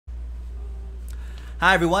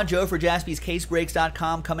Hi everyone, Joe for JASPY'S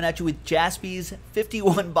coming at you with JASPY'S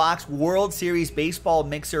 51-box World Series Baseball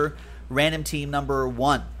Mixer random team number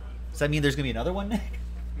 1. Does that mean there's going to be another one, Nick?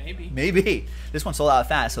 Maybe. Maybe. This one sold out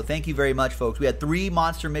fast, so thank you very much, folks. We had 3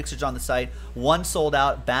 monster mixers on the site. 1 sold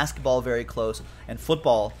out, basketball very close, and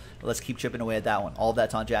football, let's keep chipping away at that one. All of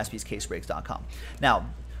that's on JASPY'S. Now,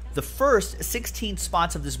 the first 16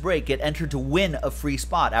 spots of this break get entered to win a free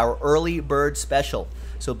spot, our early bird special.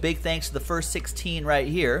 So big thanks to the first 16 right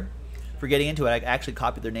here for getting into it. I actually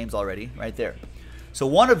copied their names already right there. So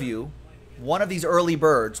one of these early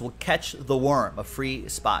birds will catch the worm, a free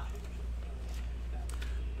spot.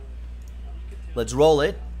 Let's roll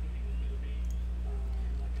it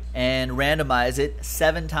and randomize it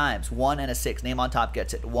 7 times. 1 and a 6. Name on top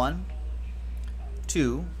gets it. 1,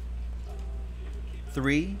 2,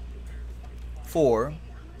 3, 4,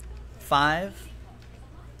 5,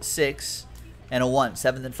 6, and a 1.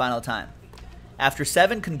 7th and final time. After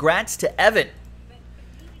 7, congrats to Evan.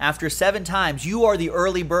 After 7 times, you are the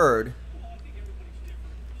early bird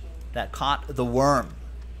that caught the worm.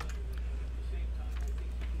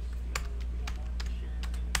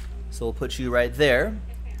 So we'll put you right there.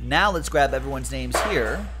 Now let's grab everyone's names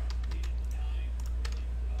here.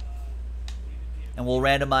 And we'll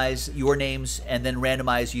randomize your names and then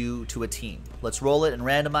randomize you to a team. Let's roll it and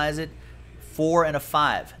randomize it. 4 and a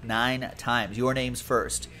 5, 9 times. Your names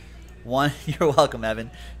first. 1, you're welcome,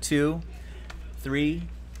 Evan. 2, 3,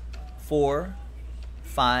 4,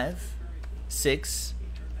 5, 6,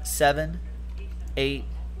 7, 8,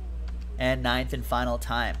 and 9th and final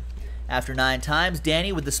time. After 9 times,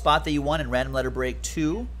 Danny with the spot that you won in random letter break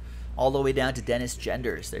 2, all the way down to Dennis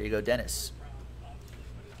Genders. There you go, Dennis.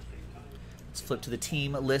 Let's flip to the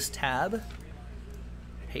team list tab.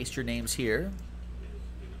 Paste your names here.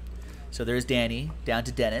 So there's Danny, down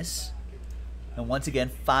to Dennis. And once again,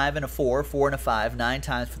 5 and a 4, 4 and a 5, 9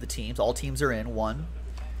 times for the teams. All teams are in. 1,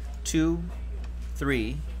 2,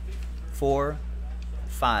 3, 4,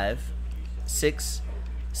 5, 6,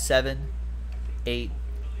 7, 8,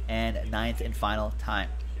 and 9th and final time.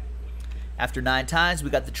 After 9 times, we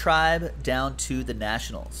got the Tribe down to the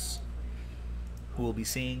Nationals, who we'll be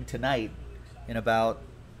seeing tonight in about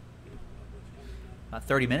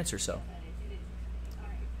 30 minutes or so.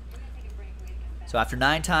 So after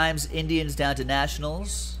 9 times, Indians down to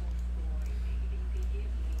Nationals.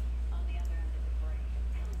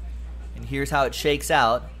 And here's how it shakes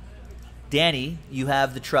out. Danny, you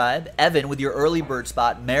have the Tribe. Evan with your early bird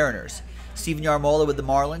spot, Mariners. Steven Yarmola with the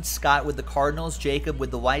Marlins. Scott with the Cardinals. Jacob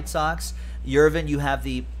with the White Sox. Yervin, you have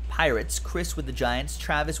the Pirates. Chris with the Giants.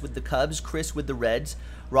 Travis with the Cubs. Chris with the Reds.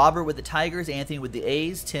 Robert with the Tigers. Anthony with the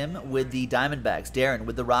A's. Tim with the Diamondbacks. Darren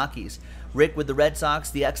with the Rockies. Rick with the Red Sox.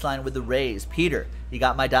 The X-Line with the Rays. Peter, you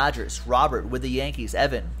got my Dodgers. Robert with the Yankees.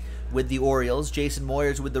 Evan with the Orioles. Jason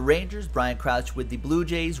Moyers with the Rangers. Brian Crouch with the Blue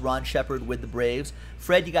Jays. Ron Shepard with the Braves.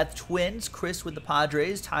 Fred, you got the Twins. Chris with the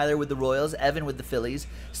Padres. Tyler with the Royals. Evan with the Phillies.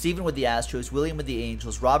 Steven with the Astros. William with the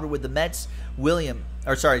Angels. Robert with the Mets.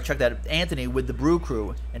 Anthony with the Brew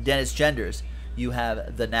Crew. And Dennis Genders, you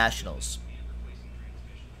have the Nationals.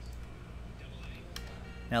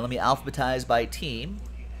 Now let me alphabetize by team.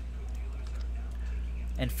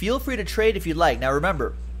 And feel free to trade if you'd like. Now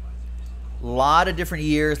remember, a lot of different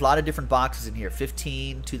years, a lot of different boxes in here.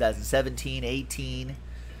 15, 2017, 18,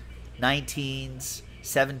 19s,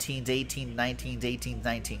 17s, 18, 19s, 18s,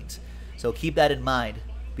 19s. So keep that in mind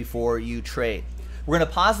before you trade. We're going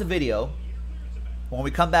to pause the video. When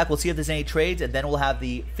we come back, we'll see if there's any trades, and then we'll have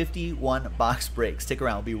the 51-box break. Stick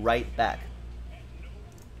around. We'll be right back.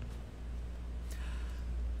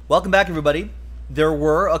 Welcome back, everybody. There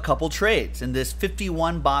were a couple trades in this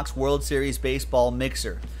 51-box World Series Baseball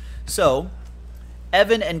mixer. So,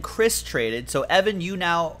 Evan and Chris traded. So, Evan, you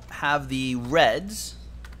now have the Reds.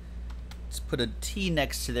 Let's put a T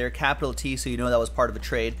next to there, capital T, so you know that was part of a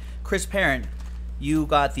trade. Chris Parent, you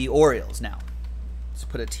got the Orioles now. Let's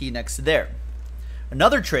put a T next to there.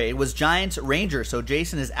 Another trade was Giants-Rangers. So,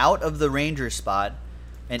 Jason is out of the Rangers spot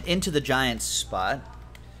and into the Giants spot.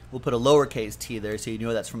 We'll put a lowercase t there so you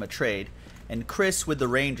know that's from a trade. And Chris with the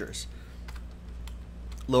Rangers.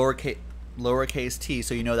 Lowercase t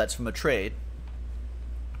so you know that's from a trade.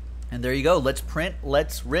 And there you go. Let's print.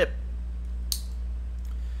 Let's rip.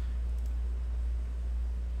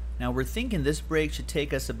 Now we're thinking this break should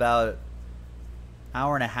take us about an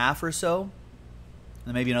hour and a half or so.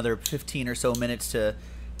 And maybe another 15 or so minutes to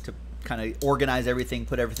kind of organize everything,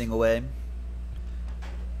 put everything away.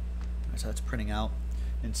 So that's printing out.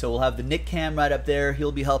 And so we'll have the Nick Cam right up there.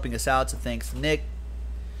 He'll be helping us out, so thanks to Nick.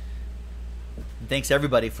 And thanks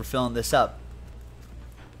everybody for filling this up.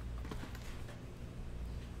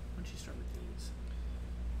 Why don't you start with these?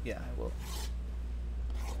 Yeah, I will.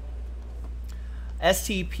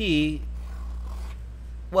 STP,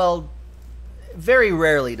 well, very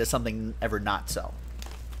rarely does something ever not sell.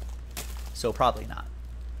 So probably not.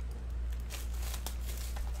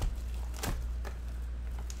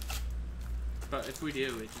 But if we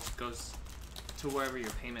do, it just goes to wherever your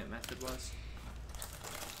payment method was.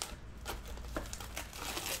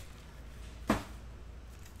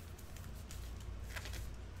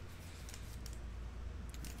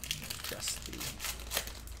 Adjust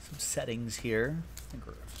some settings here. I think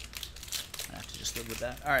I have to just live with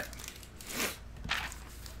that. All right.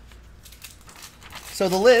 So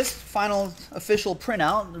the list, final official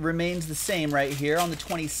printout, remains the same right here on the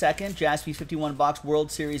 22nd. JASPY'S 51 box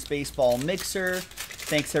World Series Baseball Mixer.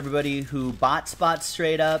 Thanks to everybody who bought spots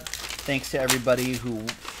straight up. Thanks to everybody who,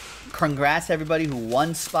 congrats to everybody who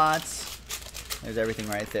won spots. There's everything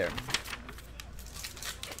right there.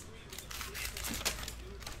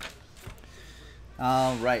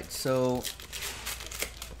 All right, so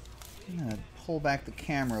I'm gonna pull back the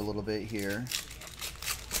camera a little bit here.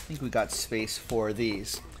 I think we got space for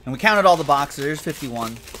these. And we counted all the boxes. There's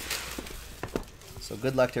 51. So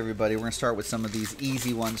good luck to everybody. We're going to start with some of these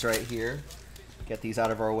easy ones right here. Get these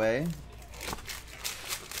out of our way.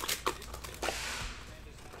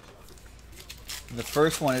 The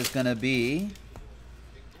first one is going to be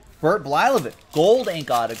Bert Blylevic. Gold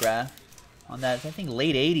ink autograph on that, I think,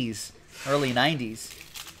 late 80s, early 90s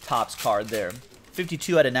Topps card there.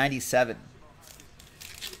 52 out of 97.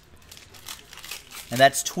 And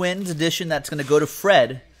that's Twins edition. That's going to go to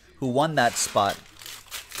Fred, who won that spot.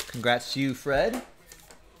 Congrats to you, Fred.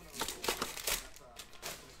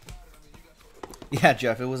 Yeah,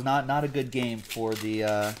 Jeff, it was not a good game for the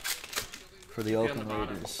Oakland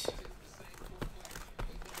Raiders.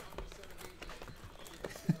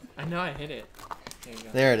 I know I hit it. There you go.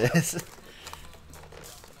 There it is.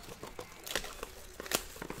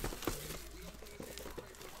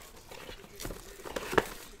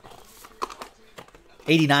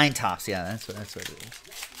 '89 Topps, yeah, that's what it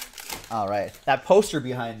is. All right, that poster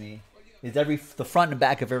behind me is the front and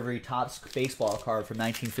back of every Topps baseball card from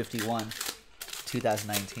 1951,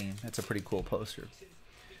 2019. That's a pretty cool poster.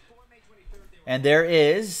 And there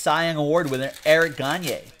is Cy Young Award winner Eric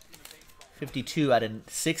Gagne, 52 out of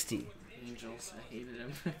 60. Angels, I hated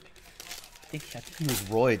him. I think he was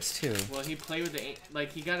roids too. Well, he played with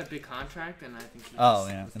he got a big contract, and I think he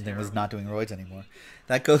and then was not doing roids anymore.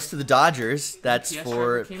 That goes to the Dodgers. That's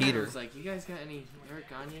for Peter. I was like, you guys got any Eric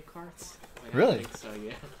Gagne cards? Like, really? I think so,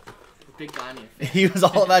 yeah. Big Gagne fan. He was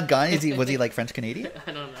all about Gagne. Was he like French Canadian?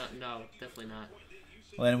 I don't know. No, definitely not.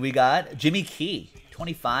 And we got Jimmy Key,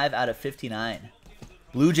 25 out of 59.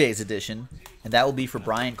 Blue Jays edition, and that will be for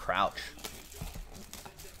Brian Crouch.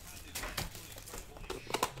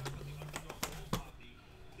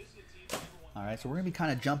 All right, so we're going to be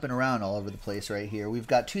kind of jumping around all over the place right here. We've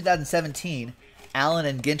got 2017 Allen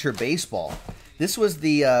and Ginter Baseball. This was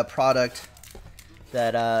the product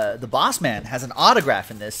that the boss man has an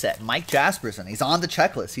autograph in this set. Mike Jasperson. He's on the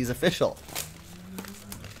checklist. He's official.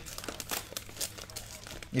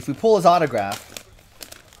 If we pull his autograph,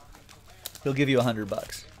 he'll give you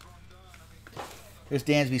 $100. There's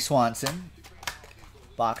Dansby Swanson,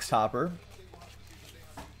 box topper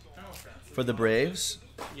for the Braves.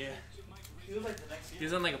 Yeah. He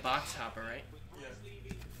was on like a box topper, right?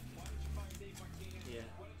 Yeah.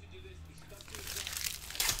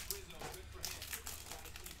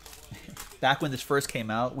 Back when this first came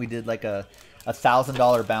out, we did like a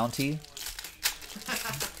 $1,000 bounty.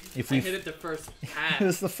 If we hit it the first pack. It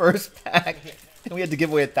was the first pack, and we had to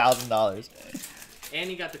give away $1,000. And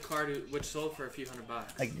he got the card, which sold for a few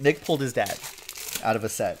 $100. Like Nick pulled his dad out of a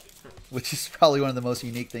set, which is probably one of the most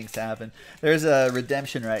unique things to happen. There's a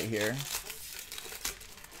redemption right here.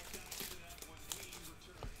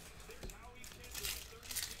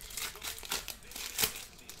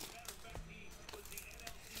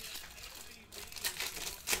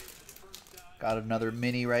 Got another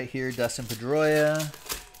mini right here, Dustin Pedroia.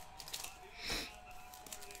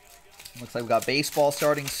 Looks like we got baseball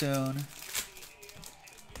starting soon.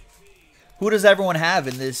 Who does everyone have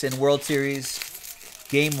in this World Series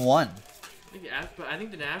Game 1? I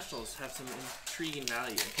think the Nationals have some intriguing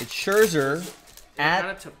value. It's Scherzer got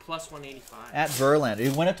up to plus 185 at Verlander.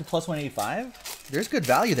 It went up to plus 185. There's good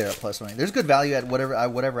value there at plus 180. There's good value at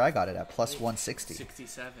whatever I got it at plus 160.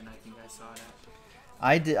 67, I think I saw it at.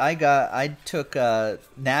 I took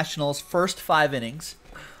Nationals first 5 innings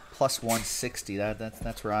plus 160.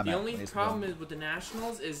 That's where I'm at. The only problem is with the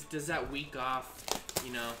Nationals is does that week off,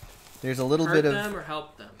 there's a little hurt bit of them or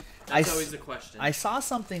help them? That's always the question. I saw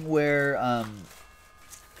something where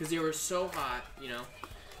because they were so hot,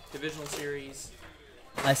 Divisional series.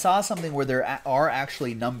 I saw something where there are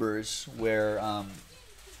actually numbers where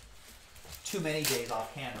too many days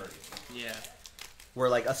off can hurt you. Yeah. Where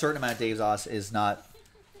like a certain amount of days off is not.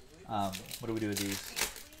 What do we do with these?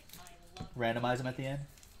 Randomize them at the end.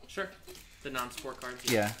 Sure. The non-sport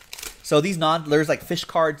cards. Yeah. So these there's like fish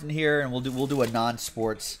cards in here, and we'll do a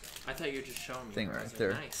non-sports. I thought you were just showing me. Thing I right was like,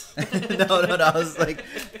 there. Nice. No. I was like,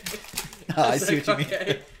 no, I see what you mean.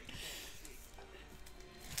 Okay.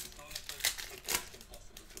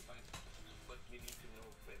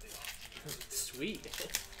 Sweet.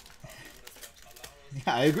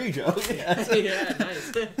 Yeah, I agree, Joe. Yeah,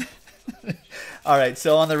 nice. All right,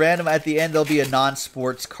 so on the random at the end, there'll be a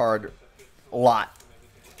non-sports card lot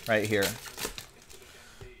right here.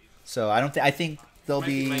 So I think there'll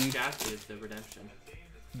be Mike Jaspy's the redemption.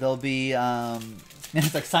 There'll be man,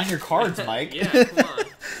 it's like sign your cards, Mike. Yeah, come on.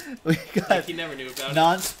 We got Like you never knew about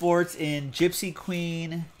non-sports in Gypsy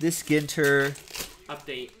Queen. This Ginter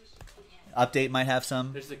it. update might have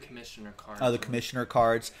some. There's the commissioner card. Oh, the commissioner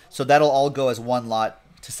cards. So that'll all go as one lot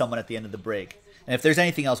to someone at the end of the break. And if there's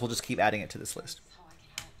anything else, we'll just keep adding it to this list.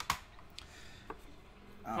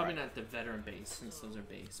 Probably not the veteran base, since those are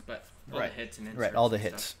base, but all Right. the hits and inserts. Right, all the and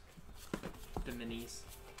hits. stuff. The minis.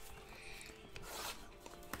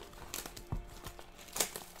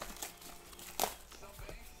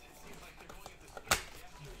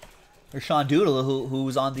 There's Sean Doodle,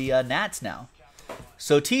 who's on the Nats now.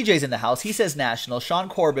 So TJ's in the house. He says National. Sean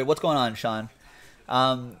Corbett, what's going on, Sean?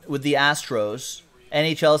 With the Astros.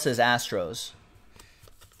 NHL says Astros.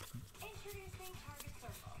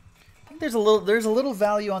 I think there's a little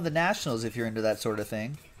value on the Nationals if you're into that sort of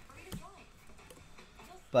thing.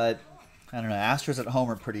 But I don't know. Astros at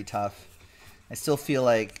home are pretty tough. I still feel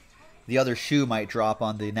like the other shoe might drop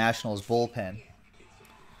on the Nationals bullpen.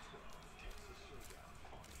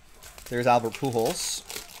 There's Albert Pujols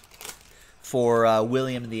for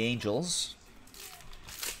William and the Angels.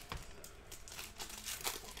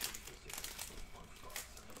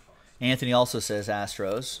 Anthony also says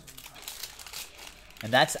Astros.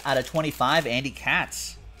 And that's out of 25, Andy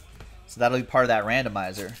Katz. So that'll be part of that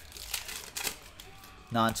randomizer.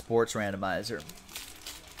 Non-sports randomizer.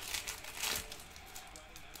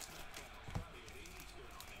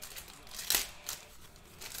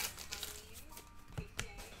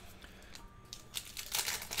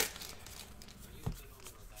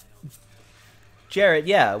 Jarrett,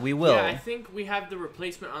 yeah, we will. Yeah, I think we have the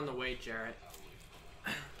replacement on the way, Jarrett.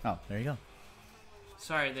 Oh, there you go.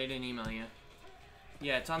 Sorry, they didn't email you.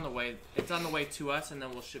 Yeah, it's on the way. It's on the way to us, and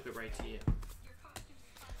then we'll ship it right to you.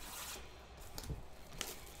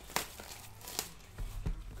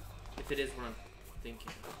 If it is what I'm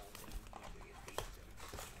thinking.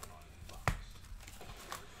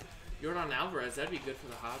 Yordan Alvarez, that'd be good for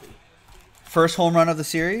the hobby. First home run of the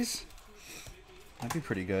series? That'd be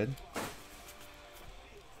pretty good.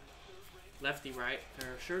 Lefty, right?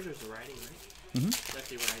 Or Scherzer's a righty, right? Mm-hmm.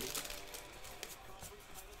 Lefty, righty.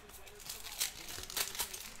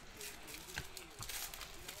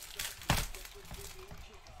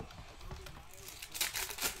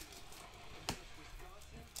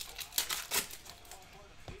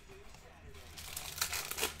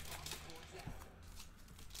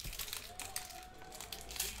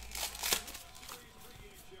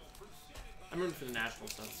 I'm rooting for the National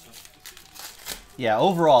stuff. So. Yeah,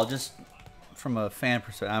 overall, just from a fan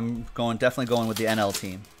perspective, I'm definitely going with the NL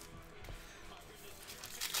team.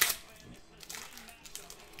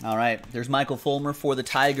 All right, there's Michael Fulmer for the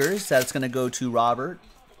Tigers. That's going to go to Robert.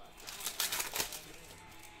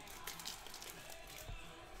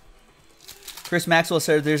 Chris Maxwell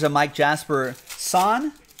said there's a Mike Jasper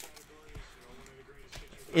son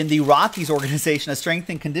in the Rockies organization, a strength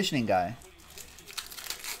and conditioning guy.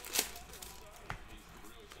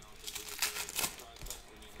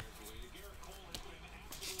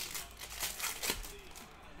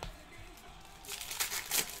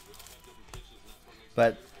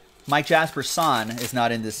 But Mike Jasper's son is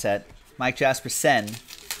not in this set. Mike Jasper's son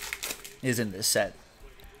is in this set.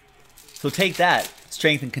 So take that,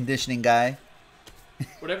 strength and conditioning guy.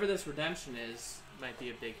 Whatever this redemption is, might be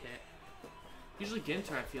a big hit. Usually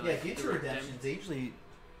Ginter, I feel like. Ginter redemptions, they usually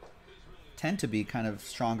tend to be kind of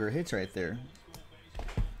stronger hits right there.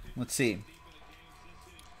 Let's see.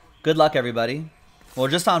 Good luck, everybody. Well,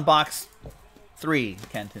 just on box 3,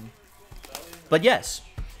 Kenton. But yes.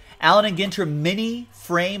 Allen and Ginter mini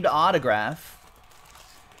framed autograph.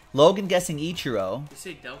 Logan guessing Ichiro. You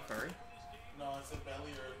say Del Curry? No, I said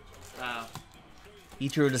Belly or... Oh.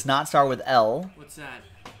 Ichiro does not start with L. What's that?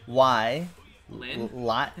 Y. Lynn?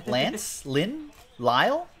 Lance? Lynn?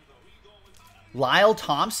 Lyle? Lyle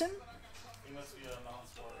Thompson? He must be a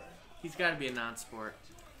non-sport, He's got to be a non-sport.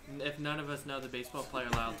 If none of us know the baseball player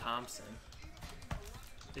Lyle Thompson.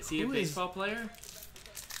 Is he a baseball player?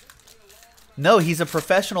 No, he's a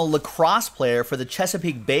professional lacrosse player for the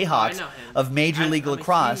Chesapeake Bayhawks of Major League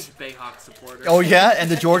Lacrosse. I'm a huge Bayhawk supporter. Oh yeah,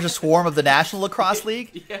 and the Georgia Swarm of the National Lacrosse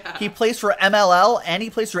League. Yeah. He plays for MLL and he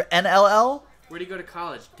plays for NLL. Where'd he go to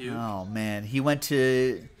college, dude? Oh man, he went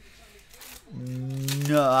to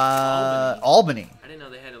Albany. I didn't know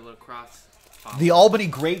they had a lacrosse. The Albany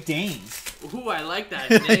Great Danes. Ooh, I like that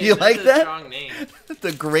name. You like That's that? a strong name.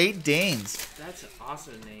 The Great Danes. That's an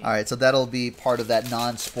awesome name. All right, so that'll be part of that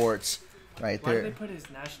non-sports right Why there. did they put his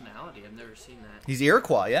nationality? I've never seen that. He's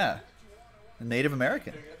Iroquois, yeah. A Native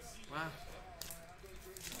American. Wow.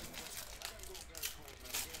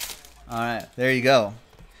 All right, there you go.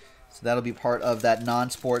 So that'll be part of that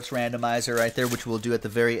non-sports randomizer right there, which we'll do at the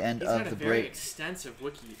very end of the He's got a very break. extensive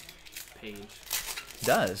wiki page. He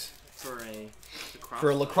does. For For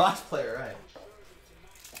a lacrosse a lacrosse player, right.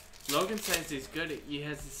 Logan says he's good. He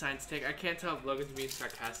has the science take. I can't tell if Logan's being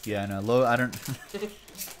sarcastic. Yeah, no, I don't.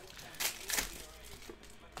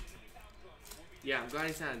 Yeah, I'm glad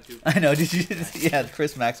he's not a Duke. I know. Did you? Yeah,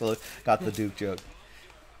 Chris Maxwell got the Duke joke.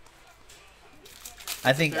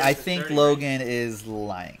 I think Logan is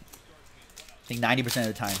lying. I think 90% of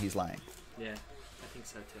the time he's lying. Yeah, I think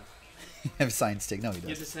so too. You have a signed stick. No, he You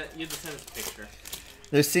have doesn't. to send us a picture.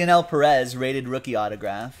 There's CNL Perez rated rookie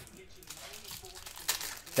autograph.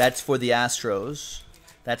 That's for the Astros.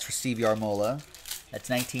 That's for Steve Yarmola. That's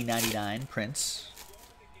 1999 Prince.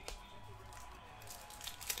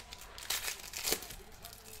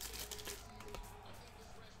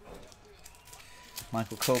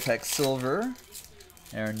 Michael Kopech Silver.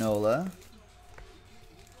 Aaron Nola.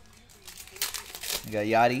 We got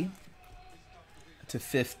Yachty to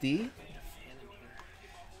 50.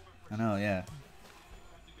 I know, yeah.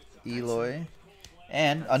 Eloy.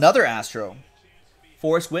 And another Astro.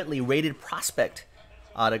 Forrest Whitley, rated prospect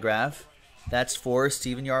autograph. That's for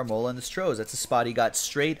Steven Yarmola and the Stros. That's a spot he got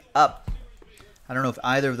straight up. I don't know if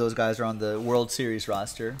either of those guys are on the World Series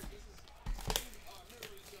roster.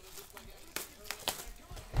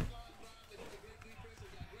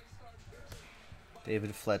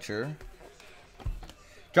 David Fletcher.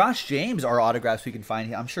 Josh James are autographs we can find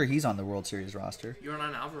here. I'm sure he's on the World Series roster.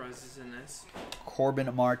 Yordan Alvarez is in this.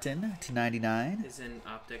 Corbin Martin to 99. Is in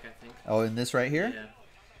Optic, I think. Oh, in this right here? Yeah.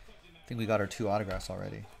 I think we got our 2 autographs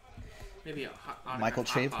already. Maybe a hot Michael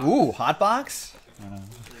Chafe. box. Ooh, hot box? I don't know.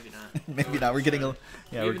 Maybe not. Maybe not. We're getting a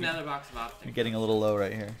We have another box of Optic. we're getting a little low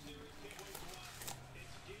right here.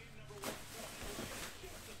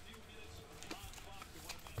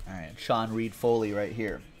 All right, Sean Reed Foley right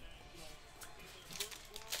here.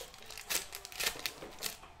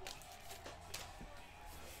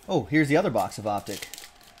 Oh, here's the other box of Optic.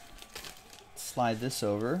 Slide this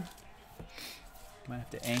over. Might have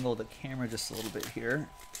to angle the camera just a little bit here.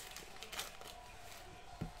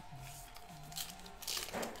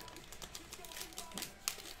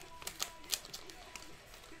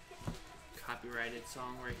 Copyrighted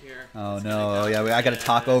song right here. Oh It's no! gonna Oh go- yeah, I got to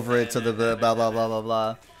talk over it to the blah blah blah blah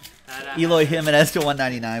blah. Eloy Jimenez to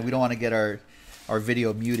 199. We don't want to get our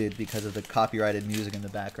video muted because of the copyrighted music in the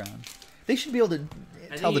background. They should be able to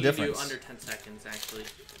tell the I think you difference. can do under 10 seconds, actually.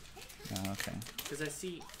 Oh, okay. Because I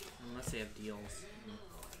see, unless they have deals,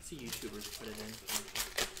 I see YouTubers put it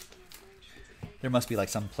in. There must be like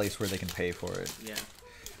some place where they can pay for it. Yeah.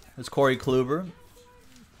 There's Corey Kluber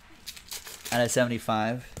out of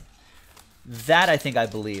 75. That I think I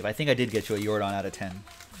believe. I think I did get you a Yordan out of 10,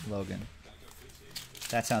 Logan.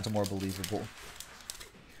 That sounds more believable.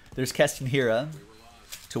 There's Keston Hira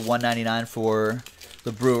to 199 for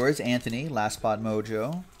the Brewers. Anthony, last spot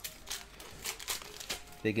mojo.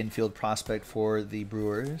 Big infield prospect for the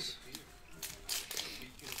Brewers.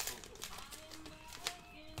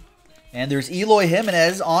 And there's Eloy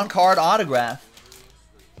Jimenez on-card autograph.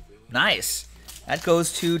 Nice. That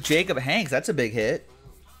goes to Jacob Hanks. That's a big hit.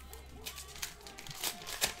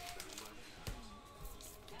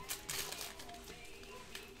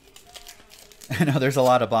 I know there's a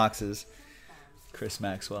lot of boxes. Chris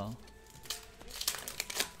Maxwell.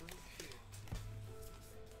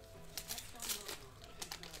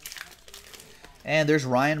 And there's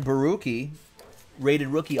Ryan Baruki, rated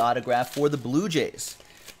rookie autograph for the Blue Jays.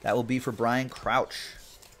 That will be for Brian Crouch.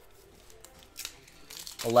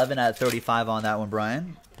 11 out of 35 on that one,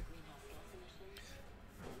 Brian.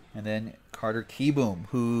 And then Carter Kieboom,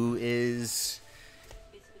 who is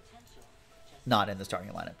not in the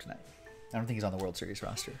starting lineup tonight. I don't think he's on the World Series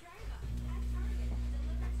roster.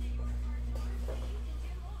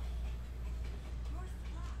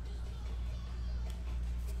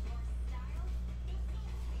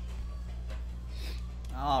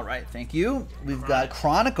 All right, thank you. We've got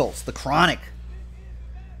Chronicles, the Chronic.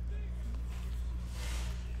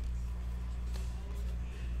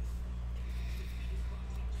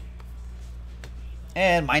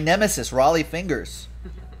 And my nemesis, Raleigh Fingers.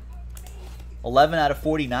 11 out of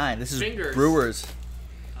 49. This is Fingers. Brewers.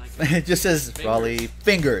 I like that. It just says Fingers. Raleigh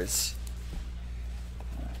Fingers.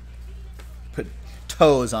 Put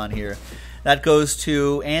toes on here. That goes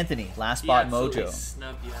to Anthony. Last spot absolutely Mojo.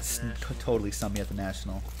 snubbed you at the National. Totally snubbed me at the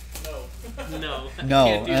National. No. No. I No,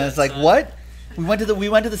 can't do and that, it's like son. what? We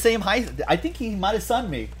went to the same high. I think he might have sunned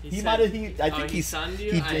me. He He said- might have. I oh, think he he sunned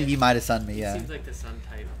you? He might have sunned me. He Yeah. seems like the sun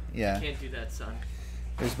type. Yeah. Can't do that, son.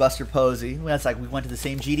 There's Buster Posey. Well, that's like we went to the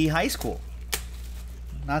same GD high school.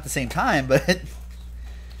 Not at the same time, but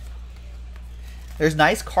there's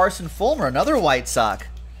nice Carson Fulmer, another White Sox,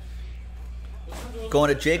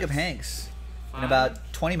 going to Jacob Hanks in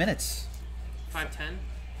about 20 minutes. 5'10"?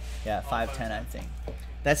 Yeah, 5'10", I think.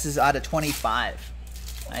 This is out of 25.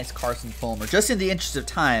 Nice Carson Fulmer. Just in the interest of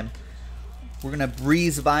time, we're gonna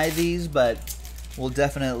breeze by these, but we'll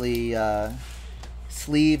definitely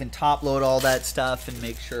sleeve and top load all that stuff and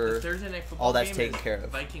make sure The Thursday night football all that's game taken is care of.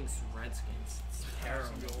 Vikings Redskins. It's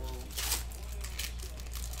terrible.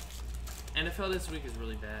 NFL this week is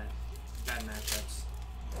really bad. Bad matchups.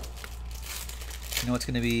 You know what's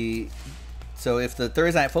going to be... So if the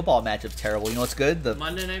Thursday night football matchup's terrible, you know what's good? The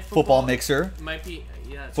Monday night football mixer. might be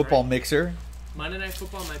that's Football right. mixer. Monday night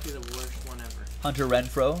football might be the worst one ever. Hunter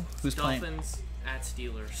Renfro, who's playing... Dolphins at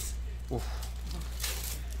Steelers. Oof.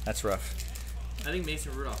 That's rough. I think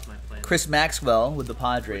Mason Rudolph might play. Chris Maxwell with the which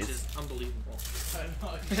Padres. is unbelievable. I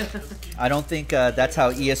know. I don't think that's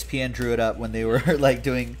how ESPN drew it up when they were like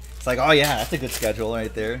doing... It's like, oh yeah, that's a good schedule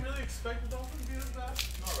right there. Did you really expect the Dolphins to be this bad?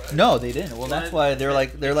 No, right? No, they didn't. Well, that's why they're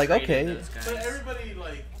like Traded okay. those guys. But everybody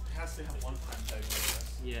like has to have one time tag, I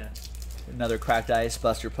guess. Yeah. Another cracked ice,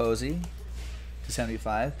 Buster Posey, to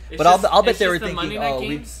 75. It's But just- I'll bet it's they were just the thinking, Monday night oh,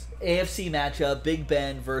 games? AFC matchup, Big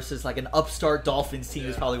Ben versus like an upstart Dolphins team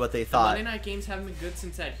is Yeah. probably what they The thought. Monday night games haven't been good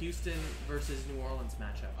since that Houston versus New Orleans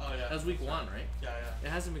matchup. Oh, yeah. That was week 1, right? Yeah, yeah.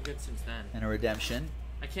 It hasn't been good since then. And a redemption.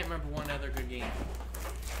 I can't remember one other good game.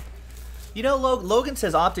 You know, Logan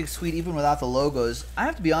says optics sweet even without the logos. I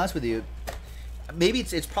have to be honest with you. Maybe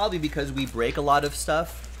it's probably because we break a lot of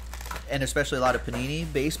stuff, and especially a lot of Panini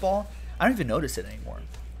baseball. I don't even notice it anymore.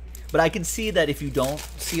 But I can see that if you don't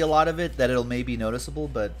see a lot of it, that it'll maybe noticeable.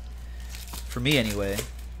 But for me anyway,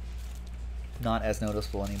 not as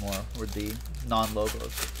noticeable anymore with the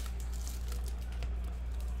non-logos.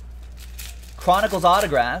 Chronicles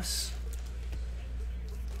autographs.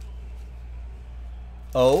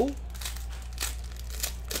 Oh,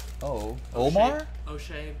 Omar?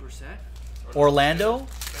 O'Shea Brissett? Orlando?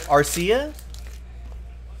 Arcia?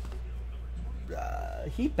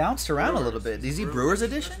 He bounced around a little bit. Is he Brewers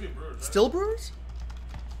edition? Has to be Brewers, right? Still Brewers?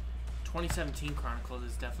 2017 Chronicles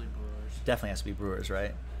is definitely Brewers. Definitely has to be Brewers,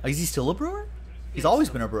 right? Oh, is he still a Brewer? He's Yeah, always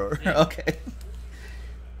still- been a Brewer. yeah. Okay.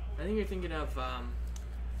 I think you're thinking of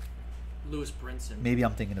Lewis Brinson. Maybe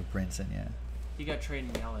I'm thinking of Brinson, yeah. He got traded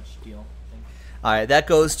in the Yelich deal, I think. All right, that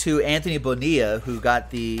goes to Anthony Bonilla, who got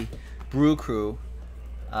the Brew Crew,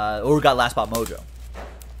 or got Last Spot Mojo.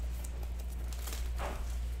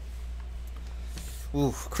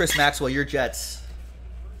 Oof, Chris Maxwell, your Jets.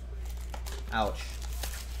 Ouch.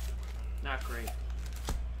 Not great.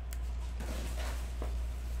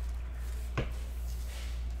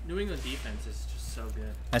 New England defense is just so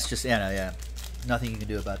good. That's just, yeah. Nothing you can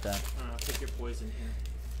do about that. I don't know, pick your poison here.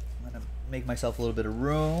 I'm going to make myself a little bit of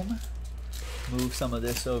room. Move some of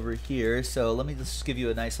this over here. So let me just give you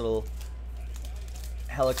a nice little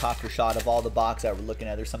helicopter shot of all the boxes that we're looking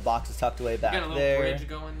at. There's some boxes tucked away back Got a little there. bridge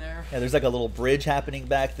going there. Yeah, there's like a little bridge happening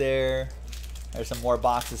back there. There's some more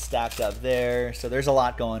boxes stacked up there. So there's a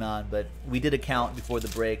lot going on, but we did a count before the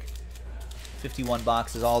break. 51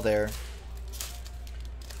 boxes all there.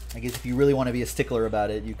 I guess if you really want to be a stickler about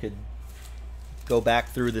it, you could go back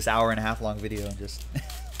through this hour and a half long video and just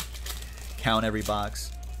count every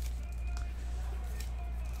box.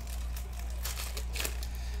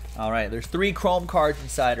 All right, there's 3 chrome cards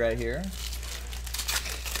inside right here.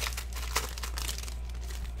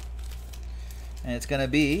 And it's going to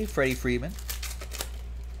be Freddie Freeman.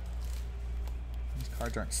 These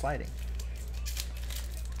cards aren't sliding.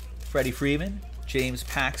 Freddie Freeman, James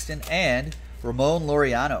Paxton, and Ramon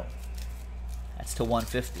Laureano. That's to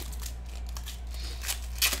 150.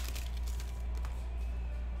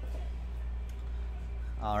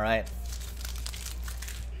 All right.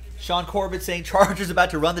 Sean Corbett saying Chargers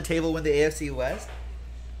about to run the table, win the AFC West.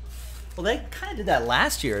 Well, they kind of did that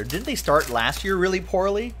last year. Didn't they start last year really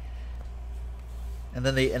poorly? And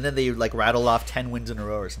then they like rattled off 10 wins in a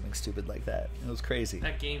row or something stupid like that. It was crazy.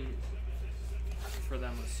 That game for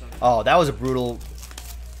them was so. Oh, that was a brutal.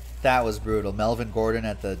 That was brutal. Melvin Gordon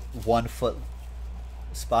at the 1 foot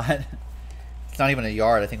spot. It's not even a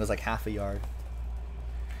yard. I think it was like half a yard.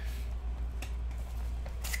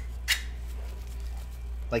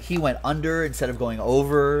 Like he went under instead of going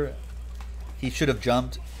over. He should have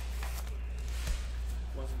jumped.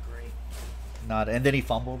 Wasn't great. Not, and then he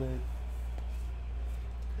fumbled it.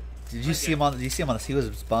 Did you see him on? Did you see him on? He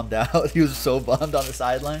was bummed out. He was so bummed on the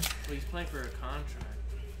sideline. Well, he's playing for a contract.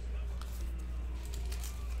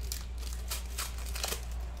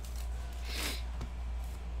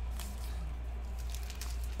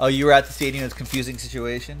 Oh, you were at the stadium. It's a confusing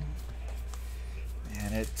situation.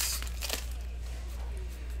 Man, it's.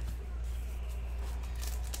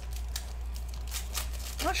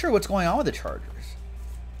 I'm not sure what's going on with the Chargers.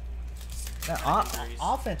 That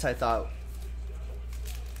offense, I thought.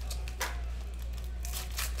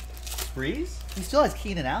 Breeze? He still has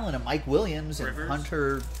Keenan Allen and Mike Williams and Rivers?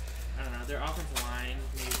 Hunter. I don't know. Their offensive line,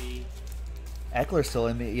 maybe. Eckler's still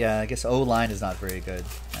in me. Yeah, I guess O-line is not very good,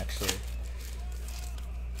 actually.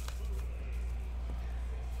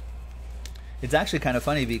 It's actually kind of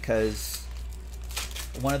funny because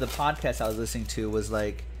one of the podcasts I was listening to was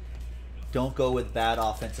like, don't go with bad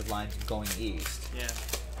offensive lines going east. Yeah.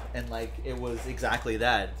 And like it was exactly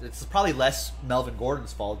that. It's probably less Melvin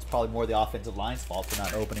Gordon's fault. It's probably more the offensive line's fault for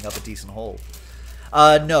not opening up a decent hole.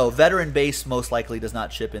 No, veteran base most likely does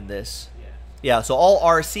not ship in this. Yeah, so all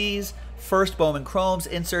RCs, first Bowman Chromes,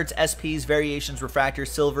 inserts, SPs, variations, refractors,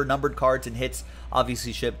 silver, numbered cards, and hits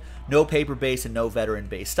obviously ship. No paper base and no veteran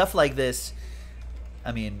base. Stuff like this,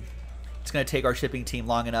 I mean, it's going to take our shipping team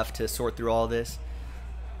long enough to sort through all this.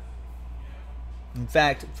 In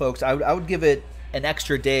fact, folks, I would give it an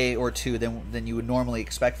extra day or two than you would normally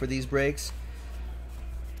expect for these breaks.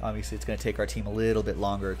 Obviously, it's going to take our team a little bit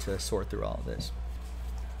longer to sort through all of this.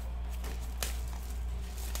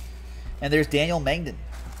 And there's Daniel Mangden.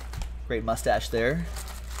 Great mustache there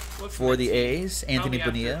for the A's. Anthony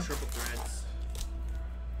Bonilla. Triple threads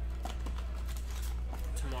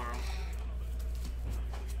tomorrow.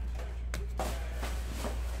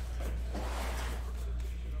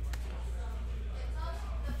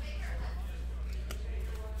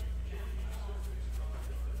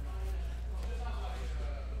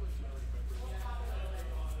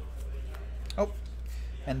 Oh,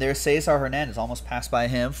 and there's Cesar Hernandez, almost passed by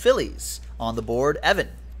him. Phillies on the board. Evan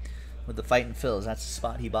with the Fightin' Phils. That's the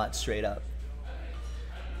spot he bought straight up.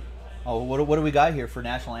 Oh, what do we got here for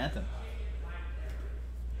National Anthem?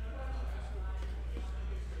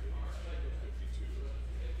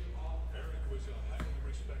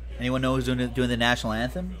 Anyone know who's doing the National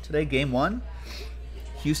Anthem today? Game 1?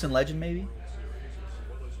 Houston legend, maybe?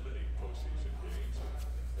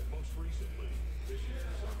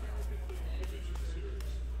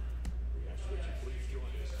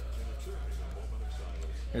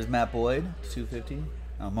 There's Matt Boyd, 250.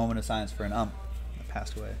 A moment of silence for an ump that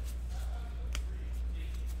passed away.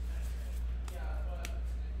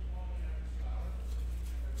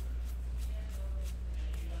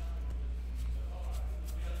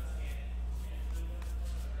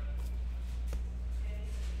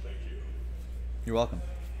 You're welcome.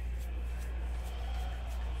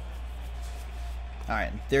 All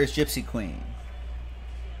right, there's Gypsy Queen.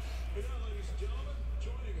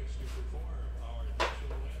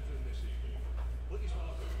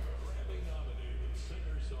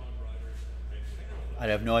 I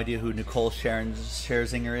have no idea who Nicole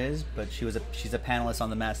Scherzinger is, but she's a panelist on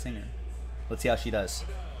The Masked Singer. Let's see how she does.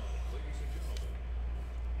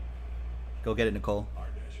 Go get it, Nicole.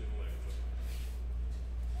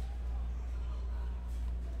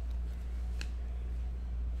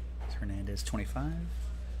 It's Hernandez, 25.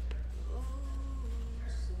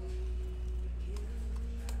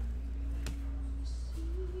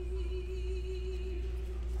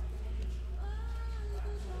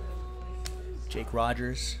 Jake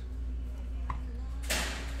Rogers.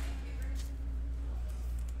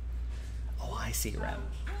 Oh, I see, Rem.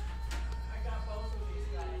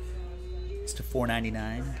 It's to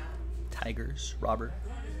 $4.99. Tigers, Robert.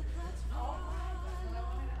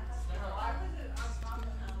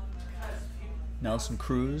 Nelson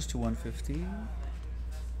Cruz to $150.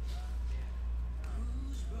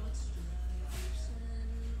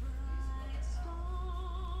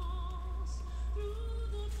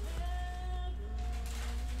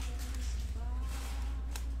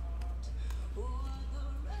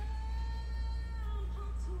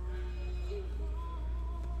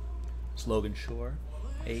 Logan Shore,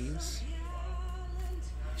 A's.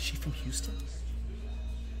 Is she from Houston?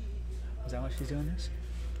 Is that why she's doing this?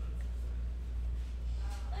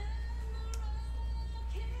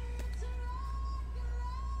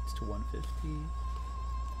 It's to 150.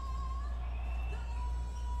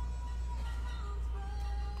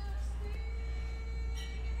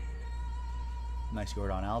 Nice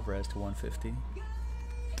Jordan Alvarez to 150.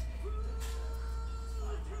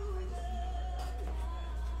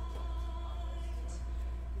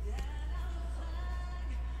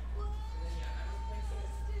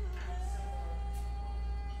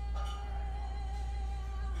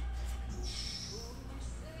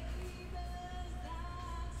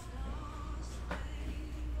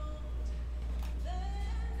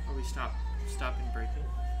 Are we stopping breaking?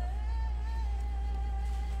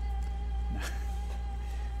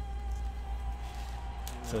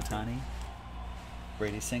 So Tani.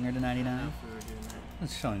 Brady Singer to I don't know 99. if we were doing that.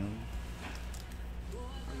 It's showing.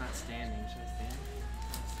 I'm not standing. Should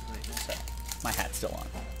I stand? So, my hat's still on.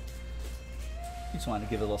 Just wanted to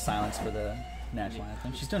give a little silence for the national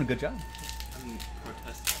anthem. She's doing a good job. I'm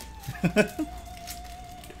protesting.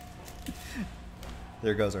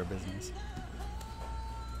 There goes our business.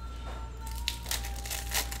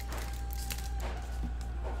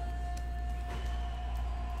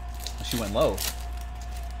 She went low.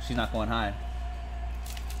 She's not going high.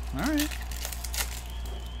 All right.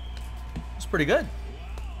 That's pretty good.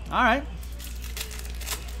 All right.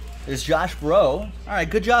 There's Josh Bro. All right,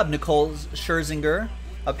 good job, Nicole Scherzinger,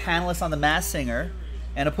 a panelist on The Masked Singer,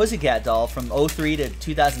 and a Pussycat Doll from 03 to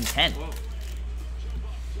 2010. Whoa.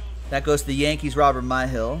 That goes to the Yankees, Robert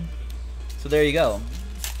Myhill. So there you go.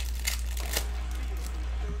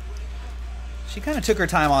 She kind of took her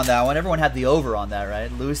time on that one. Everyone had the over on that,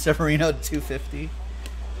 right? Luis Severino, 250.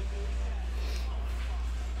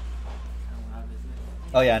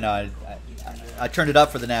 Oh, yeah, no, I turned it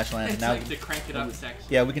up for the national anthem. It's Now, like the crank it up section.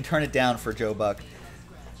 yeah, we can turn it down for Joe Buck.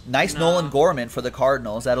 Nice No. Nolan Gorman for the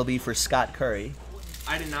Cardinals. That'll be for Scott Curry.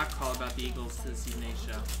 I did not call about the Eagles to the CNA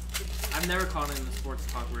show. I've never called in the sports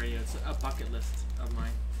talk radio. It's a bucket list of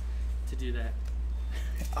mine to do that.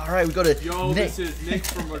 All right, we go to Yo, Nick. this is Nick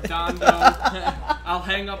from Redondo. I'll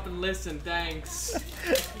hang up and listen. Thanks.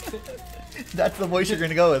 That's the voice you're going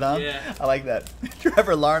to go with, huh? Yeah. I like that.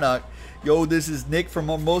 Trevor Larnock. Yo, this is Nick from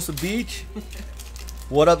Hermosa Beach.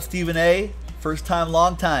 What up, Stephen A? First time,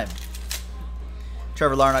 long time.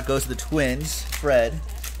 Trevor Larnock goes to the Twins. Fred.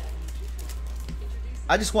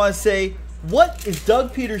 I just want to say, what is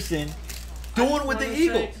Doug Peterson doing with the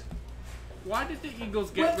Eagles? Why did the Eagles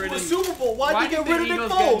Went get to rid a of Super Bowl. Why'd they get the rid of Nick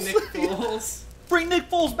Eagles Foles? get Nick Foles? Bring Nick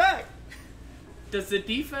Foles back. Does the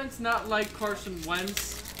defense not like Carson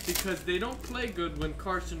Wentz because they don't play good when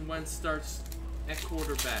Carson Wentz starts at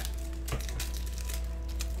quarterback?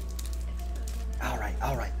 All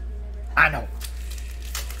right. I know.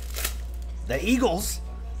 The Eagles,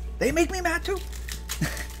 they make me mad too.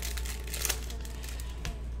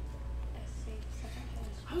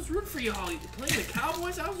 I was rooting for y'all. Playing the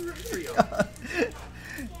Cowboys, I was rooting for y'all.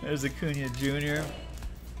 There's Acuna Jr.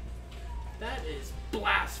 That is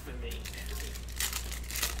blasphemy.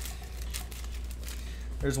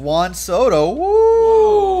 There's Juan Soto.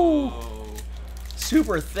 Woo! Whoa.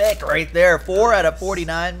 Super thick right there. 4 out of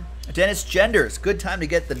 49. Dennis Genders. Good time to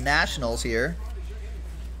get the Nationals here.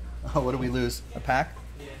 Oh, what did we lose? A pack?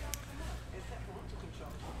 Yeah.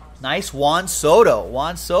 Nice Juan Soto.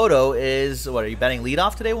 Juan Soto is, what, are you betting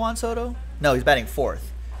leadoff today, Juan Soto? No, he's batting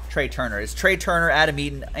fourth. Trey Turner. It's Trey Turner, Adam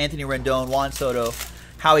Eaton, Anthony Rendon, Juan Soto,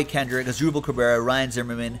 Howie Kendrick, Asdrubal Cabrera, Ryan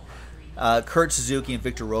Zimmerman, Kurt Suzuki, and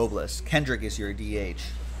Victor Robles. Kendrick is your DH.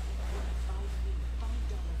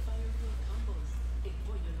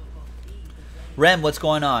 Rem, what's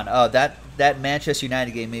going on? Oh, that Manchester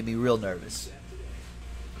United game made me real nervous.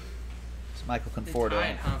 It's Michael They Conforto.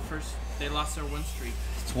 tied, huh? First, they lost their win streak.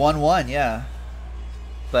 It's 1-1, yeah.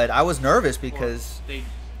 But I was nervous Or because they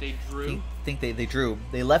drew. think they drew.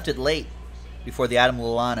 They left it late before the Adam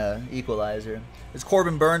Lallana equalizer. It's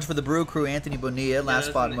Corbin Burns for the Brew Crew, Anthony Bonilla, last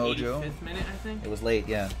Yeah, spot that was in the mojo. 85th minute, I think. It was late,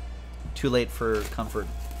 yeah. Too late for comfort.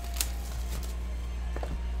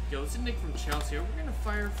 Yo, this is Nick from Chelsea. Are we gonna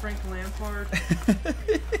fire Frank Lampard?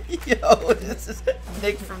 Yo, this is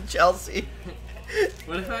Nick from Chelsea.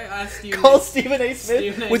 What if I asked you? Call Stephen A. Smith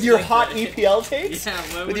Stephen A. with your Smith, hot yeah. EPL takes? Yeah,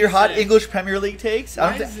 what with would your he hot say? English Premier League takes?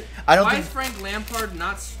 Why I is Frank Lampard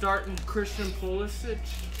not starting Christian Pulisic?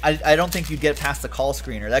 I don't think you'd get past the call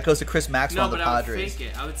screener. That goes to Chris Maxwell No, and the but I would Padres. fake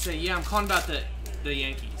it. I would say, yeah, I'm calling about the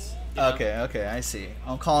Yankees. you know? Okay, I see.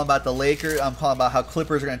 I'm calling about the Lakers. I'm calling about how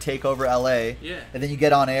Clippers are going to take over LA. Yeah. And then you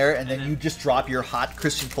get on air, and then then- you just drop your hot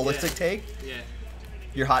Christian Pulisic Yeah. take, Yeah.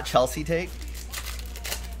 your hot Chelsea take.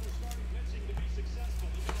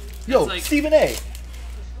 Yo, like- Stephen A.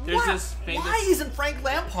 There's this famous. Why isn't Frank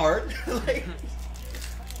Lampard? Like,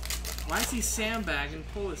 Why is he sandbagging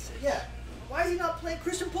Pulisic? yeah. Why is he not playing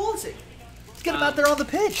Christian Pulisic? Let's get him out there on the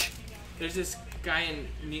pitch. There's this guy in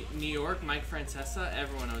New York, Mike Francesa.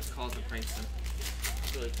 Everyone always calls him Frankston.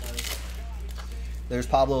 It's really funny. There's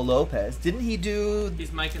Pablo Lopez. Didn't he do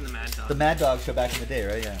He's Mike in the Mad Dog. the Mad Dog show back in the day,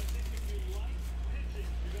 right? Yeah.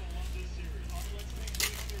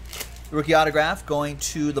 Rookie autograph going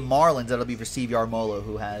to the Marlins. That'll be for Steve Yarmolo,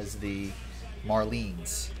 who has the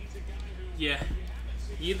Marlins. Yeah.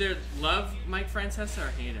 You either love Mike Francesa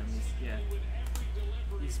or hate him.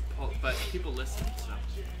 But people listen, so.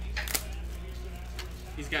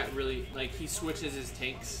 He's got really, like, he switches his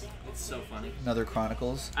takes. It's so funny. Another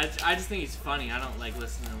Chronicles. I just think he's funny. I don't like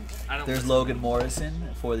listening to him. There's Logan Morrison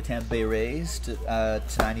for the Tampa Bay Rays to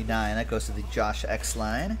 99. That goes to the Josh X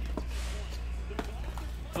line.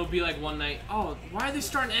 He'll be like one night, oh, why are they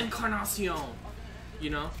starting Encarnacion?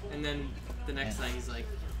 You know? And then the next night he's like,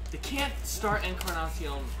 they can't start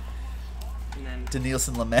Encarnacion. And then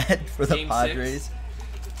Denilson Lamet for the Game Padres. 6.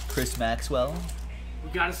 Chris Maxwell.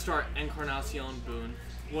 We gotta start Encarnacion, Boone.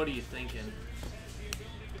 What are you thinking?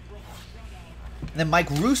 And then Mike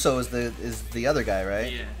Russo is the other guy,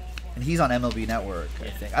 right? Yeah. And he's on MLB Network, I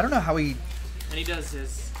Yeah. think. I don't know how he And he does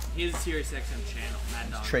he has a Sirius XM channel,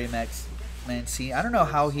 Mad Dog. Trey Mancini. I don't know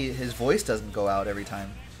how his voice doesn't go out every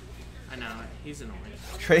time. I know, he's annoying.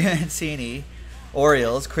 Trey Mancini,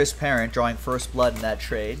 Orioles, Chris Parent drawing first blood in that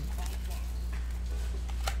trade.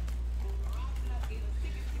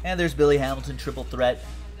 And there's Billy Hamilton triple threat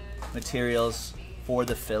materials for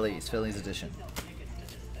the Phillies. Phillies edition.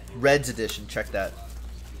 Reds edition. Check that.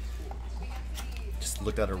 Just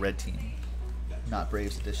looked at a red team. Not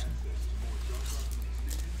Braves edition.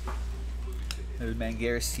 There's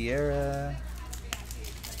Manguera Sierra.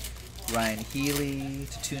 Ryan Healy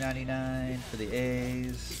to 299 for the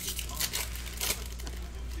A's.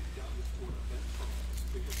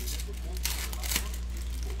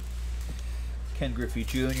 Ken Griffey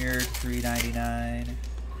Jr. 399.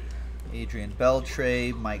 Adrian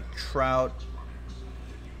Beltre, Mike Trout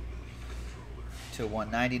to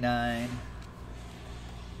 199.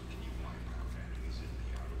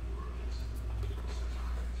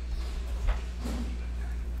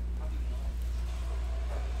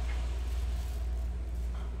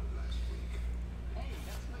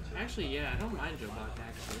 Actually, yeah, I don't mind Joe Buck,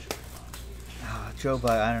 actually. Joe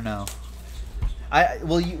Buck, I don't know.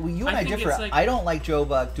 You and I think differ. it's like- I don't like Joe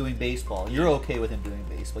Buck doing baseball. You're okay with him doing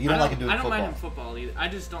baseball. You don't like him doing I don't football. mind him football either. I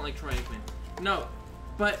just don't like Troy Aikman. No,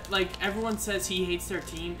 but like everyone says he hates their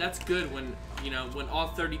team. That's good when when all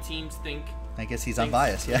 30 teams think. I guess he's Thanks.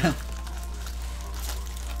 unbiased, yeah.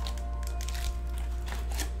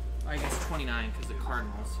 I guess 29 because the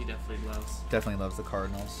Cardinals he definitely loves. Definitely loves the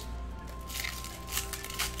Cardinals.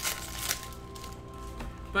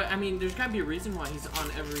 But I mean, there's gotta be a reason why he's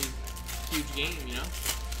on every huge game,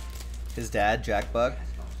 His dad, Jack Buck.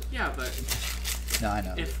 Yeah, but No, I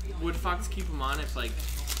know. would Fox keep him on if like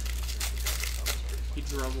he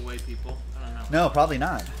drove away people? I don't know. No, probably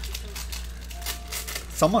not.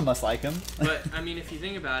 Someone must like him. But I mean, if you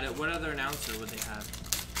think about it, what other announcer would they have?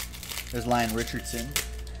 There's Lyon Richardson.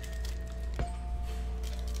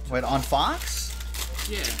 Wait, on Fox?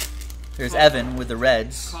 Yeah. There's Call- Evan with the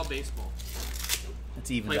Reds. Call baseball.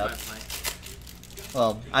 It's evened Play by up. play.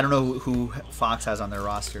 Well, I don't know who Fox has on their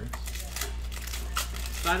roster.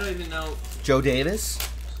 But I don't even know. Joe Davis,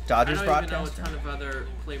 Dodgers I don't even know a broadcaster. ton of other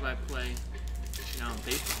play-by-play,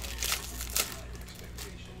 baseball.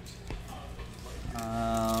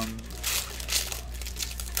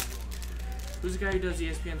 Who's the guy who does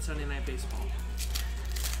ESPN Sunday Night Baseball?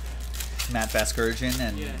 Matt Vasgersian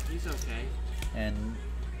and Yeah, he's okay. and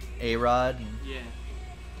A-Rod and Yeah.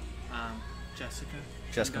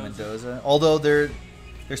 Jessica Mendoza. Although they're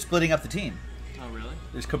splitting up the team. Oh, really?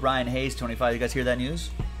 There's Cabrian Hayes, 25. You guys hear that news?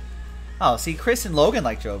 Oh, see, Chris and Logan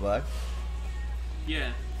like Joe Buck.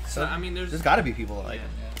 Yeah. So I mean, there's got to be people that like Yeah.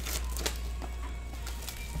 him.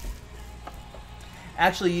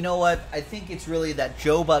 Actually, you know what? I think it's really that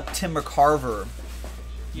Joe Buck Tim McCarver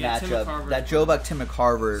Yeah, Tim matchup. McCarver. That Joe Buck Tim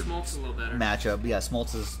McCarver Smoltz a little better. matchup. Yeah,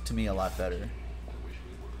 Smoltz is to me a lot better.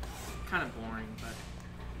 Kind of boring, but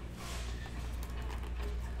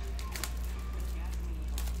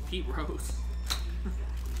Pete Rose.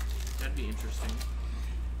 That'd be interesting.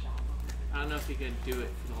 I don't know if he could do it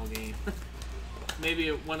for the whole game. Maybe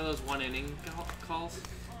one of those one-inning calls.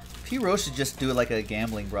 Pete Rose should just do it like a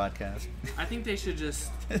gambling broadcast. I think they should just.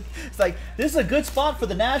 It's like, this is a good spot for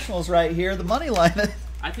the Nationals right here, the money line.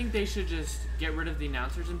 I think they should just get rid of the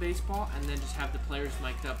announcers in baseball and then just have the players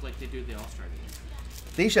mic'd up like they do the All-Star game.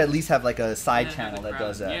 They should at least have like a side And then have channel the that crowd.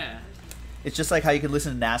 does that. Yeah. It's just like how you can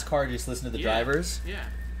listen to NASCAR, just listen to the Yeah. drivers. Yeah.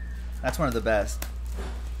 That's one of the best.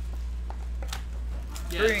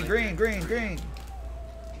 Yeah, Green, it's like green, that. green, green.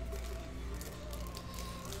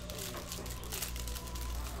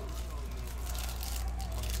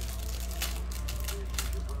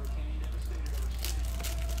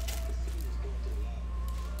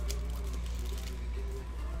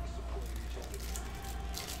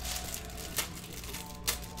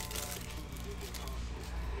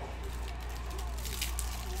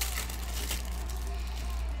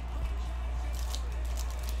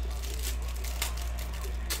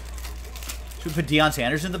 Should we put Deion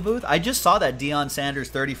Sanders in the booth? I just saw that Deion Sanders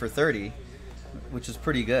 30 for 30, which is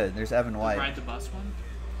pretty good. There's Evan White. Ride the bus one?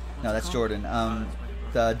 What's No, it that's called? Jordan. Oh, that's Michael.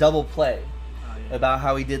 The double play Oh, yeah. about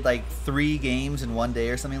how he did like 3 games in one day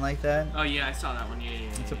or something like that. Oh yeah, I saw that one. Yeah, yeah.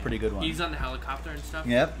 It's a yeah. pretty good one. He's on the helicopter and stuff.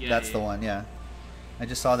 Yep, Yeah, that's yeah, the yeah. one. Yeah, I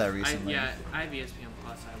just saw that recently. I have ESPN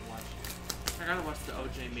Plus. I watched. I gotta watch the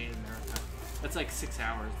OJ Made in America. That's like 6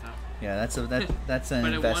 hours though. Yeah, that's an But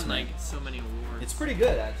investment. it won like so many awards. It's pretty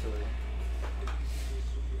good actually.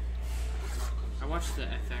 I watched the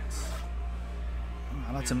FX. How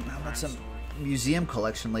about some Crime Story. museum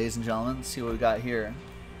collection, ladies and gentlemen? Let's see what we got here.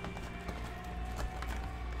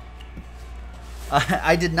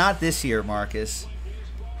 I did not this year, Marcus.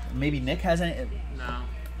 Maybe Nick has any.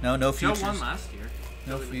 No. No Joe futures. won last year.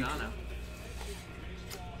 No Joey futures. Logano.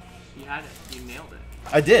 You had it. You nailed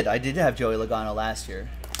it. I did have Joey Logano last year.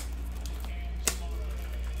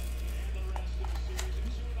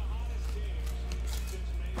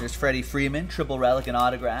 There's Freddie Freeman, triple relic and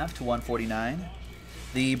autograph to 149.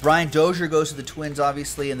 The Brian Dozier goes to the Twins,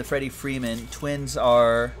 obviously, and the Freddie Freeman. Twins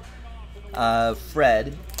are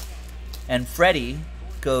Fred. And Freddie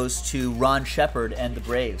goes to Ron Shepard and the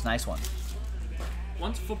Braves. Nice one.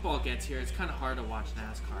 Once football gets here, it's kind of hard to watch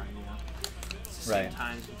NASCAR, you know? It's the Right. same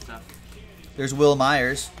times and stuff. There's Will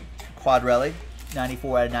Myers, quad relic,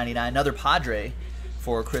 94 out of 99. Another Padre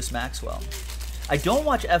for Chris Maxwell. I don't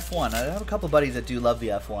watch F1. I have a couple buddies that do love the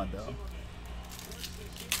F1, though.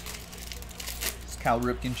 It's Cal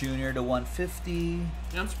Ripken Jr. to 150. You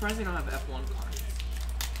know, I'm surprised they don't have F1 cards.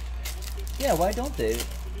 Yeah, why don't they?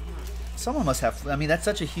 Someone must have. I mean, that's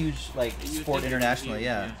such a huge like You'd sport think it would internationally. be,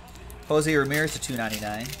 Yeah. Jose Ramirez to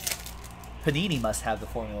 299. Panini must have the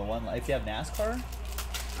Formula One. If you have NASCAR,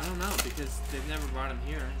 I don't know, because they've never brought him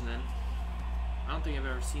here, and then I don't think I've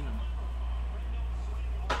ever seen him.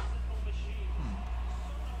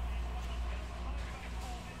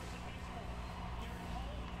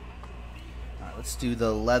 all right, let's do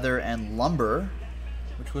the leather and lumber,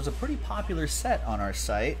 which was a pretty popular set on our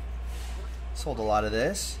site. Sold a lot of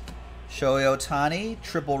this. Shohei Ohtani,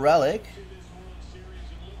 triple relic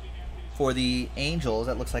for the Angels.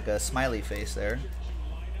 That looks like a smiley face there.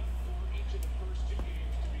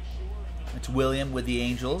 It's William with the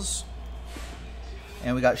Angels.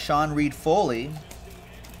 And we got Sean Reed Foley.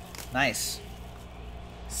 Nice.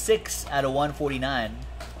 6 out of 149.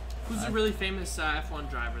 Who's the really famous F1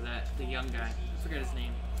 driver? The young guy. I forget his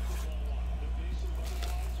name.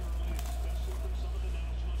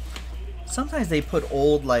 Sometimes they put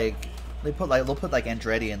old they'll put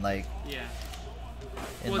Andretti in Yeah.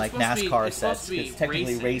 in Well, like it's supposed to be- NASCAR it's supposed sets. to be It's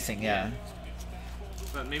technically racing, racing, yeah.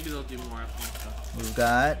 But maybe they'll do more F1 stuff. We've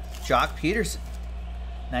got Jock Peterson,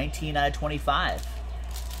 19 out of 25.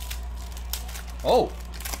 Oh,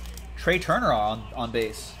 Trey Turner on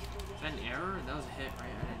base. Is that an error? That was a hit, right?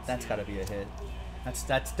 I didn't That's see got to it. be a hit.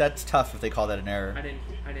 That's tough if they call that an error. I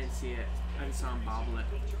didn't see it. I just saw him bobble it.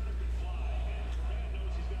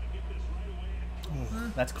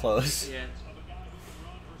 That's close. Yeah.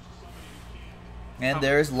 And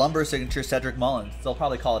there's lumber signature Cedric Mullins. They'll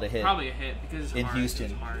probably call it a hit. Probably a hit because it's In hard.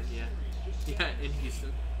 Houston. It's hard, yeah. Yeah, in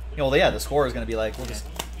Houston. Well, yeah, the score is going to be like, we'll Yeah. just.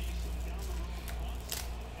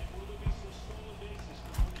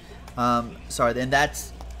 Sorry, and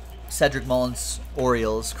that's Cedric Mullins,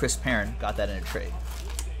 Orioles. Chris Perrin got that in a trade.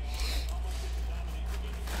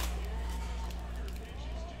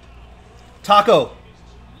 Taco!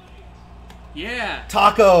 Yeah.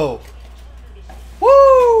 Taco!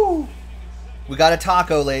 Woo! We got a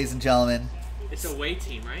taco, ladies and gentlemen. It's a away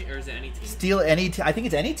team, right? Or is it any team? Steal any. I think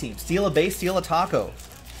it's any team. Steal a base, steal a taco.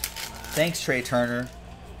 Thanks, Trey Turner.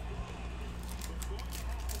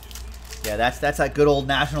 Yeah, that's that good old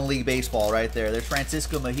National League baseball right there. There's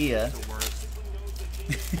Francisco Mejia. The worst.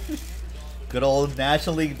 Good old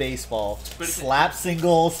National League baseball. But it's- Slap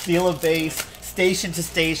single, steal a base, station to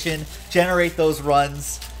station, generate those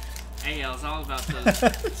runs. AL is all about those.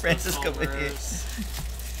 Francisco those Mejia. homers.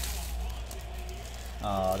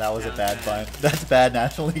 Oh, that was a That was bad bad. fun. That's bad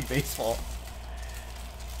National League baseball.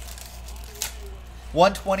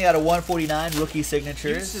 120 out of 149 rookie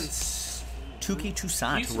signatures. Houston's, Tuki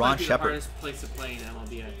Toussaint, Houston Ron might be the Shepard. hardest place to play in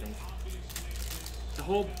MLB, I think.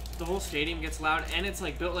 The whole stadium gets loud, and it's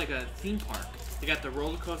like built like a theme park. They got the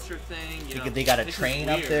roller coaster thing. You know, They got a it's just train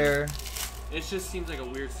up weird. there. It just seems like a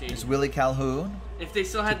weird stadium. There's Willie Calhoun. If they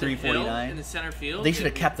still had the hill 349. in the center field, They should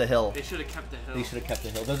have kept the hill. They should have kept the hill. They should have kept the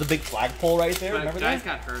hill. There's a big flagpole right there. But Remember guys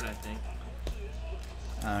that? got hurt, I think.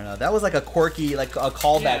 I don't know. That was like a quirky, like a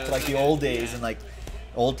callback Yeah, it to was like the like old a- days yeah. and like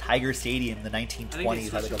old Tiger Stadium in the I think they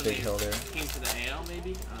 1920s had switched like a it big when hill they there. Came to the AL, maybe.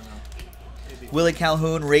 I don't know. Maybe. Willie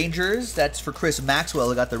Calhoun, Rangers. That's for Chris Maxwell,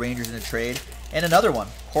 who got the Rangers in a trade. And another one,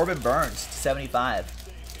 Corbin Burns, 75.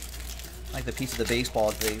 I like the piece of the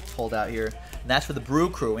baseball they pulled out here. And that's for the Brew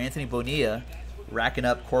Crew. Anthony Bonilla racking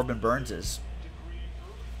up Corbin Burns's.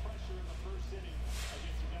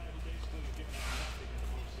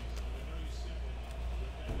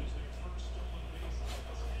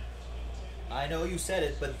 I know you said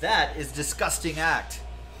it, but that is disgusting act.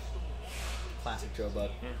 Classic Joe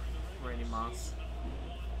Buck. Yeah, Randy Moss.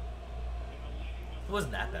 It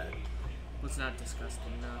wasn't that bad. Was not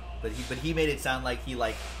disgusting, no. But he made it sound like he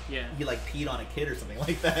Yeah. peed on a kid or something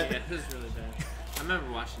like that. Yeah, it was really bad. I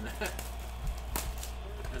remember watching that.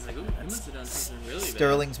 I was like, ooh, he must have done something really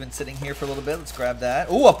Sterling's been sitting here for a little bit. Let's grab that.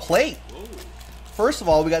 Ooh, a plate. bad. Whoa. First of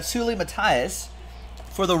all, we got Sully Matthias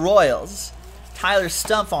for the Royals. Tyler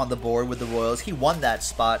Stumpf on the board with the Royals. He won that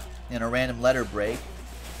spot in a random letter break.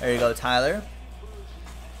 There you go, Tyler.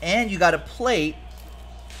 And you got a plate,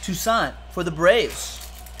 Toussaint, for the Braves.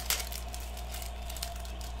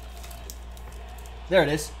 There it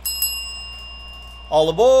is. All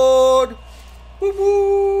aboard! Whoop,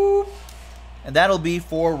 whoop. And that'll be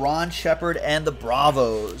for Ron Shepard and the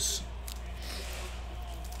Bravos.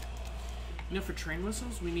 You know, for train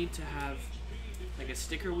whistles, we need to have like a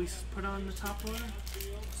sticker we put on the top loader.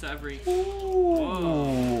 So every.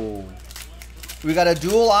 Whoa. Ooh. We got a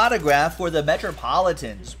dual autograph for the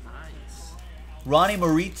Metropolitans. Nice. Ronnie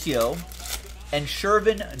Maurizio and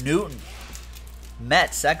Shervin Newton.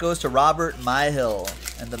 Mets. That goes to Robert Myhill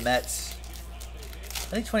and the Mets.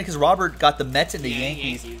 I think it's funny because Robert got the Mets and the Yeah,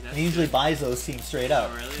 Yankees, Yankees, and he usually buys those teams straight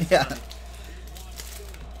up. Oh, really? Yeah. Funny.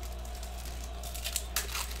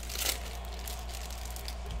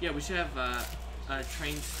 Yeah, we should have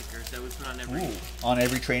train stickers that we put on every. Ooh, on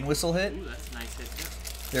every train whistle hit. Ooh, that's a nice hit too.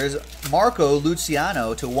 There's Marco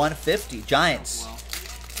Luciano to 150. Giants. Oh, well.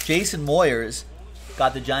 Jason Moyers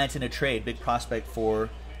got the Giants in a trade. Big prospect for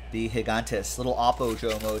the Gigantes. Little Oppo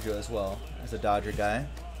Joe Mojo as well as a Dodger guy.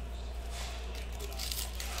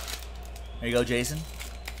 There you go, Jason.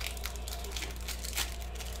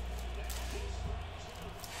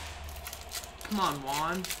 Come on,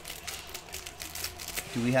 Juan.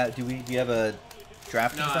 Do you have a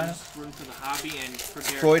draft No, to I'm sign up? just rooting for the hobby and for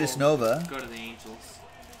Derek Freudis Cole. Nova. Go to the Angels.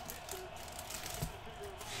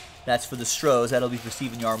 That's for the Stros. That'll be for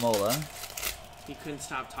Steven Yarmola. He couldn't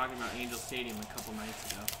stop talking about Angel Stadium a couple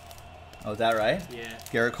nights ago. Oh, is that right? Yeah.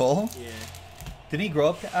 Garrett Cole? Yeah. Didn't he grow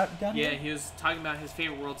up out down Yeah, here? he was talking about his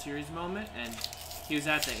favorite World Series moment, and he was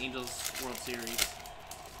at the Angels World Series.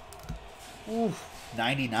 Oof.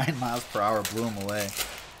 99 miles per hour blew him away.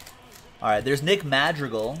 All right, there's Nick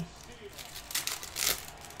Madrigal.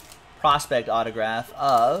 Prospect autograph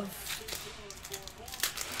of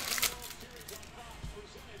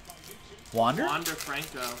Wander? Wander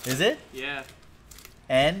Franco. Is it? Yeah.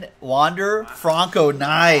 And Wander Franco.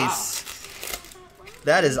 Nice.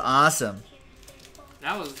 That is awesome.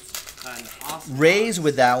 That was an awesome. Rays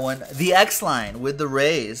with that one. The X line with the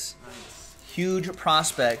Rays. Nice. Huge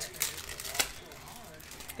prospect.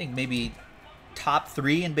 I think maybe top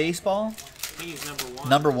 3 in baseball. I think he's number 1.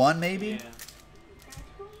 Number 1 maybe. Yeah.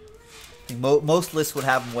 I think most lists would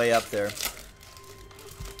have him way up there.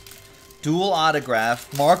 Dual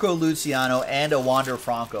autograph, Marco Luciano and a Wander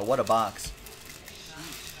Franco. What a box.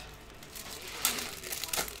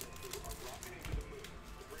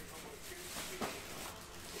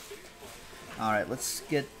 All right, let's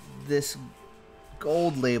get this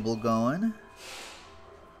gold label going.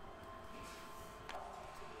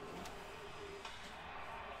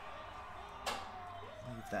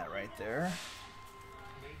 Leave that right there.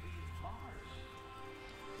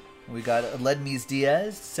 We got Ledmies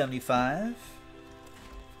Diaz, 75.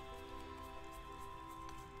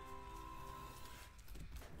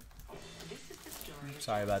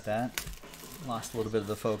 Sorry about that. Lost a little bit of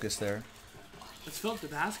the focus there. Let's fill up the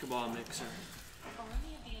basketball mixer.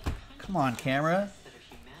 Come on, camera.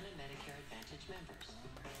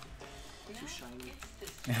 Too shiny.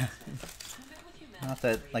 Not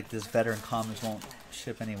that like this veteran commons won't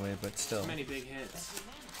ship anyway, but still. Too many big hits.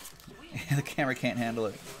 The camera can't handle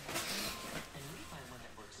it.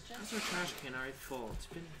 Where's our trash can already full? It's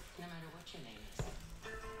been No matter what your name is.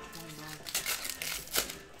 20 bucks.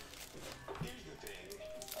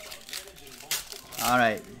 All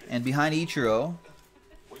right, and behind Ichiro,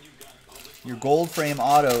 your gold frame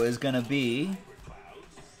auto is going to be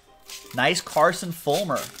nice Carson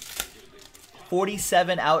Fulmer.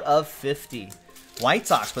 47 out of 50. White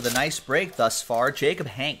Sox with a nice break thus far. Jacob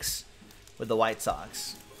Hanks with the White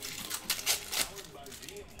Sox.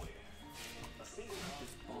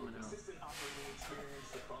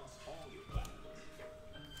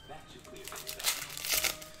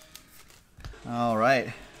 All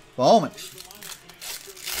right, Bowman.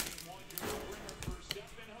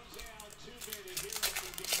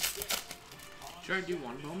 Should I do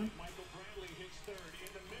one Bowman?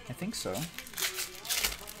 I think so.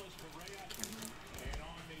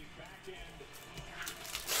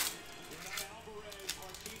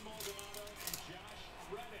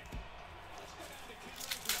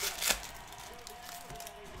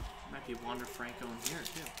 Might be Wander Franco in here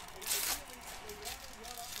too.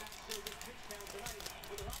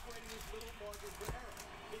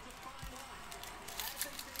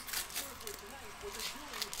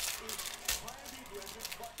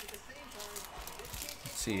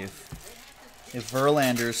 Let's see if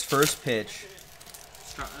Verlander's first pitch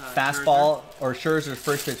Scherzer? fastball or Scherzer's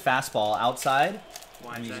first pitch fastball outside.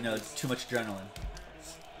 Why I is mean, that? you know, it's too much adrenaline.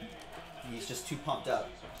 He's just too pumped up.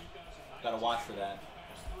 Got to watch for that.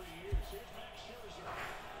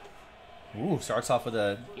 Ooh, starts off with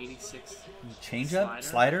a 86. changeup,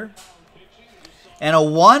 slider. And a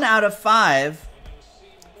 1 out of 5,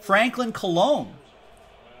 Franklin Cologne.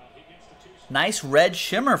 Nice red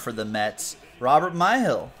shimmer for the Mets. Robert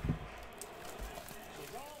Myhill.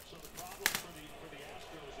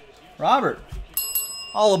 Robert,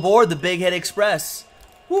 all aboard the Big Hit Express.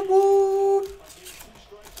 Whoop whoop.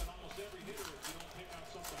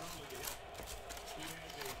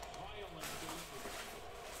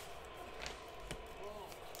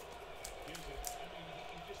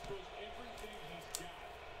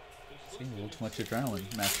 See, a little too much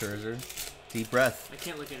adrenaline, Matt Scherzer. Deep breath. I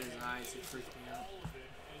can't look at his eyes. It freaks me out.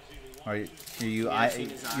 Are you Yeah, I've seen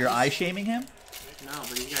his you're eyes. eye shaming him? No,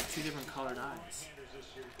 but he's got two different colored eyes.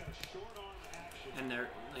 And they're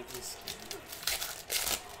like he's.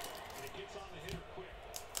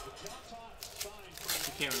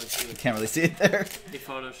 You can't really see You it. can't really see it there. They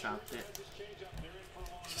photoshopped it.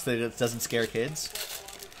 Just that it doesn't scare kids.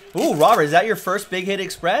 Ooh, Robert, is that your first Big Hit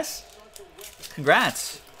Express?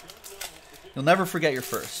 Congrats. You'll never forget your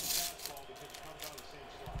first.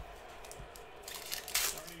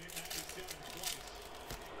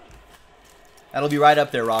 That'll be right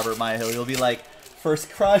up there, Robert Myhill. You'll be like, first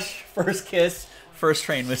crush, first kiss, first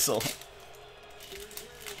train whistle.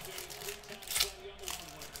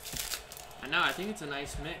 I know. I think it's a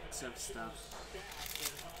nice mix of stuff.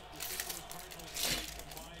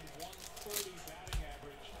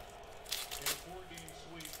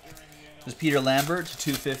 This is Peter Lambert to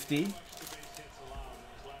 250.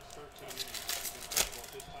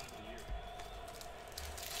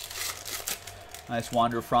 Nice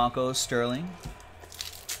Wander Franco, Sterling.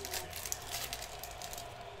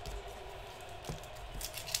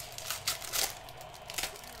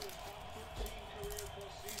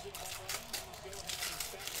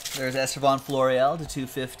 There's Esteban Florial to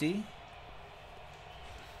 250.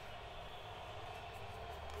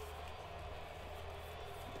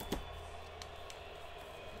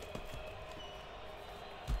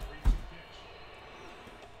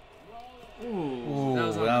 Ooh, that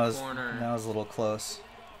was on the corner. That was a little close.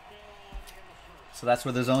 So that's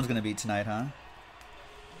where the zone's going to be tonight, huh?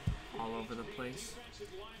 All over the place.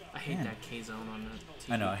 I hate Man. that K zone on the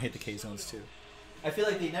TV. I know, I hate the K zones too. I feel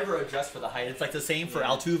like they never adjust for the height. It's like the same for Yeah.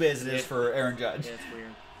 Altuve as it is Yeah. for Aaron Judge. Yeah, it's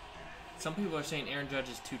weird. Some people are saying Aaron Judge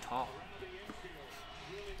is too tall.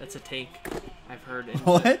 That's a take I've heard.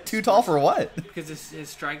 What? Too tall for what? Because his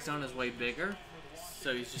strike zone is way bigger,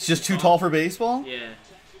 so he's just It's just too tall for baseball? Yeah,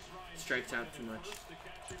 strikes out too much.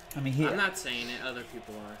 I mean, he. I'm not saying it; other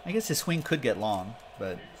people are. I guess his swing could get long,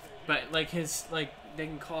 but But like they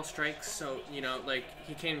can call strikes, so like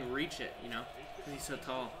he can't even reach it, because he's so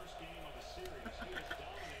tall.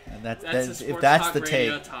 and That's that's the if sports that's talk the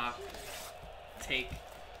radio take. take.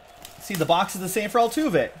 See, the box is the same for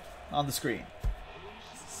Altuve on the screen.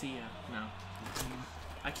 See ya. No,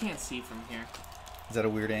 I can't see from here. Is that a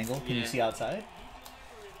weird angle? Can you Yeah. see outside?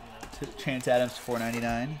 Chance Adams to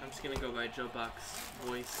 499. I'm just gonna go by Joe Buck's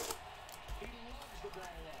voice.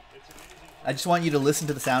 I just want you to listen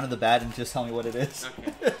to the sound of the bat and just tell me what it is.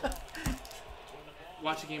 Okay.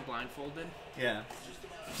 Watch a game blindfolded. Yeah.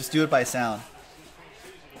 Just do it by sound.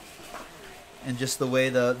 And just the way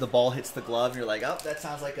the ball hits the glove, you're like, oh, that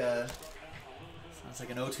sounds like an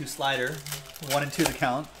 0-2 slider. 1 and 2 to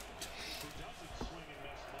count.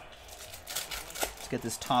 Let's get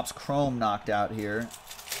this Topps Chrome knocked out here.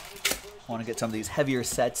 I want to get some of these heavier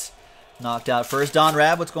sets knocked out first. Don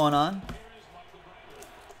Rab, what's going on?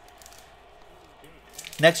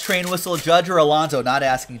 Next train whistle, Judge or Alonso? Not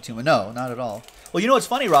asking too much. No, not at all. Well, you know what's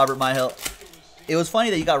funny, Robert Myhill? It was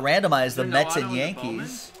funny that you got randomized the Mets and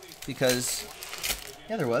Yankees because,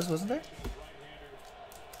 yeah, there was, wasn't there?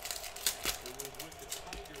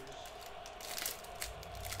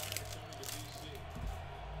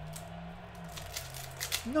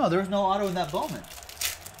 No, there was no auto in that Bowman.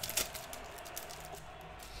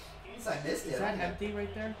 I missed it. Is that empty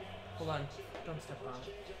right there? Hold on. Don't step on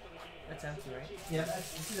it. That's empty, right? Yeah,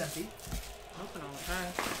 this is empty. Open all the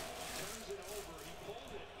time.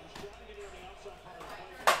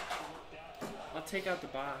 I'll take out the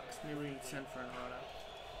box. Maybe we can send for an auto.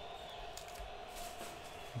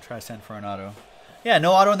 I'll try to send for an auto. Yeah,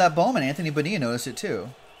 no auto in that Bowman. Anthony Bonilla noticed it too.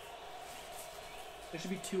 There should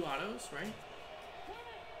be 2 autos, right?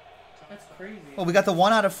 That's crazy. Well, we got the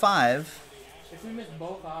 1 out of 5. If we miss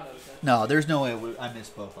both autos, No, there's no way I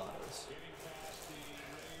missed both autos.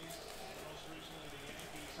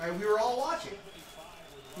 All right, we were all watching.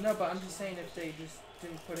 No, but I'm just saying if they just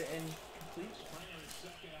didn't put it in complete.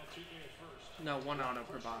 No, 1 auto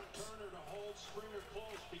per box.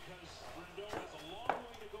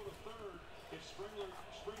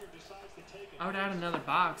 I would add another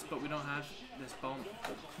box, but we don't have this Bowman.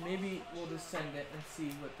 Maybe we'll just send it and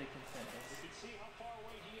see what they can send us.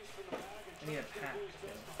 I need a pack.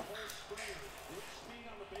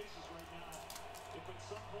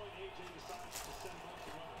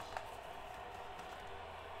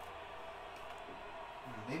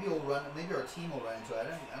 Maybe we'll run. Maybe our team will run into it.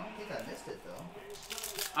 I don't think I missed it though.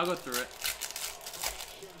 I'll go through it.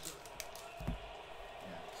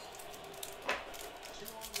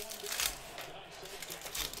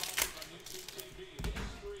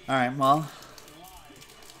 All right. Well,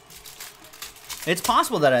 it's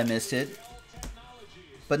possible that I missed it,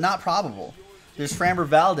 but not probable. There's Framber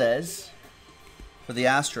Valdez for the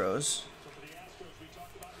Astros.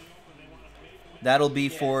 That'll be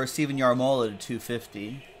for Steven Yarmola to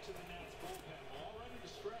 250.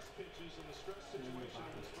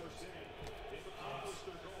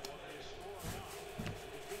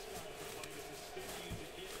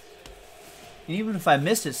 And even if I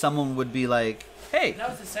missed it, someone would be like, hey, That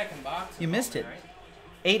was the second box. you missed it. Right?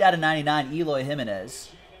 8 out of 99, Eloy Jimenez.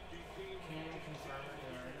 Can you confirm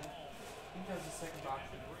it? I think that was the second box.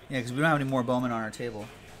 Yeah, because we don't have any more Bowman on our table.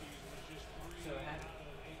 So it had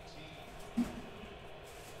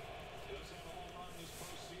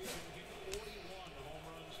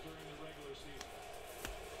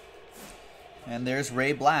And there's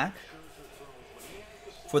Ray Black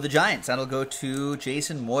for the Giants. That'll go to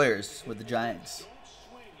Jason Moyers with the Giants.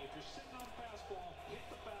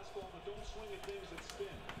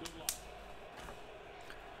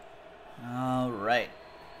 All right.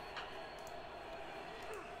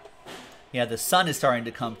 Yeah, the sun is starting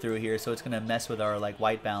to come through here, so it's going to mess with our like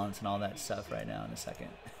white balance and all that stuff right now in a second.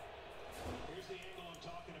 Here's the angle I'm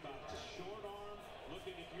talking about. Short arm,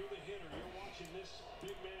 looking if you're the hitter, you're watching this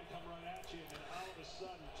big man come right at you, and then all of a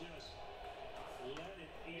sudden just let it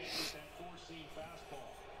eat with that four-seam fastball.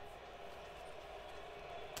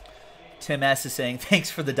 Tim S. is saying, thanks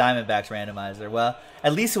for the Diamondbacks randomizer. Well,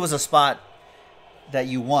 at least it was a spot that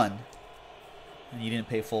you won, and you didn't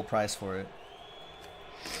pay full price for it.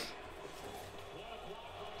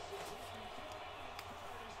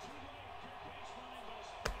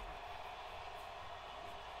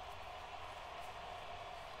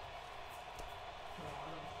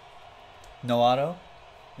 No auto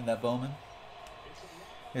in that Bowman.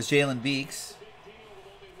 There's Jalen Beeks.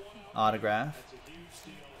 Autograph.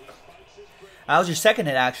 That was your second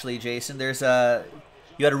hit, actually, Jason. There's you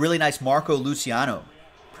had a really nice Marco Luciano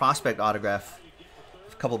prospect autograph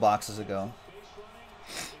a couple boxes ago.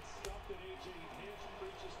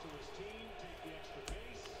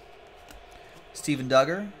 Steven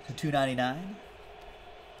Duggar to 299.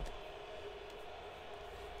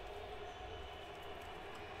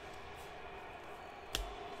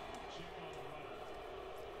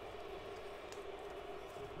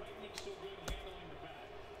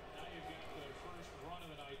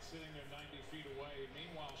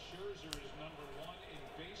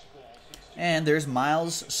 And there's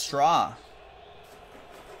Miles Straw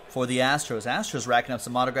for the Astros. Astros racking up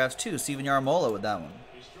some autographs too. Steven Yarmola with that one.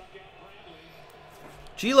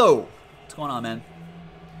 Gilo, what's going on, man?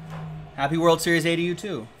 Happy World Series A to you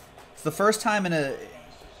too. It's the first time in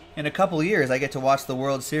In a couple of years, I get to watch the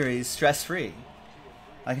World Series stress-free.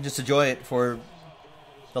 I can just enjoy it for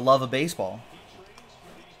the love of baseball.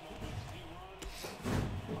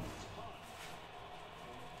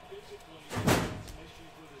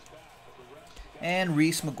 And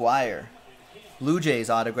Reese McGuire. Blue Jays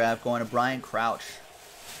autograph going to Brian Crouch.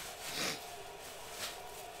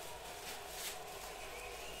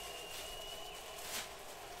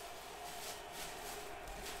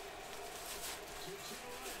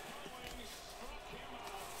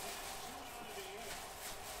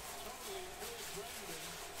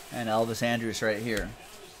 And Elvis Andrus right here.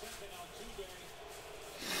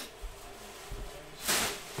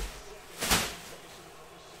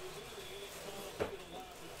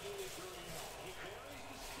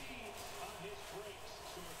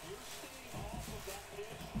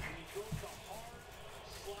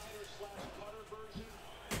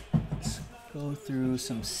 Let's go through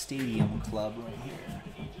some Stadium Club right here.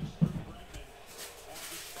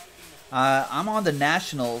 I'm on the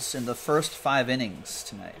Nationals in the first 5 innings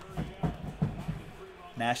tonight.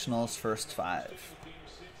 Nationals first 5.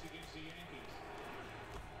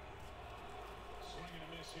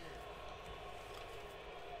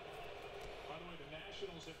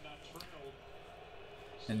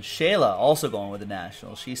 And Shayla also going with the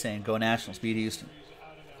Nationals. She's saying, go Nationals, beat Houston.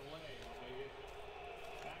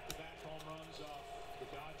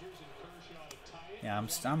 Yeah, I'm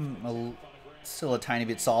still a tiny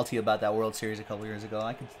bit salty about that World Series a couple years ago.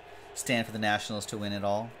 I could stand for the Nationals to win it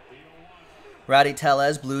all. Rowdy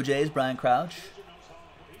Tellez, Blue Jays, Brian Crouch.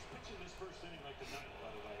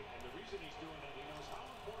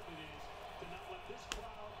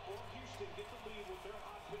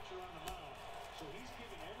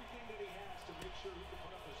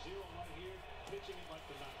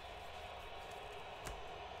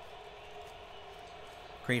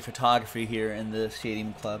 Great photography here in the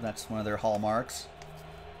Stadium Club. That's one of their hallmarks.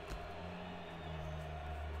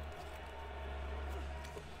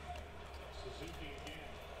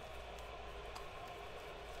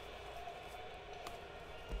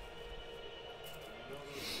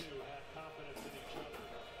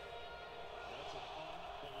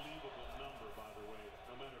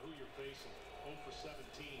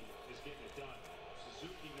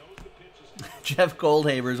 Jeff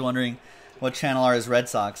Goldhaber is wondering what channel are his Red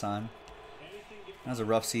Sox on. That was a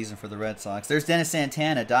rough season for the Red Sox. There's Dennis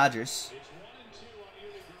Santana, Dodgers.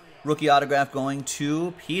 Rookie autograph going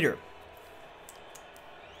to Peter.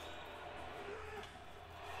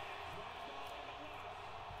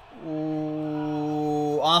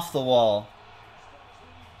 Ooh, off the wall.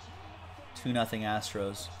 2-0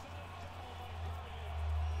 Astros.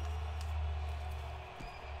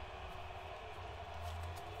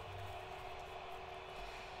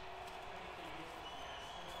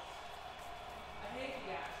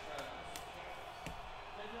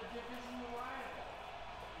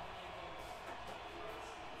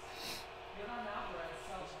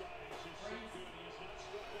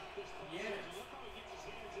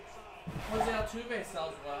 Jose Altuve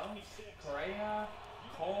sells well. Correa,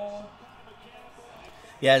 Cole.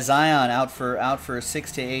 Yeah, Zion out for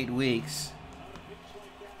 6 to 8 weeks.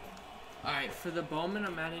 All right, for the Bowman,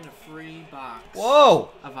 I'm adding a free box.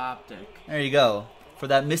 Whoa! Of Optic. There you go. For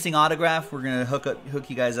that missing autograph, we're gonna hook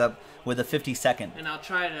you guys up with a 50-second And I'll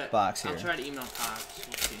try to box here. I'll try to email Cox.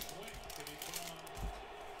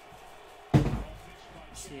 We'll see.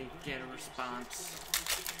 See, get a response.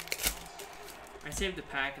 I saved the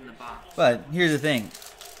pack in the box. But here's the thing.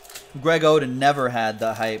 Greg Oden never had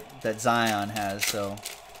the hype that Zion has, so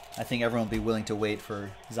I think everyone will be willing to wait for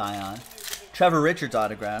Zion. Trevor Richards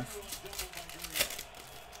autograph.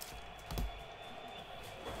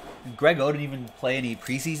 Did Greg Oden even play any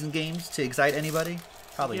preseason games to excite anybody?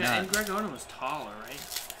 Probably yeah, not. and Greg Oden was taller, right?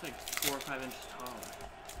 It's like 4 or 5 inches taller.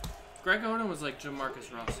 Greg Oden was like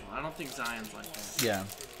Jamarcus Russell. I don't think Zion's like that. Yeah.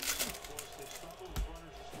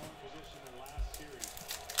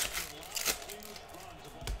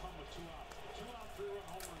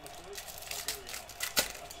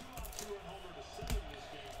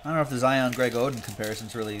 I don't know if the Zion-Greg Oden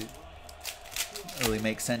comparisons really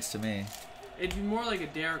makes sense to me. It'd be more like a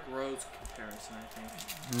Derrick Rose comparison, I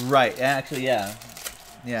think. Right. Actually, yeah.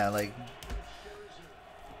 Yeah, like...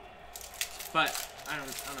 But, I don't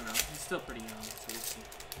know. He's still pretty young, so we'll see.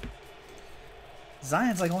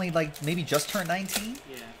 Zion's like only maybe just turned 19?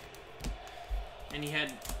 Yeah. And he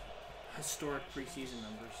had historic preseason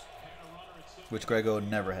numbers. Which Greg Oden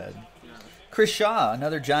never had. Yeah. Chris Shaw,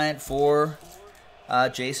 another Giant for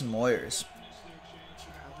Jason Moyers.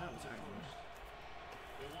 That was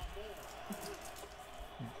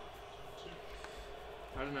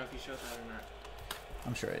I don't know if he showed that or not.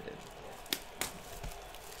 I'm sure I did.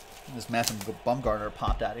 This Matthew Bumgarner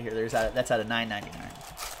popped out of here. That's out of $9.99.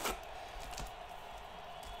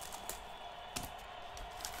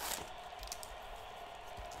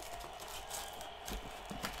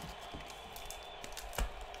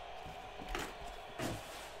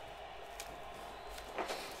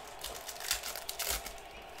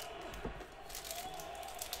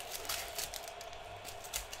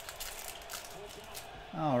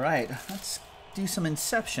 All right, let's do some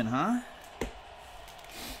Inception, huh?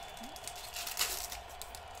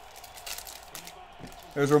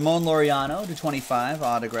 There's Ramon Laureano to 25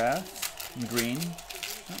 autograph in green.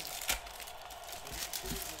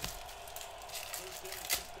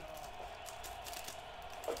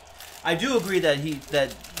 I do agree that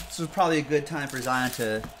this was probably a good time for Zion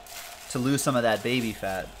to lose some of that baby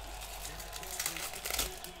fat.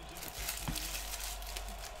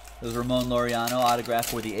 There's Ramon Laureano autograph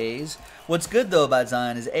for the A's. What's good though about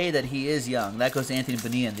Zion is A, that he is young. That goes to Anthony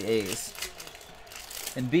Bonilla and the A's.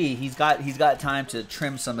 And B, he's got time to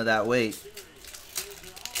trim some of that weight.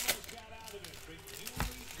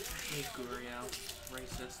 Hey, Gurriel,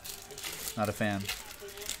 racist. Not a fan.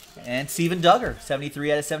 And Steven Duggar,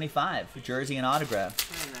 73 out of 75, jersey and autograph.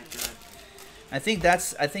 Not that good.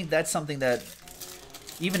 I think that's something that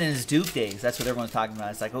even in his Duke days, that's what everyone's talking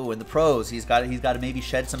about. It's like, oh, in the pros, he's got to maybe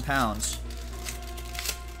shed some pounds.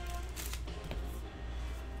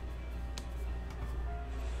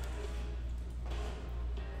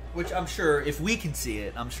 Which I'm sure, if we can see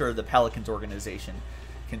it, I'm sure the Pelicans organization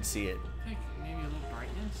can see it. I think maybe a little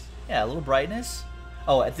brightness. Yeah, a little brightness.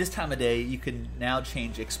 Oh, at this time of day, you can now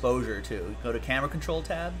change exposure too. Go to camera control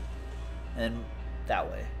tab, and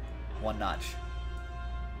that way, one notch.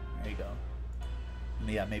 There you go.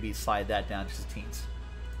 Yeah, maybe slide that down just a teens.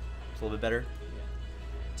 It's a little bit better. Yeah.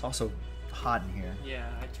 It's also hot in here. Yeah,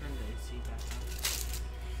 I turned the AC back on.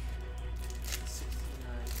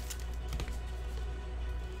 69.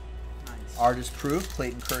 Nice. Artist proof,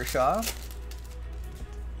 Clayton Kershaw.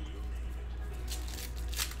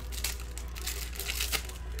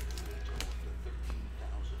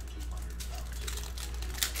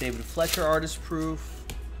 David Fletcher, artist proof.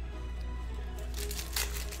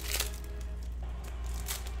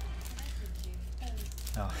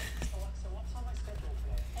 Oh.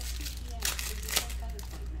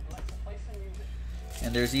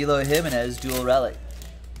 And there's Eloy Jimenez, dual relic.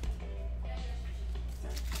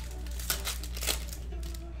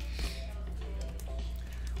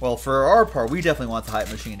 Well, for our part, we definitely want the hype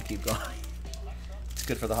machine to keep going. It's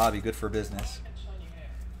good for the hobby, good for business.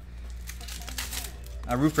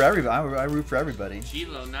 I root for everybody. I root for everybody.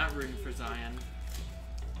 G-Lo not rooting for Zion.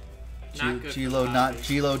 Not good.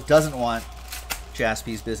 G-Lo doesn't want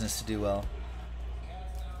JASPY'S business to do well.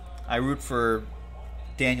 I root for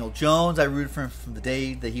Daniel Jones. I root for him from the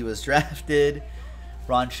day that he was drafted.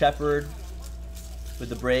 Ron Shepard with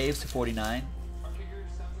the Braves to 49.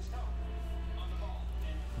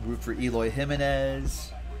 Root for Eloy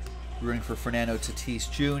Jimenez. Rooting for Fernando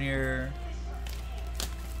Tatis Jr.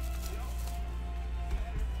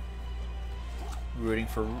 Rooting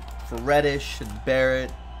for Reddish and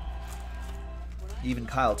Barrett. Even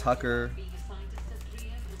Kyle Tucker.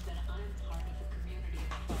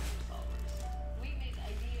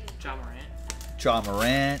 John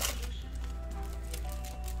Morant.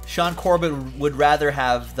 Sean Corbett would rather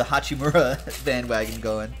have the Hachimura bandwagon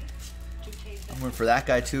going. I'm rooting for that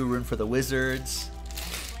guy too. Rooting for the Wizards.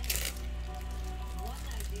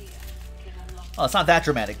 Oh, it's not that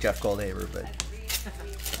dramatic, Jeff Goldhaber, but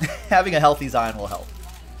having a healthy Zion will help.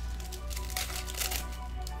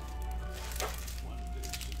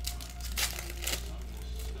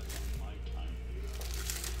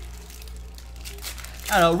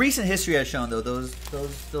 I don't know. Recent history has shown though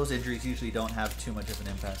those injuries usually don't have too much of an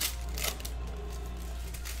impact.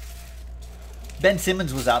 Ben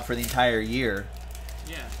Simmons was out for the entire year.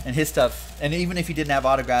 Yeah. And his stuff, and even if he didn't have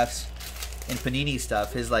autographs and Panini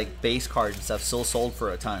stuff, his like base card and stuff still sold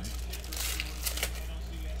for a ton.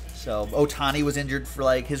 So Ohtani was injured for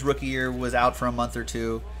like his rookie year, was out for a month or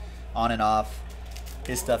two, on and off.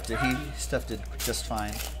 His stuff did just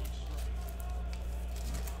fine.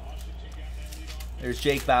 There's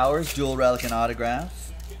Jake Bowers, dual relic and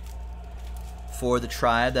autograph for the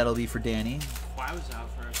Tribe. That'll be for Danny. Kawhi was out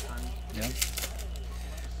for a ton. Yeah.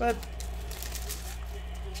 But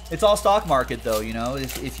it's all stock market, though. You know,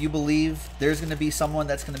 if you believe there's going to be someone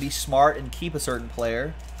that's going to be smart and keep a certain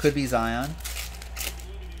player, could be Zion,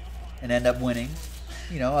 and end up winning.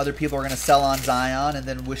 You know, other people are going to sell on Zion and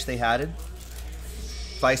then wish they had it.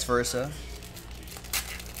 Vice versa.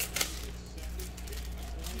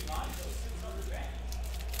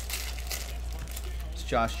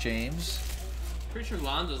 Josh James. Pretty sure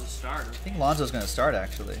Lonzo's a starter. I think Lonzo's going to start,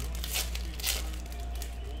 actually. On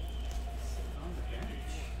the bench.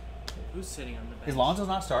 Who's sitting on the bench? Is Lonzo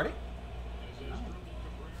not starting?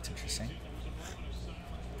 That's interesting.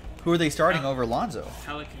 Who are they starting over Lonzo?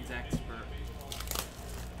 Pelicans expert.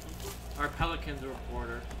 Our Pelicans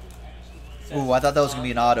reporter. Ooh, I thought that was going to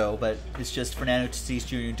be an auto, but it's just Fernando Tatis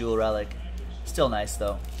Jr. dual relic. Still nice,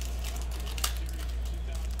 though.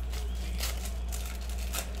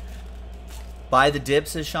 Buy the dip,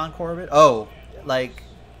 says Sean Corbett. Oh, like,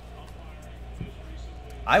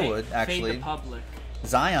 I would, Fade actually. the public.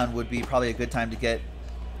 Zion would be probably a good time to get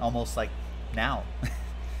almost like now.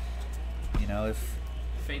 You know,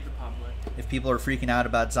 Fade the public. if people are freaking out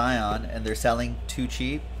about Zion and they're selling too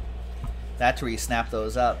cheap, that's where you snap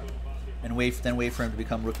those up and wait for him to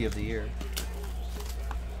become Rookie of the Year.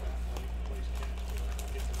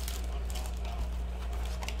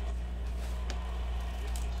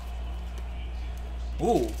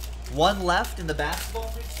 Ooh, one left in the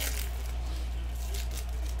basketball mixer.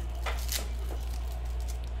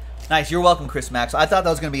 Nice, you're welcome, Chris Max. I thought that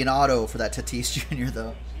was going to be an auto for that Tatis Jr.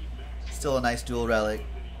 though. Still a nice dual relic.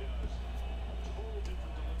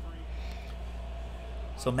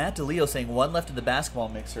 So Matt DeLeo saying one left in the basketball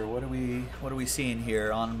mixer. What are we seeing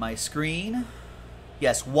here on my screen?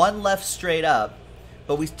 Yes, one left straight up,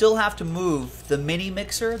 but we still have to move the mini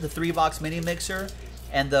mixer, the 3-box mini mixer,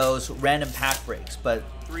 and those random pack breaks. But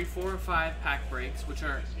 3, 4, or 5 pack breaks, which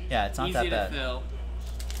are yeah, it's not easy that to bad. fill,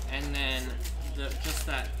 and then just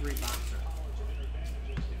that 3-boxer,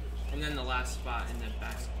 and then the last spot in the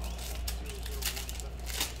basketball.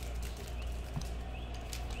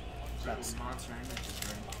 That's- Monster images,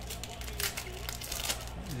 right?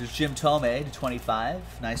 There's Jim Tomei to 25,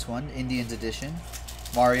 nice one, Indians edition.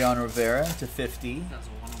 Mariano Rivera to 50, That was a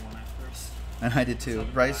one-on-one at first. and I did too.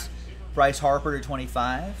 Bryce Harper to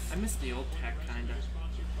 25. I miss the old tech, kinda.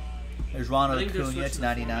 There's I Ronald think they're Acuna switching to the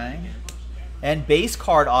format 99. again. And base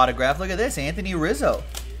card autograph. Look at this. Anthony Rizzo.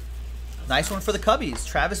 Nice one for the Cubbies.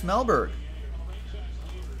 Travis Melberg.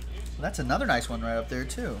 That's another nice one right up there,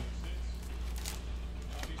 too.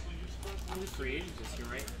 Who's free agent this year,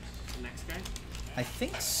 right? The next guy? I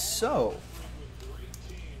think so.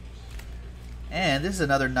 And this is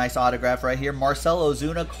another nice autograph right here. Marcell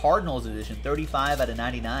Ozuna Cardinals edition. 35 out of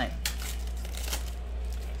 99.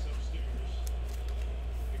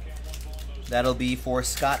 That'll be for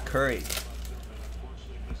Scott Curry.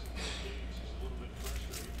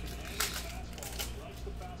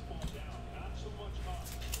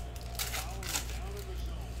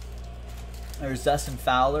 There's Dustin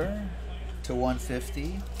Fowler to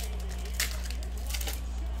 150.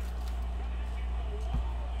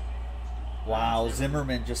 Wow,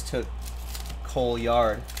 Zimmerman just took Cole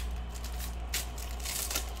Yard.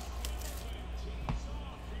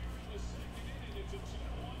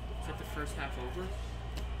 Is that the first half over?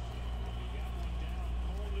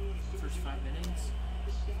 First 5 innings?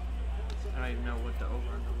 I don't even know what the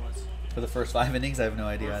over-under was. For the first 5 innings, I have no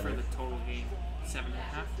idea Or for either. the total game.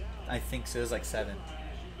 7.5? I think so. It was like 7.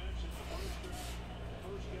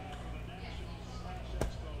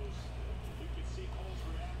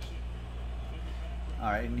 All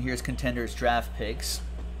right, and here's Contenders draft picks.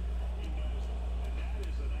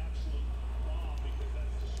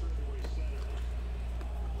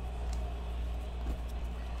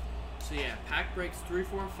 So yeah, pack breaks 3,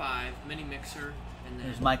 4, 5, mini mixer, and then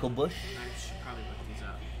There's Michael Bush, I should probably look these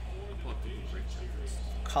up. Pull up the break checkers.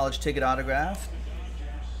 college ticket autograph.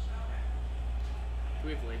 Do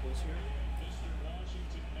we have labels here?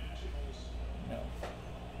 No.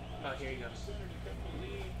 Oh, here you go.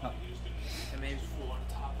 Oh. And maybe if we want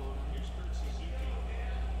to top load on.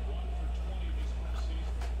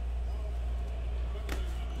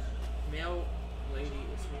 Male lady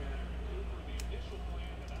is here.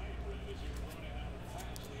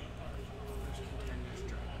 Contenders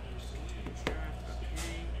draft.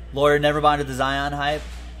 Okay. Lawyer never bonded the Zion hype.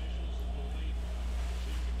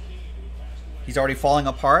 He's already falling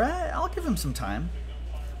apart. I'll give him some time.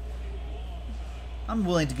 I'm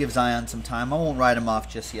willing to give Zion some time. I won't write him off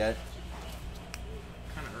just yet.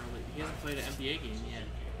 Kind of early. He hasn't played an NBA game yet.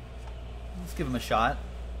 Let's give him a shot.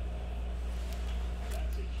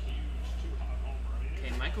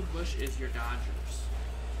 Okay, Michael Bush is your Dodgers.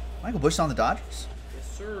 Michael Bush on the Dodgers.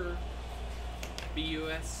 Yes, sir.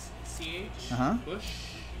 B-U-S-C-H. Uh-huh. Bush.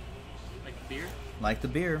 Like beer. Like the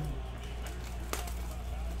beer.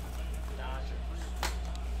 Dodgers.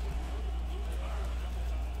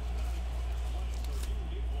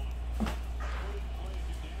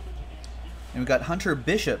 And we got Hunter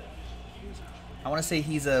Bishop. I want to say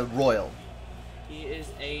he's a Royal. He is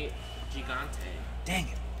a Gigante. Dang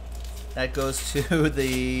it. That goes to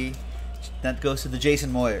the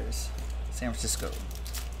Jason Moyers, San Francisco.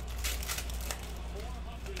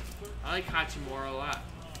 I like Hachimura a lot.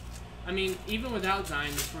 I mean, even without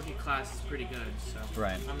Zion, this rookie class is pretty good, so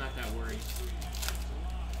Right. I'm not that worried.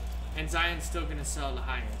 And Zion's still going to sell the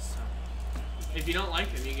highest, so. If you don't like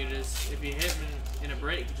him, you can just, if you hit him in a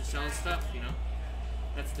break, you just sell his stuff, you know?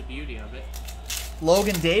 That's the beauty of it.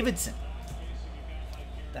 Logan Davidson.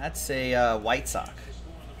 That's a White Sox.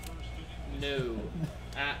 No.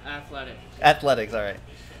 Athletic. Athletics, all right.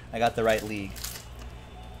 I got the right league.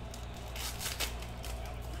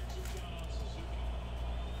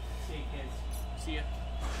 See you, kids. See ya.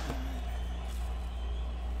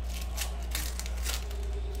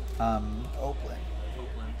 Oakland.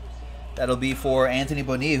 Oakland. That'll be for Anthony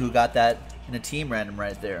Bonilla, who got that in a team random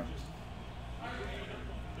right there.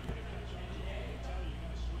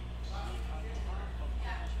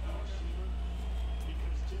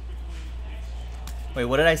 Wait,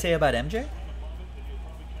 what did I say about MJ?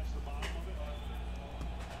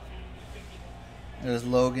 There's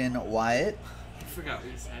Logan Wyatt I forgot what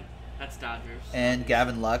you said. That's Dodgers. and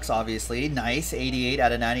Gavin Lux, obviously. Nice, 88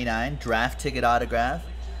 out of 99. Draft ticket autograph.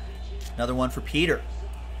 Another one for Peter.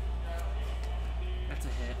 That's a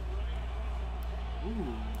hit. Ooh,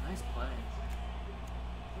 nice play.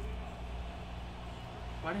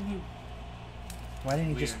 Why didn't he... Why didn't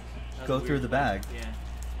he Weird. just That was go a through weird the play. bag? Yeah.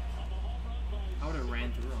 I would have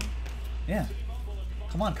ran through him. Yeah.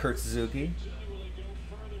 Come on, Kurt Suzuki.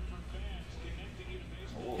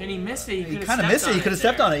 And he missed it. He kind of missed it. He could have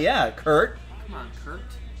stepped on it. Yeah, Kurt. Come on, Kurt.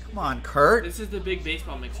 Come on, Kurt. This is the big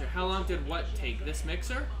baseball mixer. How long did what take? This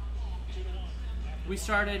mixer? We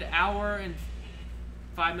started hour and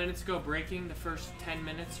 5 minutes ago breaking. The first 10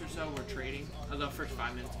 minutes or so we're trading. Or the first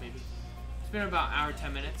 5 minutes maybe. It's been about hour,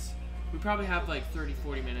 10 minutes. We probably have like 30,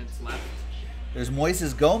 40 minutes left. There's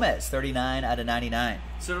Moises Gomez, 39 out of 99.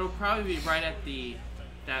 So it'll probably be right at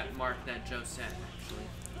that mark that Joe said, actually.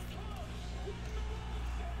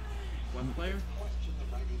 One player?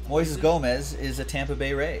 Moises Gomez is a Tampa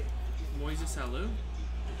Bay Ray. Moises Alou?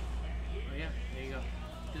 Oh yeah, there you go.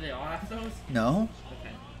 Do they all have those? No?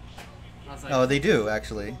 Okay. I was like, Oh, they do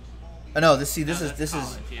actually. Oh, no, this no, is that's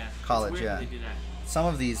college, yeah. college, It's weird yeah. They do that. Some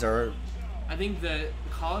of these are. I think the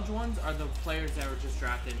college ones are the players that were just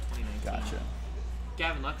drafted in 2019. Gotcha.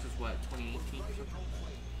 Gavin Lux is what, 2018 or something?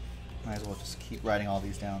 Might as well just keep writing all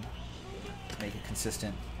these down. Make it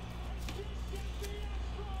consistent.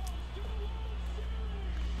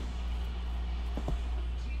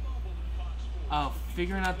 Oh,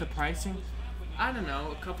 figuring out the pricing? I don't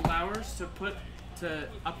know, a couple hours to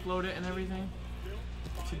upload it and everything?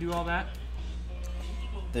 To do all that?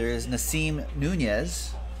 There's Nassim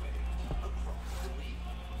Nunez.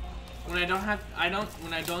 When I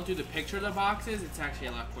don't do the picture of the boxes, it's actually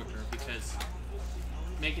a lot quicker because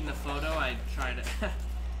making the photo, I try to,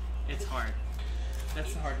 it's hard.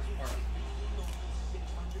 That's the hardest part.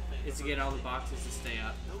 Is to get all the boxes to stay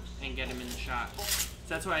up and get them in the shot. So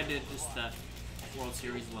that's why I did just the World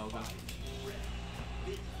Series logo.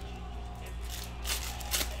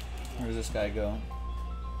 Where does this guy go?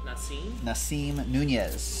 Nassim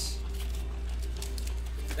Nunez.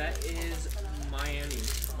 That is Miami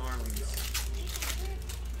Marlins.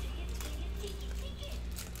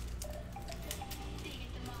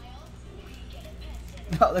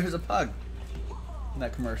 Oh, there's a pug in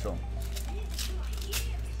that commercial.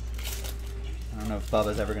 I don't know if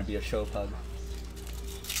Bubba's ever going to be a show pug.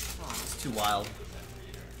 It's too wild.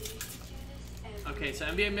 Okay, so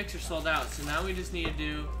NBA Mixer sold out. So now we just need to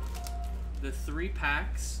do the 3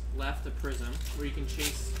 packs left of Prism, where you can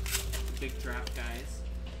chase the big draft guys.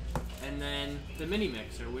 And then the mini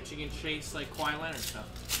mixer, which you can chase like Kawhi Leonard stuff.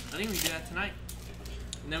 I think we can do that tonight.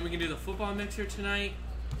 And then we can do the football mixer tonight.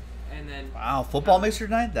 And then Wow, football mixer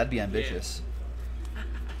tonight? That'd be ambitious.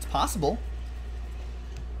 It's possible.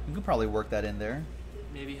 You could probably work that in there.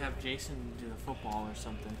 maybe have Jason do the football or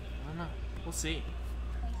something. I don't know. We'll see.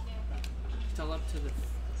 Tell up to the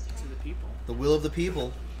people. The will of the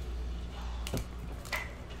people.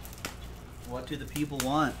 What do the people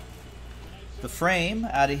want? The frame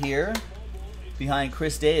out of here, behind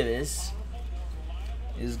Chris Davis,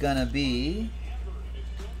 is gonna be...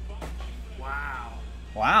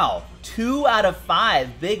 Wow. 2 out of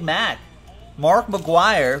 5. Big Mac. Mark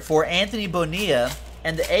McGuire for Anthony Bonilla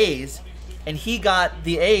and the A's. And he got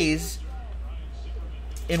the A's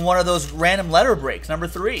in one of those random letter breaks, number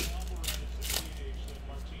 3.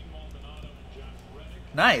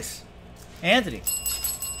 Nice. Anthony.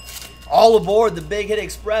 All aboard the Big Hit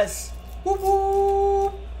Express. Woo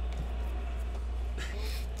woo.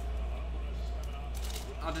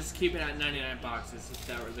 I'll just keep it at 99 boxes if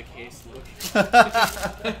that were the case. Look.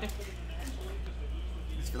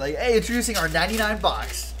 Just be like, hey, introducing our 99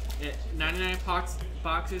 box. 99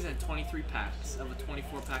 boxes and 23 packs of a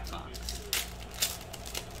 24-pack box.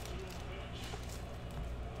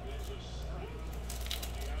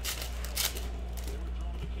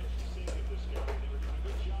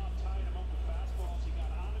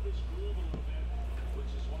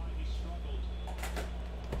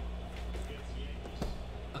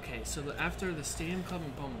 Okay, so after the Stadium Club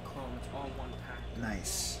and Bowman Chrome, it's all one pack.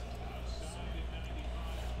 Nice.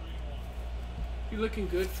 You're looking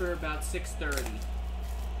good for about 6:30.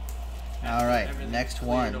 All right, Everything next cleared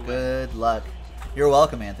one. away. Good luck. You're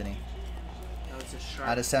welcome, Anthony. That was a sharp.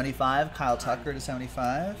 Out of 75, Kyle Tucker to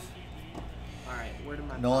 75. All right, where did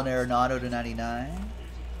my Nolan box- Arenado to 99.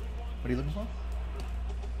 What are you looking for?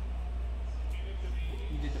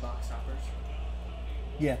 You did the box toppers.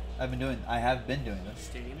 Yeah, I have been doing this.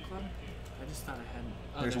 Stadium Club? I just thought I had.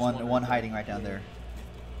 Oh, There's one right hiding there. right down there.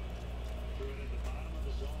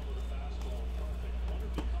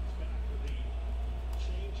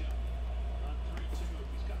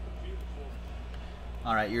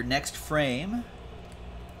 All right, your next frame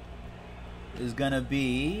is gonna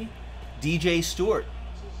be DJ Stewart,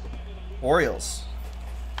 Orioles.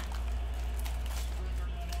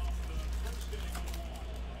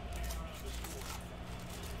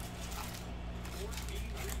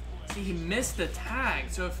 See, he missed the tag,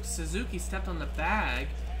 so if Suzuki stepped on the bag,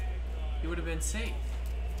 he would have been safe.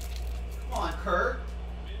 Come on, Kurt.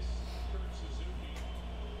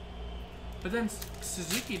 But then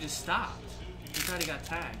Suzuki just stopped. He thought he got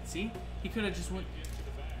tagged. See? He could have just went.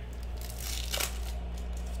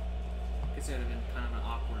 I guess it would have been kind of an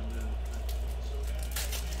awkward move.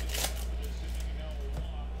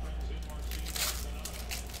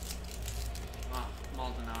 But... Oh,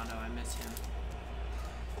 Maldonado, I miss him.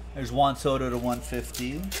 There's Juan Soto to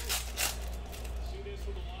 150.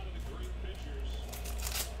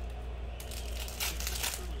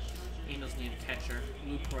 Angels need a catcher.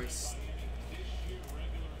 Luke Royce.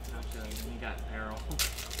 Not good. He got Errol.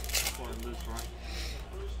 For Luke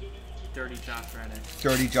Roy. Dirty Josh Reddick.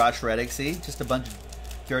 Dirty Josh Reddick, see? Just a bunch of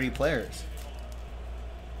dirty players.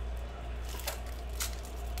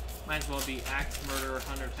 Might as well be Axe Murderer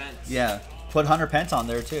Hunter Pence. Yeah, put Hunter Pence on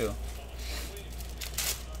there too.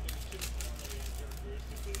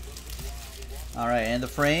 All right, and the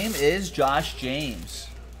frame is Josh James.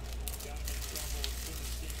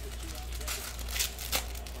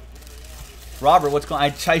 Robert, what's going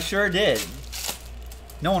on? I sure did.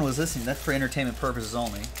 No one was listening. That's for entertainment purposes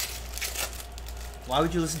only. Why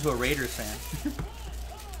would you listen to a Raiders fan?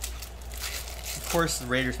 Of course, the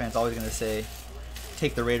Raiders fan's always going to say,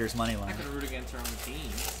 take the Raiders money line. I could root against our own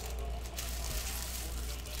team.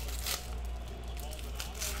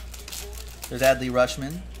 There's Adley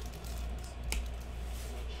Rutschman.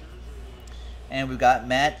 And we've got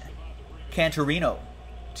Matt Cantorino,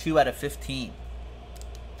 2 out of 15.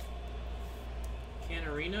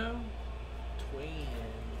 Cantorino,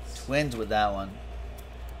 Twins. Twins with that one.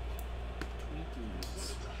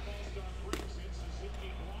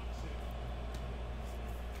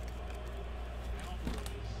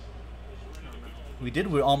 Twinkies.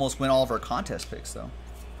 We almost win all of our contest picks though.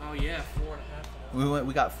 Oh yeah, 4.5.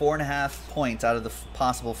 We got 4.5 points out of the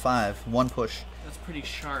possible 5. 1 push. That's pretty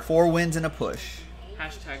sharp. 4 wins and a push.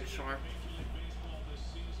 Hashtag sharp.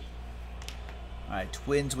 All right,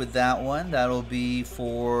 Twins with that one. That'll be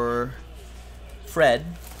for Fred.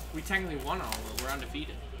 We technically won all of it. We're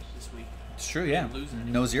undefeated this week. It's true, yeah. Didn't lose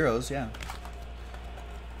any. No zeros, yeah.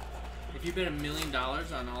 If you bet $1 million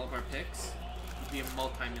on all of our picks, you'd be a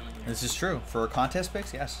multi-millionaire. This is true. For contest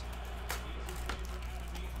picks, yes.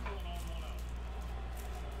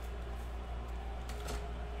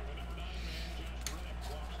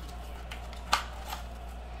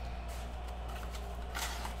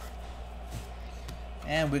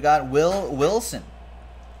 And we got Will Wilson,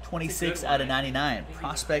 26 out of 99.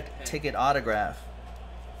 Prospect ticket autograph.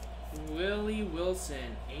 Willie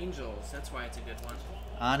Wilson, Angels. That's why it's a good one.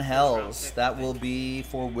 On Hells. That will be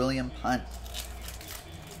for William Hunt.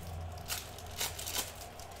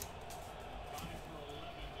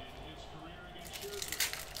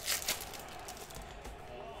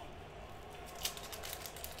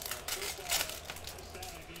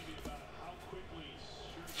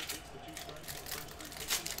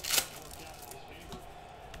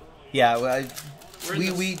 Yeah, well,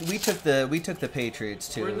 we took the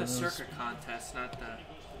Patriots too. We're in the It was- Circuit contest, not the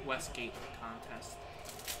Westgate contest.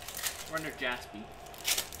 We're under Jaspy.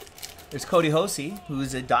 There's Cody Hosey,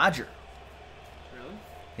 who's a Dodger. Really?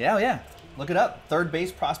 Yeah, yeah. Look it up. Third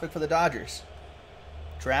base prospect for the Dodgers.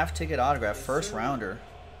 Draft ticket autograph, first rounder.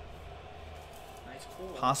 Nice pull.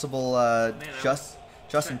 Possible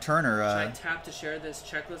Justin Turner. Should I tap to share this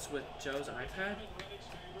checklist with Joe's iPad?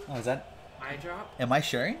 Oh, is that? iDrop? Am I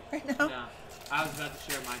sharing right now? Yeah. I was about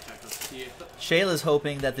to share my checklist with you. Shayla's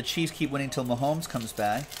hoping that the Chiefs keep winning till Mahomes comes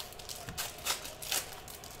back.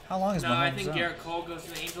 How long is Mahomes I think out? Garrett Cole goes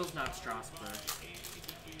to the Angels, not Strasburg.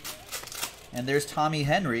 And there's Tommy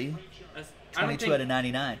Henry, I don't 22 out of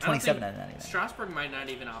 99, 27 out of think 99. Strasburg might not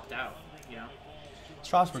even opt out. You know.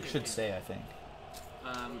 Strasburg should stay, I think.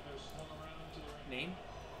 Name?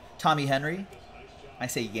 Tommy Henry, I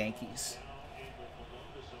say Yankees.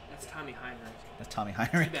 That's Tommy Heinrich. That's Tommy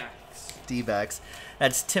Henry. D-backs. D-backs.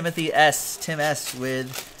 That's Timothy S. Tim S.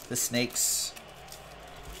 with the Snakes.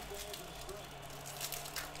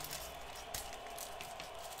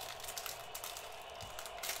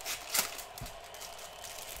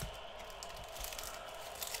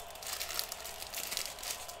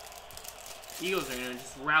 Eagles are gonna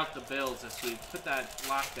just rout the Bills this week.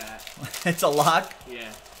 Lock that. It's a lock.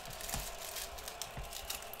 Yeah.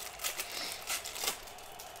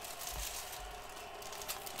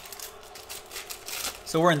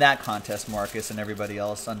 So we're in that contest, Marcus, and everybody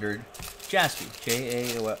else under Jaspy.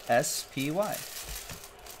 Jaspy.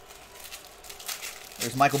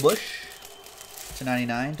 There's Michael Bush to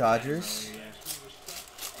 99, Dodgers. Yeah.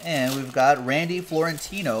 And we've got Randy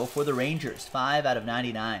Florentino for the Rangers, 5 out of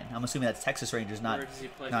 99. I'm assuming that's Texas Rangers, not Where does he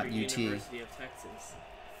play not for UT. University of Texas.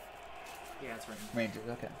 Yeah, that's right. Rangers,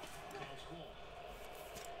 okay.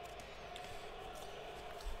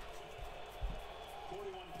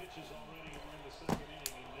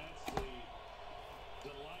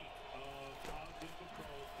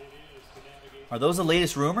 Are those the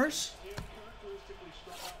latest rumors?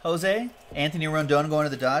 Jose? Anthony Rondon going to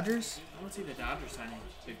the Dodgers? I don't see the Dodgers signing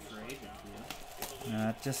a big free agent. Do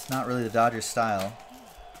you? Just not really the Dodgers style.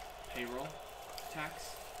 Payroll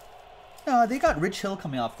tax. No, they got Rich Hill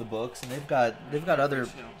coming off the books, and they've got other,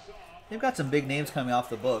 Rich Hill. they've got some big names coming off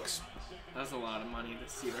the books. That was a lot of money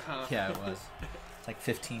this year, huh? Yeah, it was. It's like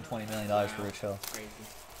 $15-20 million for Rich Hill. Crazy.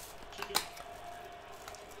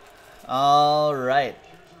 All right,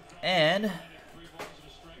 and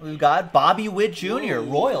we've got Bobby Witt Jr. Whoa.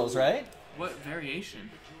 Royals, right? What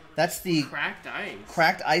variation? That's the Cracked ice.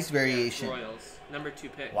 cracked ice variation. Royals. Number 2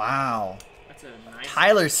 pick. Wow. That's a nice,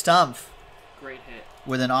 Tyler Stumpf great hit.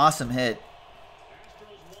 with an awesome hit.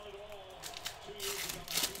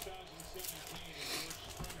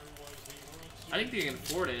 I think they can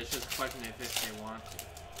afford it. It's just a question if they want to.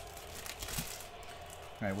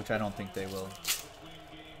 Right, which I don't think they will.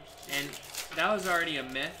 And that was already a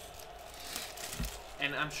myth.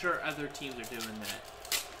 And I'm sure other teams are doing that.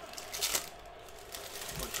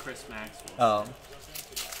 With Chris Maxwell. Oh,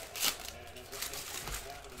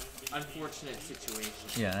 Unfortunate situation.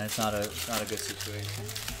 yeah, it's not a good situation.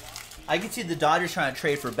 I can see the Dodgers trying to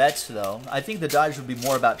trade for Betts, though. I think the Dodgers would be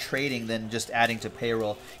more about trading than just adding to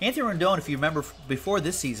payroll. Anthony Rendon, if you remember, before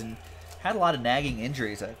this season, had a lot of nagging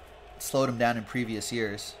injuries that slowed him down in previous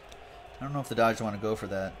years. I don't know if the Dodgers want to go for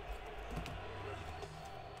that.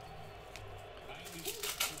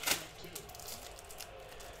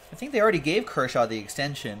 I think they already gave Kershaw the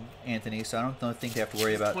extension, Anthony, so I don't think they have to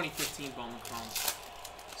worry about. 2015 Bowman Chrome.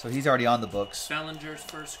 So he's already on the books. Bellinger's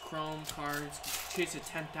first Chrome cards. Chase a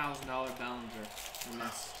 $10,000 Bellinger in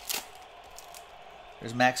this.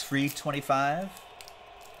 There's Max Fried, 25.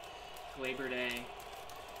 Labor Day.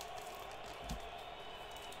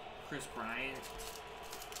 Chris Bryant.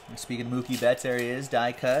 And speaking of Mookie Betts, there he is,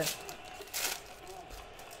 die cut.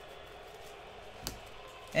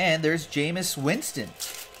 And there's Jameis Winston.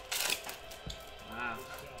 Wow.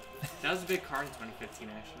 That was a big card in 2015,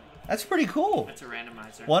 actually. That's pretty cool. That's a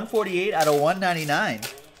randomizer. 148 out of 199.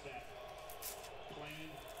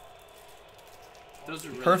 Those are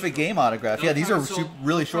really Perfect short. game autograph. Those Yeah, these are probably sold-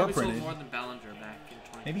 really those short probably sold printed. more than Bellinger back in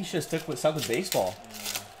 20. Maybe he should have stuck with baseball.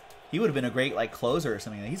 He would have been a great closer or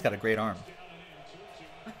something. He's got a great arm.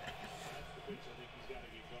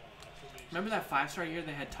 Remember that 5-star year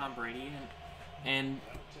they had Tom Brady and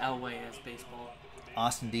Elway as baseball?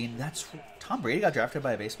 Austin Dean. That's Tom Brady got drafted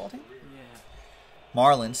by a baseball team. Yeah.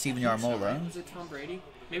 Marlins. Steven So, right? Yarmola. Was it Tom Brady?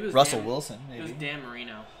 Maybe it was Russell Dan, Wilson. It was Maybe. Dan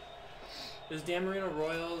Marino. It was Dan Marino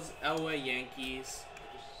Royals, Elway Yankees.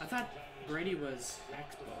 I thought Brady was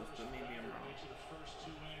Expos, but maybe I'm wrong.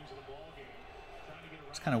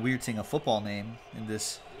 It's kind of weird seeing a football name in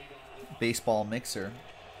this baseball mixer.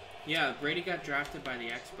 Yeah, Brady got drafted by the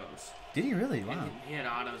Expos. Did he really? Wow. And he had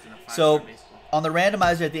autos in a 5-star So, baseball. on the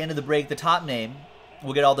randomizer at the end of the break, the top name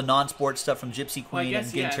will get all the non-sports stuff from Gypsy Well, I Queen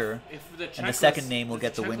guess, and Ginter. if the and the second name will does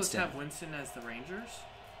get the checklist Winston. have Winston as the Rangers?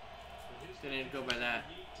 They didn't go by that.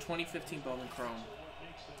 2015 Bowman Chrome.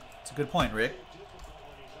 It's a good point, Rick.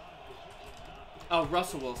 Oh,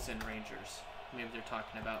 Russell Wilson Rangers. Maybe they're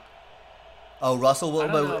talking about. Oh, Russell I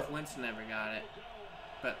will. don't know if Winston ever got it,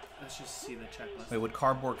 but let's just see the checklist. Wait, would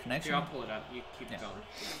cardboard connection? Here, I'll pull it up. You keep going.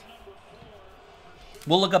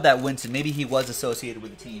 We'll look up that Winston. Maybe he was associated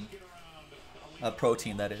with the team. A pro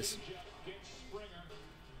team, that is.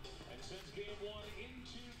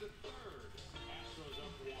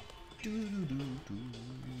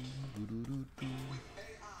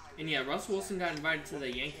 And yeah, Russell Wilson got invited to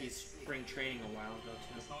the Yankees spring training a while ago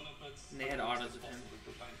too. And they had autos of him.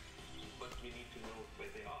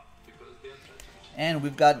 And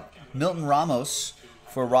we've got Milton Ramos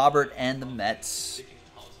for Robert and the Mets.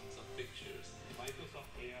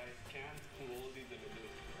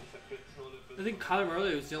 I think Kyler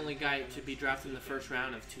Murray was the only guy to be drafted in the first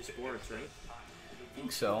round of 2 sports, right? I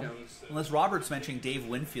think so. Unless Robert's mentioning Dave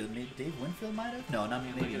Winfield. Maybe Dave Winfield might have? No, not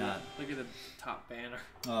maybe not. Look at the top banner.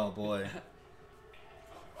 Oh, boy.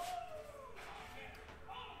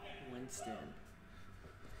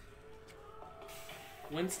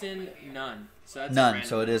 Winston, none. So that's None,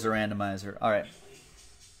 so it is a randomizer. All right.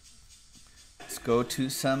 Let's go to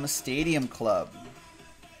some Stadium Club.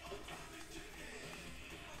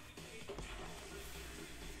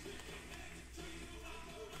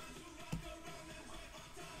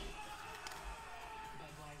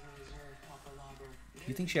 Do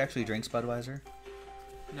you think she actually drinks Budweiser?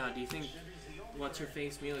 No, do you think what's her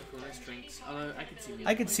face Mila Kunis drinks? Although I could see Mila.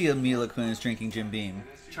 I could see a Mila Kunis drinking Jim Beam.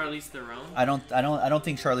 Charlize Theron. I don't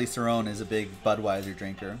think Charlize Theron is a big Budweiser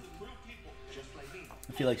drinker.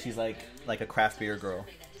 I feel like she's like a craft beer girl.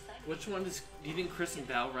 Which one do you think Kristen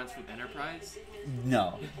Bell runs for Enterprise?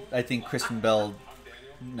 No, I think Kristen Bell.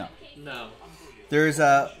 No. No. There's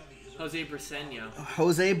Jose Briseño.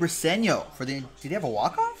 Jose Briseño for the. Did he have a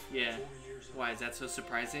walk off? Yeah. Why is that so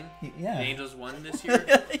surprising? Yeah. The Angels won this year.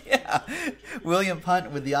 Yeah. William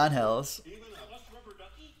Punt with the Angels.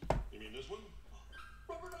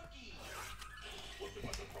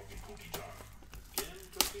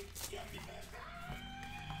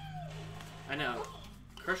 I know.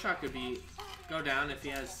 Kershaw could go down if he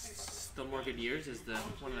has still more good years as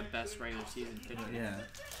one of the best regular season pitchers. Yeah.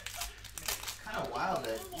 Kind of wild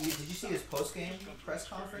that. Did you see his post game press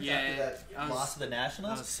conference after that loss to the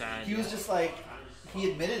Nationals? That was sad. He was just like, he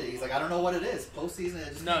admitted it. He's like, I don't know what it is. Postseason.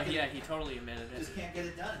 He totally admitted it. Just can't get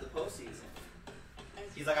it done in the postseason.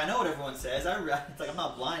 He's like, I know what everyone says. It's like I'm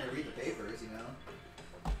not blind to read the papers, you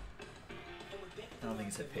know. I don't think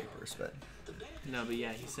he said papers, but. No, but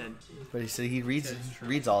yeah, he said. But he said he reads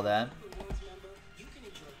all that.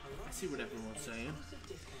 I see what everyone's saying.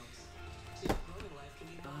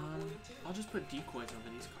 I'll just put decoys over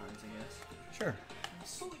these cards, I guess. Sure.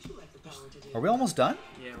 Are we almost done?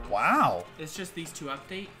 Yeah. Wow. It's just these 2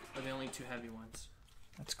 update are the only 2 heavy ones.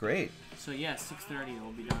 That's great. So yeah, 6:30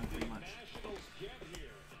 will be done pretty much.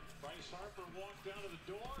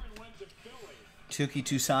 Tukey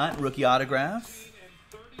Toussaint, rookie autograph.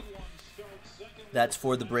 That's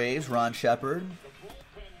for the Braves, Ron Shepard.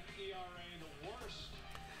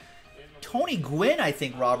 Tony Gwynn, I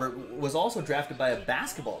think, Robert, was also drafted by a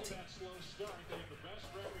basketball team.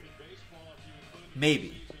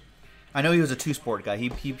 Maybe. I know he was a 2-sport guy.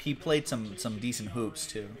 He played some decent hoops,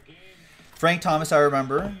 too. Frank Thomas, I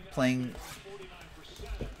remember, playing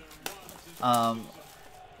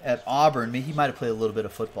at Auburn. He might have played a little bit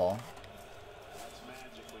of football.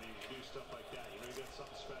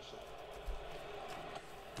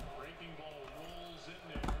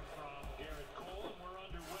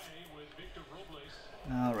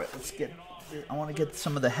 All right, I want to get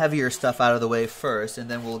some of the heavier stuff out of the way first,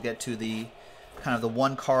 and then we'll get to the kind of the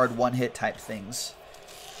one card, one hit type things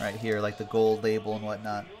right here, like the gold label and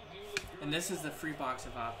whatnot. And this is the free box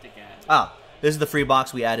of Optic ad. Ah, this is the free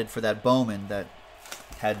box we added for that Bowman that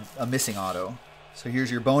had a missing auto. So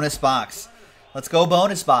here's your bonus box. Let's go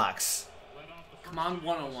bonus box. Come on,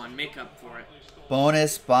 101, make up for it.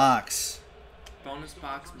 Bonus box. Bonus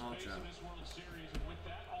box mojo.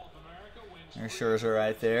 There's Scherzer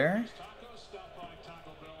right there.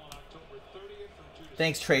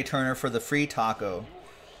 Thanks, Trey Turner, for the free taco.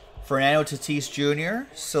 Fernando Tatis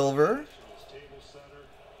Jr., silver.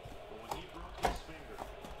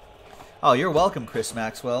 Oh, you're welcome, Chris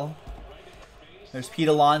Maxwell. There's Pete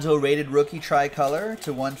Alonso, rated rookie tricolor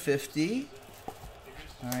to 150.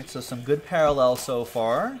 All right, so some good parallel so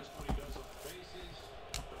far.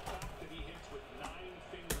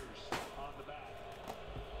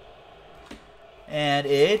 And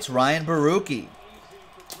it's Ryan Baruki.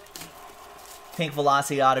 Pink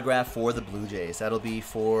Velocity autograph for the Blue Jays. That'll be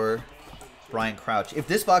for Brian Crouch. If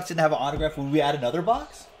this box didn't have an autograph, would we add another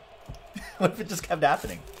box? What if it just kept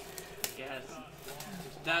happening? Yes.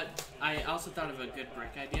 That I also thought of a good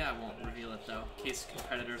brick idea. I won't reveal it though, in case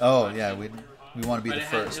competitors. Oh watch yeah, it. we want to be But the it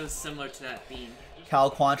first. was similar to that theme,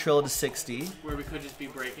 Cal Quantrill to 60. where we could just be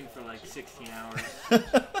breaking for like 16 hours.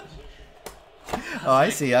 Oh, I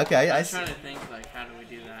see. Okay, I I was see. trying to think like, how do we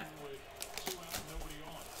do that?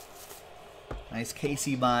 Nice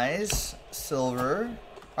Casey Mize, silver.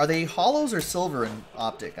 Are they hollows or silver in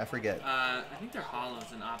optic? I forget. I think they're hollows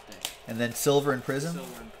in optic. And then silver in prism.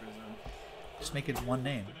 Silver and prism. Just make it one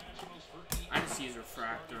name. I just use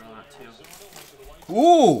refractor a lot too.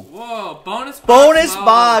 Ooh! Whoa! Bonus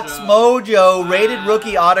Box Mojo, rated Wow.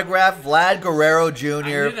 rookie autograph, Vlad Guerrero I Jr.,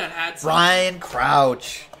 knew that had some. Brian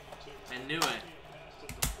Crouch. I knew it.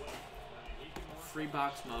 Free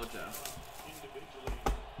box mojo.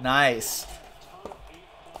 Nice.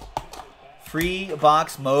 Free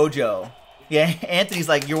box mojo. Yeah, Anthony's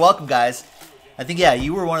like, you're welcome, guys. I think, yeah,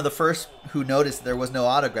 you were one of the first who noticed there was no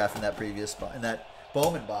autograph in that previous spot, in that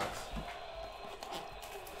Bowman box.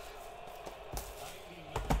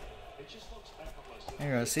 There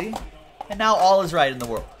you go, see? And now all is right in the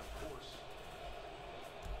world.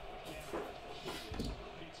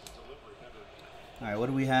 All right, what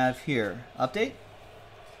do we have here? Update?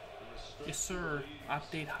 Yes, sir.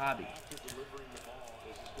 Update hobby.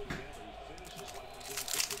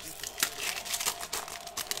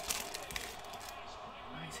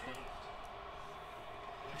 Nice hit.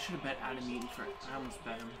 I should have bet Adam Eaton for. I almost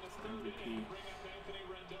bet him for MVP.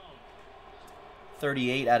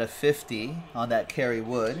 38 out of 50 on that Kerry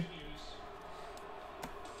Wood.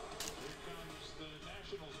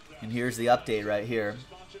 And here's the update right here.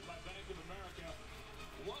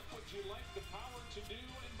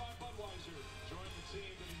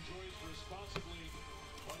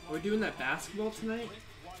 Are we doing that basketball tonight?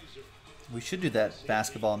 We should do that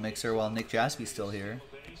basketball mixer while Nick Jaspy's still here.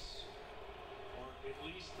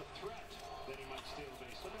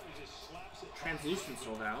 Translucent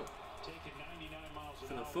sold out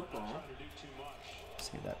for the football.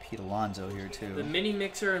 See that Pete Alonso here The too. mini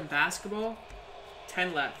mixer and basketball,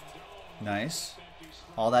 10 left. Nice.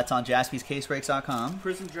 All that's on JaspysCaseBreaks.com.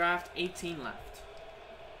 Prison draft, 18 left.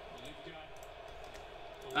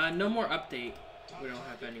 No more update. We don't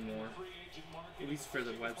have any more. At least for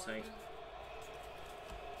the website.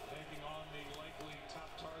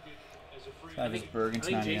 Travis I Bergen's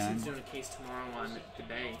think 99. Jason's doing a case tomorrow on the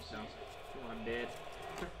Bay, so if you want to bid.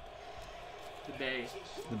 The Bay.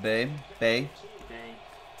 The Bay. Bay. Bay.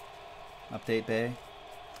 Update Bay.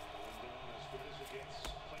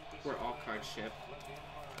 Where all cards ship.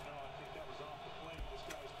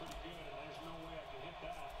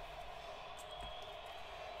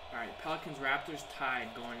 Alright, Pelicans Raptors tied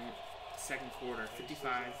going second quarter.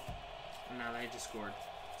 55. And now they just scored.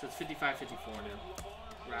 So it's 55-54 now.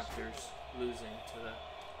 Raptors losing to the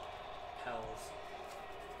Pels.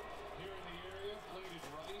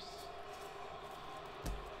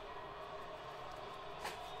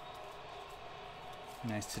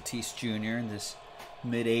 Nice Tatis Jr. in this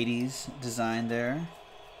mid-80s design there.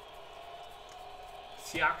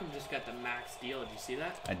 Siakam just got the max deal. Did you see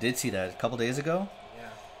that? I did see that a couple days ago. Yeah.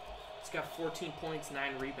 He's got 14 points,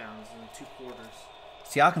 9 rebounds in 2 quarters.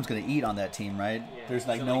 Siakam's going to eat on that team, right? Yeah, There's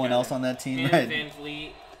like so no they one got else on that team, Him, right? Van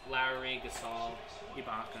Vliet, Lowry, Gasol,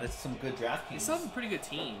 Ibaka. That's some good DraftKings. It's still a pretty good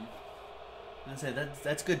team. I say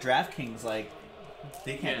that's good DraftKings. Like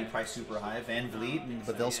they can't Yeah. be priced super high. Van No, I Vliet, don't think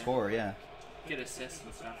but so, they'll yeah. score. Yeah. Get assists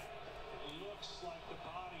and stuff. Looks like the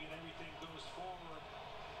body and everything goes forward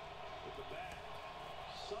with the bat.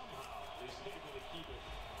 Somehow is able to keep it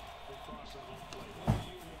from crossing home plate. What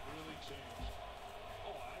do you have really changed?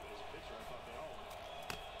 Oh, I was a pitcher. I thought they all were.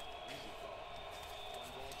 Easy call.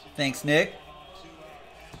 1 ball, 2 Thanks, Nick. 2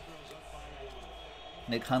 out. Astros up by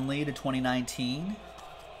 1. Nick Hundley to 2019.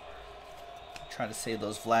 Try to save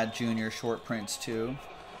those Vlad Jr. short prints too.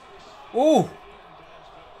 Ooh!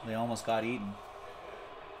 They almost got eaten.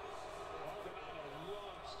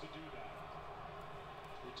 Loves to do that.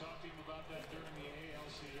 We talked to him about that during the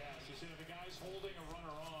ALCS. He said if a guy's holding a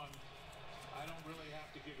runner on, I don't really have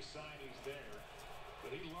to give a sign he's there.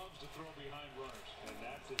 But he loves to throw behind runners, and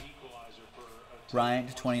that's the equalizer for a team. Bryant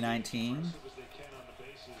to 2019. Aggressive as they can on the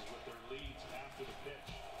bases with their leads after the pitch.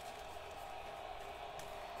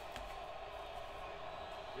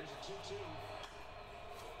 Here's a 2-2.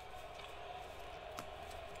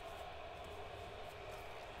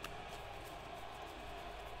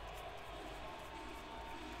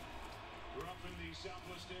 We're up in the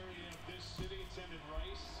southwest area of this city. It's in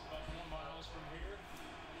Rice, about 4 miles from here.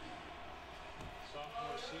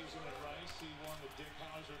 Sophomore season at Rice, he won the Dick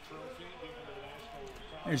Hauser Trophy, given to the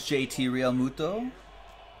National There's JT Real Muto,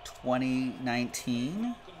 2019.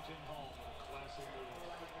 Welcomed him home. Classic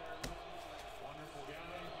move. Wonderful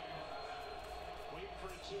guy. Waiting for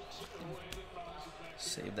a 2-2. Waiting, bounces it back.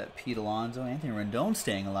 Save that Pete Alonso. Anthony Rendon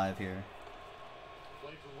staying alive here.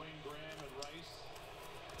 Played for Wayne Graham at Rice.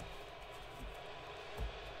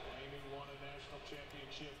 Wayne won a national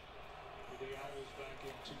championship with the Owls back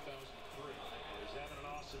in 2003. He's having an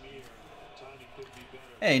awesome year. Timing couldn't be better.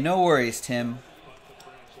 Hey, no worries, Tim. But the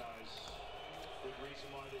franchise, big reason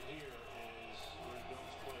why they're here is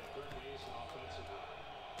Rendon's play at third base and offensively.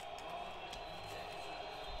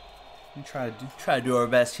 We try to do our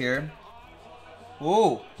best here.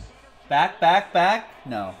 Whoa. Back.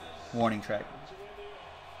 No. Warning track.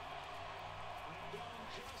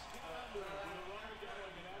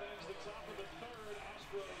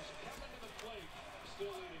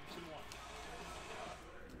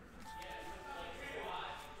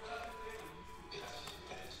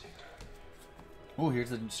 Oh, here's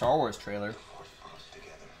the Star Wars trailer.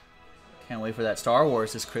 Can't wait for that Star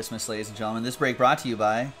Wars this Christmas, ladies and gentlemen. This break brought to you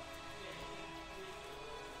by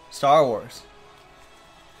Star Wars: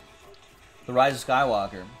 The Rise of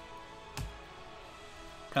Skywalker.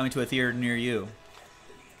 Coming to a theater near you.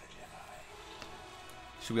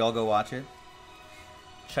 Should we all go watch it?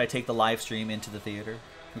 Should I take the live stream into the theater?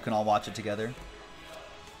 We can all watch it together.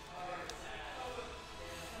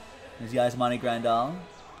 There's Yasmani Grandal.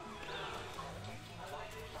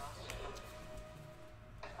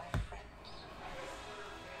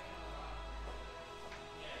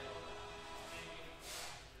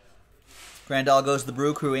 Grandal goes to the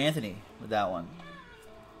Brew Crew. Anthony with that one.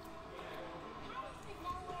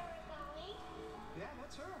 Yeah,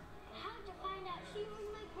 that's her. How'd you find out she was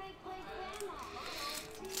my great-great-grandma?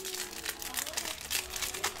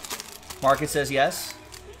 Marcus says yes.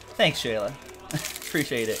 Thanks, Shayla.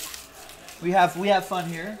 Appreciate it. We have fun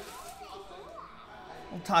here.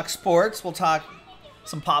 We'll talk sports. We'll talk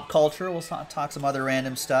some pop culture. We'll talk some other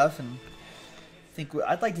random stuff, and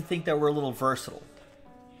I'd like to think that we're a little versatile.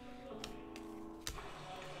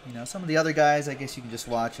 You know, some of the other guys, I guess you can just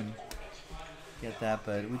watch and get that,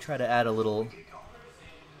 but we try to add a little,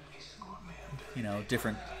 you know,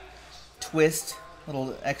 different twist,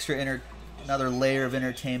 little extra another layer of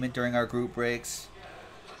entertainment during our group breaks.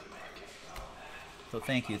 So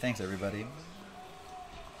thanks everybody.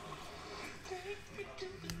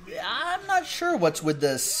 I'm not sure what's with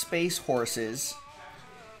the space horses.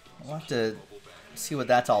 We'll have to see what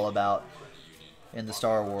that's all about in the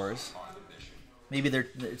Star Wars. Maybe they're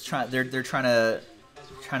trying to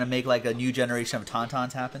make like a new generation of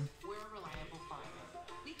Tauntauns happen.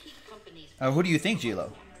 Who do you think,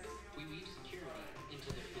 Gilo?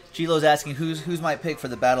 Gilo's asking who's my pick for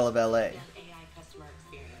the Battle of LA.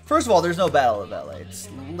 First of all, there's no Battle of LA. It's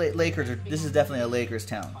Lakers. This is definitely a Lakers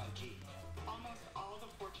town. Almost all the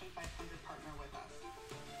Fortune 500 partner with us.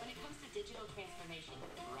 When it comes to digital transformation,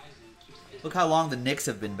 Verizon keeps business. Look how long the Knicks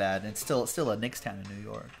have been bad, and it's still a Knicks town in New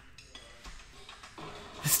York.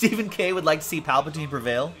 Stephen K. would like to see Palpatine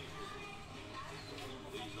prevail.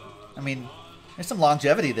 I mean, there's some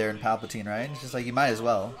longevity there in Palpatine, right? It's just like you might as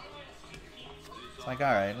well. It's like,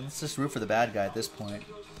 all right, let's just root for the bad guy at this point.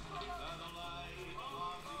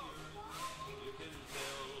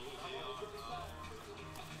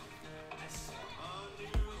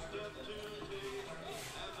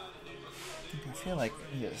 I feel like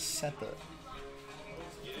you just set the.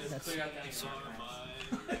 That's it's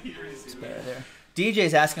better there.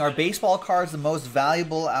 DJ's asking, are baseball cards the most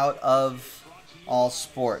valuable out of all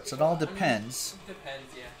sports? It all depends.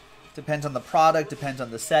 Depends, yeah. Depends on the product, depends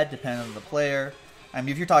on the set, depends on the player. I mean,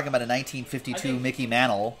 if you're talking about a 1952 Mickey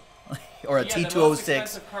Mantle or a The most T206.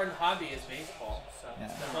 expensive card in hobby is baseball. So Yeah.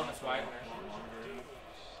 the Honus Wagner.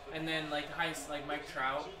 And then like Mike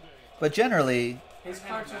Trout. But generally His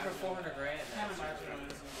cards are for $400 grand.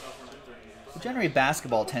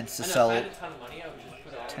 basketball tends to I know, if I sell, had a ton of money, I would just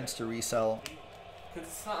put it all. tends to resell. Because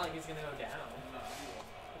it's not like it's gonna go down.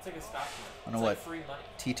 It's like a stock market. On a It's what? like free money.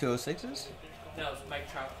 T206s? No, it's Mike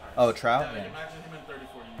Trout cards. Oh, Trout? Yeah, Yeah. imagine him in 30,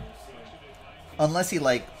 40 years. Unless he,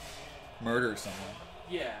 like, murders someone.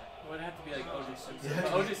 Yeah, it would have to be like O.J. Simpson.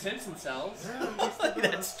 But O.J. Simpson sells.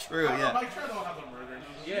 That's true, yeah. Mike Trout don't have the murder.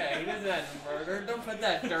 Yeah, he does that murder. Don't put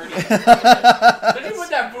that dirty. Don't you put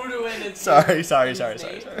that voodoo in it. Sorry.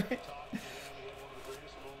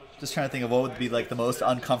 Just trying to think of what would be, like, the most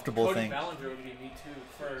uncomfortable Cody thing. Ballinger would be Me Too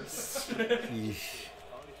first. Eesh.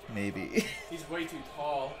 Maybe. He's way too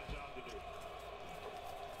tall.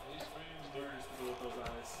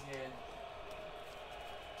 Yeah.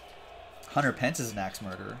 Hunter Pence is an axe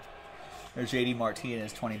murderer. Or JD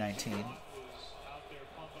Martinez 2019. was out there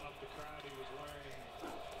pumping up the crowd. He was wearing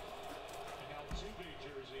an Altuve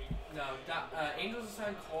jersey. No, Angels will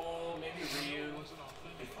sign Cole, maybe Ryu.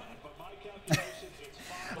 But my calculation, it's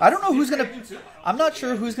fine. I don't know who's gonna. I'm not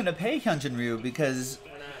sure who's gonna pay Hyunjin Ryu because,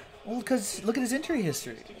 well, because look at his injury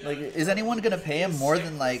history. Like, is anyone gonna pay him more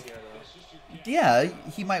than like? Yeah,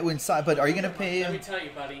 he might win side, but are you gonna pay Let me him? tell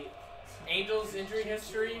you, buddy. Angels injury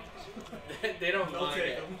history, they don't mind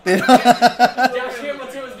it. so Josh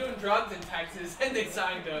Hamilton was doing drugs in Texas, and they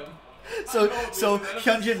signed him.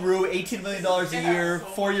 Hyunjin Ryu, $18 million a year,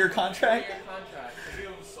 4-year contract. 4-year contract. He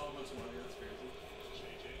owns so much money. That's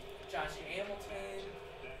crazy. Josh Hamilton,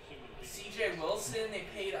 C.J. Wilson, they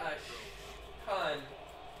paid a ton.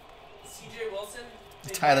 C.J. Wilson,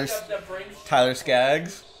 they Tyler- backed up the Brinks. Tyler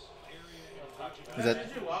Skaggs. Is that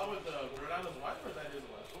J.J. Watt with Rhode Island's wife, or is that his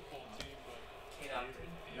wife? Kate Upton.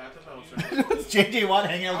 Yeah, I thought that was JJ Watt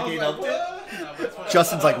hanging out I with was Kate like, Upton? what? No, that's why-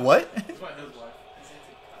 Justin's like, what? That's why his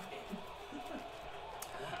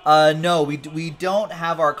wife. No, we don't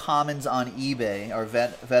have our commons on eBay, our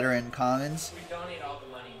veteran commons. We donate all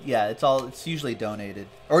the money. Yeah, it's usually donated.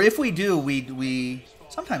 Or if we do, we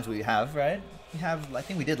sometimes we have, right? We have, I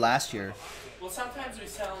think we did last year. Well, sometimes we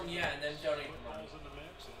sell them, yeah, and then donate the money.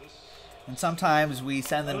 And sometimes we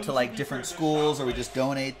send them to like different schools, or we just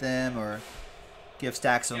donate them, or give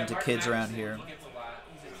stacks of them to Mark kids around Matheson, here. He gets a lot.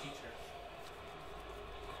 He's a teacher.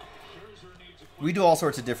 We do all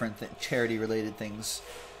sorts of different charity-related things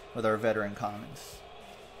with our veteran commons.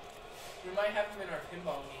 We might have him in our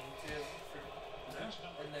pinball game too.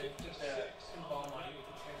 And then the pinball money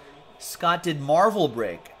for charity. Scott, did Marvel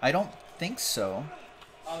break? I don't think so.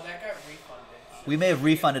 Oh, that got refunded. We may have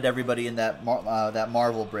refunded everybody in that that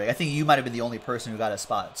Marvel break. I think you might have been the only person who got a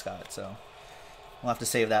spot, Scott. So we'll have to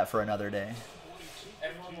save that for another day.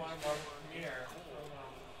 Everyone wanted Marvel Premiere.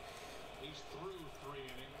 He's through 3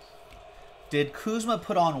 innings. Did Kuzma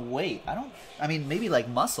put on weight? I mean, maybe like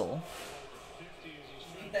muscle,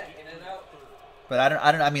 Need that in and out. but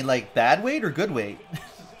I mean, like bad weight or good weight.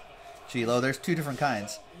 Gilo, there's two different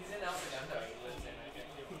kinds. He's in El Segundo. He lives in, I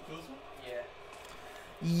think. Yeah.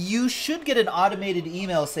 You should get an automated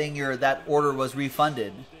email saying that order was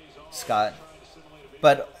refunded, Scott.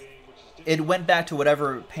 But it went back to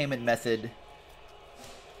whatever payment method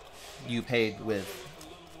you paid with.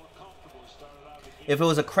 If it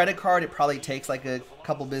was a credit card, it probably takes like a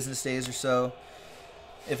couple business days or so.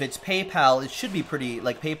 If it's PayPal, it should be pretty,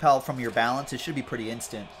 like PayPal from your balance, it should be pretty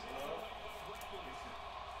instant.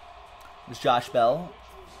 It's Josh Bell.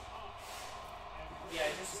 Yeah,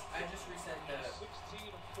 I just resent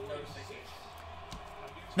the notification.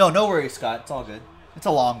 No worries, Scott. It's all good. It's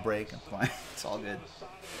a long break. It's fine. It's all good.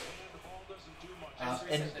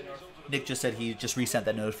 And Nick just said he just resent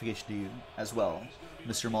that notification to you as well,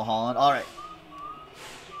 Mr. Mulholland. All right.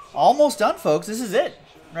 Almost done, folks. This is it.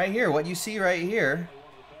 Right here. What you see right here.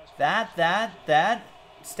 That,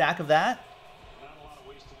 stack of that.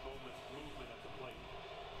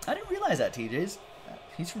 I didn't realize that, TJ's.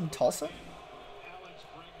 He's from Tulsa?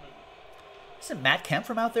 Isn't Matt Kemp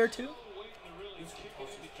from out there, too?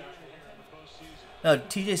 No,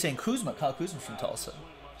 TJ's saying Kuzma. Kyle Kuzma's from Tulsa.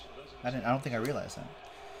 I don't think I realized that.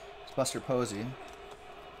 It's Buster Posey.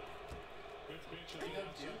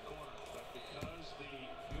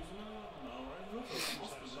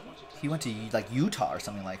 He went to like Utah or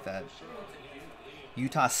something like that.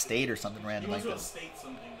 Utah State or something random like that.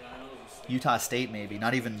 Utah State maybe,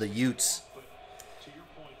 not even the Utes.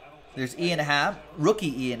 There's Ian Happ,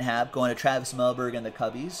 rookie Ian Happ, going to Travis Melberg and the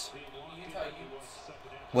Cubbies. Utah Utes.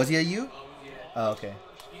 Was he a Ute? Yeah. Oh, okay.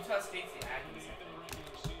 Utah State's the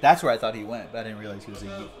Aggies. That's where I thought he went, but I didn't realize he was a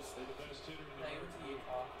Ute. No, he went to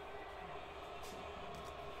Utah.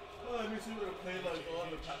 Oh, I wish we would have played like all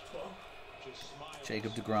the Pac-12.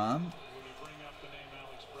 Jacob DeGrom.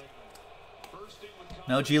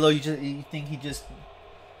 No, Gilo, you think he just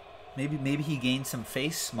maybe he gained some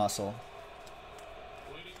face muscle.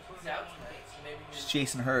 He's out tonight, so maybe It's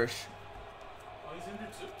Jason Hirsch. Oh, he's injured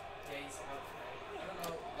too? yeah, he's out tonight. I don't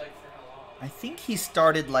know, like, for how long. I think he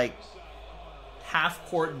started like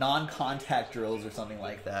half-court non-contact drills or something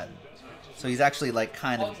like that. So he's actually like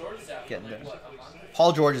kind Paul of George is out for getting like, there. what, a month?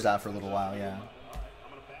 Paul George is out for a little while, yeah.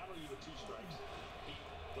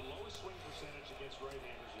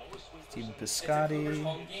 Steven It's a Clippers Piscotty.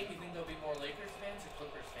 home game. You think there'll be more Lakers fans or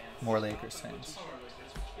Clippers fans? More Lakers fans.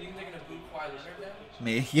 You think they're gonna boo Kawhi Leonard then?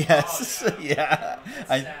 Me, yes, yeah.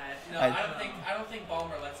 Sad. No, I don't think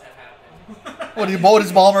Ballmer lets that happen. What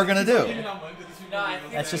is Ballmer gonna do? No, I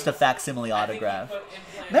think That's just a facsimile I think he autograph. put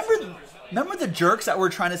implants in Clippers fans. Remember the jerks that were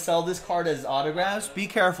trying to sell this card as autographs? Be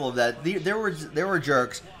careful of that. There were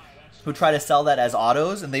jerks who try to sell that as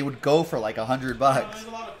autos, and they would go for like $100. There's a lot of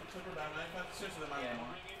Clipper Batman fans, seriously, that might more.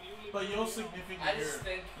 But you'll significantly I just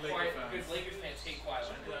think Laker quiet fans. because Lakers fans hate quiet.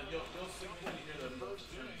 Yeah, you'll significantly hear them.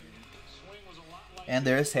 And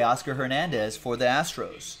there's Teoscar Hernandez for the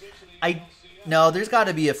Astros. No, there's got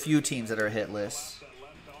to be a few teams that are hitless.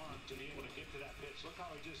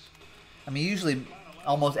 I mean, usually,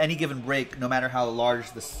 almost any given break, no matter how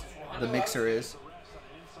large the mixer is,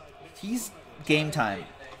 he's game time.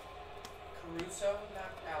 Caruso,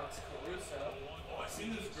 not Alex Caruso. Oh, I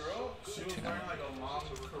seen this girl. She was wearing like a long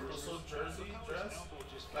Caruso jersey dress.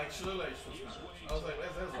 Like she looked like she was. I was like,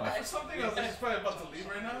 where's that? It's something else. She's probably about to leave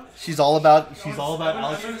right now. She's all about She's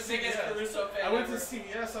Alex. the biggest Caruso fan. I went to ever.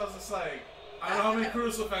 CVS. I was just like, I don't know how many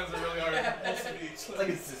Caruso fans there really are. Most of each. Like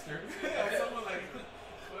his sister. Yeah, someone like,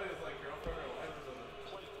 what is like girlfriend or whatever.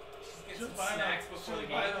 Get Just some snacks before the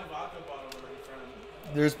game. buying a vodka bottle with her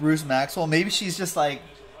friend. There's Bruce Maxwell. Maybe she's just like,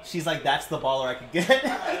 that's the baller I can get.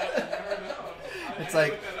 I never know. It's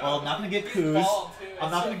like, well, I'm not gonna get Kuz. Bald, too.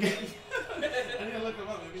 I'm not gonna get. I need to look him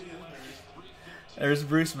up. Maybe he is married. There's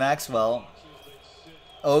Bruce Maxwell.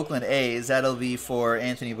 Oakland A's. That'll be for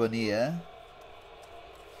Anthony Bonilla.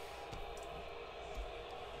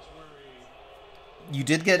 You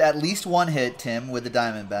did get at least one hit, Tim, with the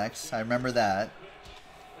Diamondbacks. I remember that.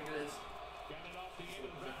 Look at this.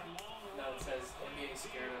 No, it says NBA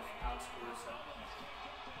scared of Alex Caruso.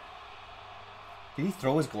 Did he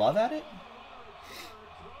throw his glove at it?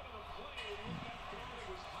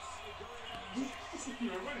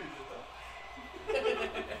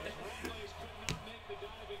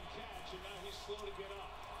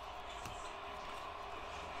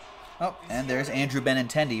 Oh, and there's Andrew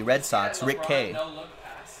Benintendi, Red Sox, Yeah, Rick LeBron, Kay. No look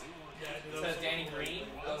pass. It says Danny Green.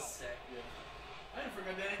 That was sick. I didn't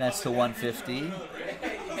forget Danny That's to Green. 150. He's just going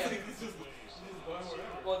wherever.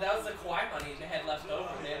 Well, that was the Kawhi money they had left over.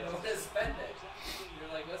 They had no one to spend it.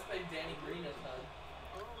 You're like, let's pay Danny Green a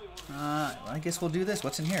ton. I guess we'll do this.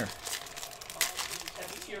 What's in here?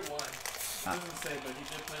 That's tier 1. Doesn't say, but he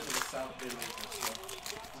did play for the South Bay Lakers, so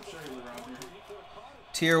I'm sure he was around here.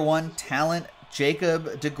 Tier 1 talent, Jacob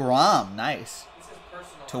deGrom. Nice. This is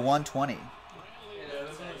personal. To 120. Yeah,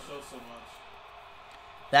 this one shows so much.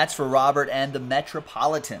 That's for Robert and the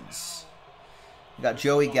Metropolitans. We got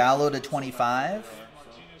Joey Gallo to 25.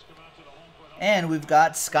 And we've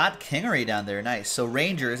got Scott Kingery down there. Nice. So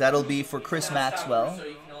Rangers, that'll be for Chris Maxwell. So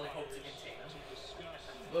you can only hope to contain him.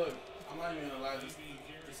 Look, I'm not even gonna lie. This thing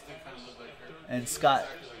kind of looks like her. And Scott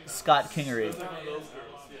Kingery. It's like one of those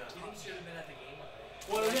girls. Yeah. Do you think she should have been at the game?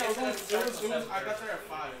 Well, yeah, it was. I got there at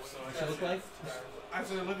 5, so She look like?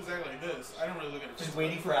 actually it looked exactly like this. I didn't really look at it. Just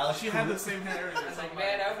waiting for Alex. She had the same hair. I was like,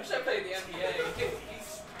 man, I wish I played the NBA.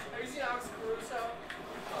 Have you seen Alex Caruso?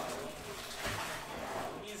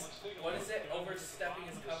 He's, what is it, overstepping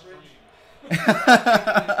his coverage?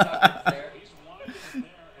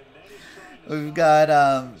 We've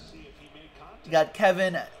got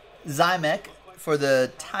Kevin Zymek for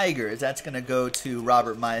the Tigers. That's going to go to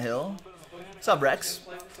Robert Myhill. What's up, Rex?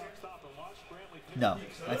 No,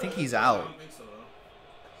 I think he's out.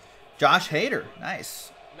 Josh Hader,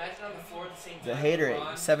 nice. Imagine on the floor at the same time. The Hader,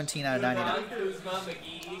 LeBron, 17 out of 99. LeBron, Kuzma,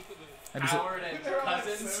 McGee, Maybe so- Howard, and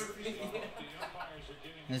Cousins.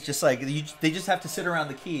 And it's just like they just have to sit around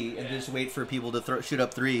the key and just wait for people to shoot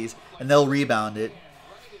up threes, and they'll rebound it.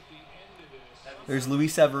 There's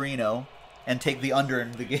Luis Severino, and take the under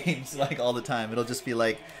in the games like all the time. It'll just be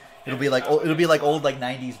like old like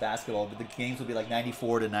 90s basketball, but the games will be like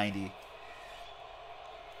 94 to 90.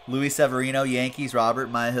 Luis Severino, Yankees,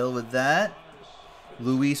 Robert Myhill with that.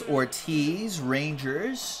 Luis Ortiz,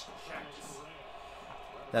 Rangers.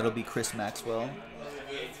 That'll be Chris Maxwell.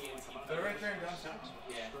 They're right there in downtown.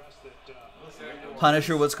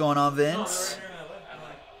 Punisher, what's going on, Vince?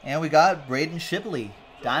 And we got Braden Shipley,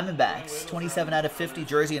 Diamondbacks, 27 out of 50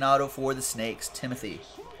 jersey and auto for the Snakes. Timothy.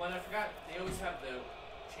 Well, I forgot, they always have the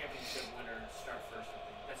championship winner start first,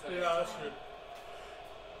 I think. That's what Yeah, that's true.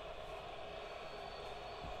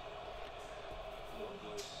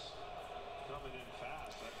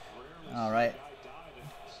 All right.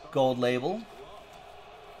 Gold label.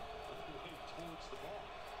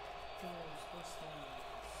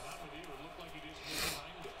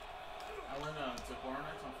 I went to Hornets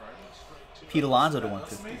on Friday. Pete Alonso to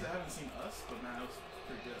That's 150. amazing. I haven't seen us, but man, that was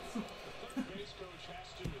pretty good.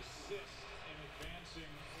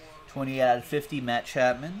 28 out of 50, Matt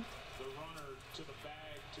Chapman.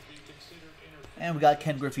 And we got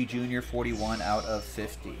Ken Griffey Jr., 41 out of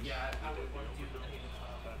 50. Yeah, I would want to do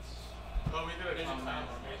Oh, we did a column.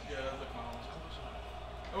 Yeah, that was a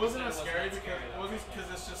column. It wasn't as scary because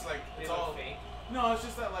it's just like it's all. fake. No, it's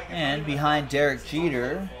just that like. And behind Derek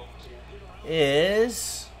Jeter,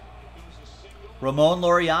 is Ramon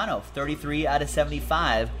Laureano, 33 out of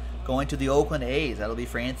 75, going to the Oakland A's. That'll be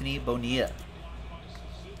for Anthony Bonilla.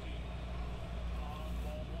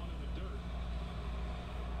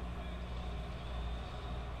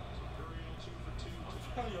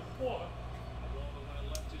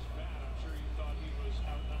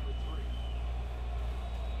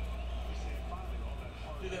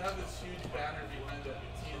 Dude, they have this huge banner behind the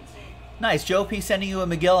TNT. Nice. Joe P sending you a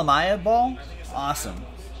Miguel Amaya ball. I think it's Awesome. something.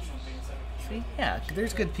 See? Yeah,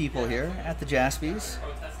 there's good people here at the JASPY'S.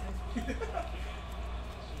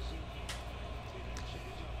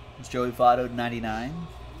 It's Joey Votto, 99.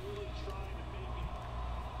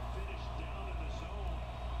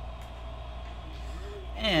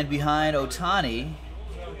 And behind Otani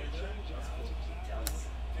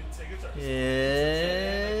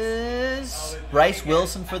is Bryce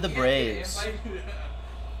Wilson for the Braves. I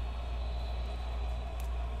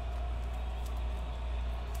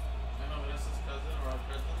know, that's his cousin or our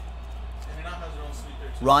cousin. And he now has their own suite there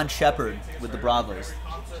too. Ron Shepard Tickets with the for Bravos. every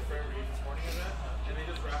concert, for every sporting event, and they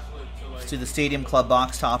just raffle it to like. To the Stadium Club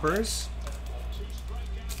box toppers.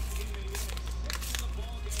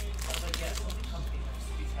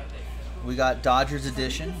 We got Dodgers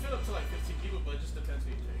edition. You can fit up to like 15 people, but it just depends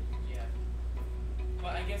who you take. Yeah.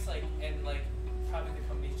 But I guess like and like probably the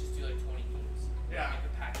companies just do like 20 games. Yeah. Like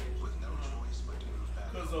a package.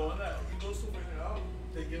 Because the one that he goes to figure it out,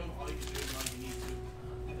 they give him all you can do and all you need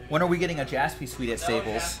to. When are we getting a Jaspy suite at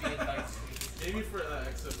Staples? Maybe for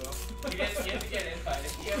XFL. You have to get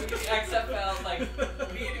invited. Yeah, we do XFL, like,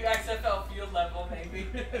 we can do XFL field level, maybe.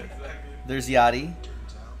 Exactly. There's Yachty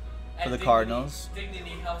for the At Cardinals.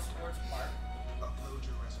 Dignity Health Sports Park.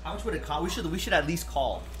 How much would it cost? We should at least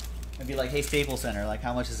call and be like, hey, Staples Center, like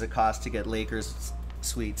how much does it cost to get Lakers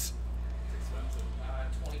suites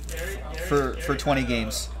for 20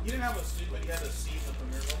 games? He didn't have a suite, but he had a seat in the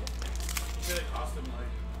premier level. He said it cost him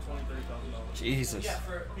like $20,000-$30,000. Jesus. Yeah,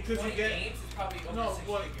 for Because 20 you get games, it's probably over no, six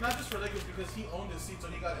well, figures. not just for Lakers, because he owned his seat, so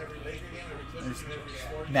he got every Laker game, every Clippers game, every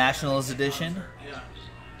sporting Nationals game, edition. Yeah,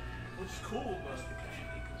 which is cool, but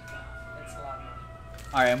That's a lot of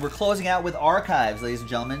money. All right, and we're closing out with archives, ladies and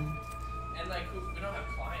gentlemen. And like, we don't have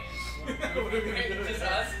clients. What are we gonna do? Just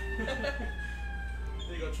us. there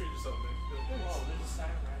you go, treat yourself, man. Whoa, there's a sign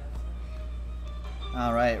right outside.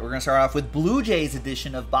 All right, we're gonna start off with Blue Jays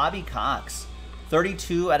edition of Bobby Cox,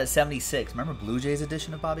 32 out of 76. Remember Blue Jays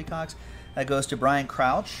edition of Bobby Cox? That goes to Brian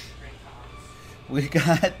Crouch. We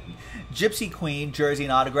got Gypsy Queen jersey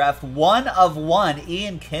and autograph, 1 of 1,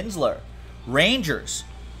 Ian Kinsler, Rangers.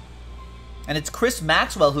 And it's Chris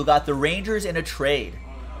Maxwell who got the Rangers in a trade.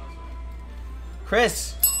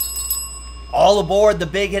 Chris, all aboard the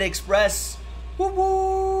Big Hit Express. Woo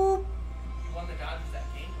woo. We won the Dodgers that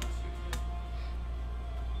game last year, too.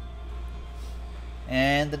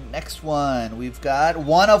 And the next one, we've got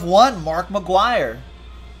 1 of 1, Mark McGuire.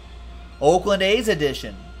 Oakland A's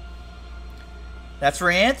edition. That's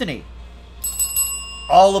for Anthony.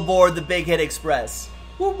 All aboard the Big Hit Express.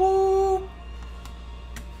 Woo woo.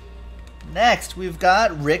 Next, we've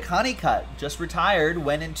got Rick Honeycutt. Just retired,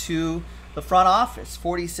 went into the front office.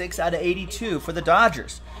 46 out of 82 for the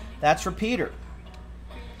Dodgers. That's for Peter.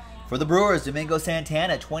 For the Brewers, Domingo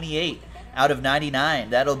Santana, 28 out of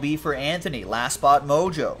 99. That'll be for Anthony. Last spot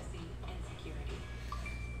mojo.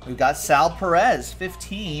 We've got Sal Perez,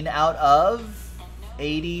 15 out of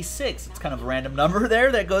 86. It's kind of a random number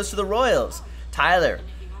there. That goes to the Royals. Tyler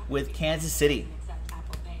with Kansas City.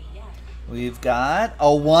 We've got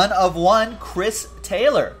a 1 of 1 Chris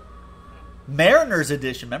Taylor. Mariners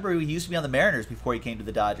edition. Remember, he used to be on the Mariners before he came to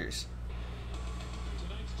the Dodgers.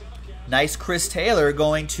 Nice Chris Taylor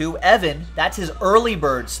going to Evan. That's his early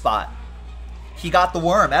bird spot. He got the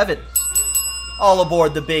worm. Evan. All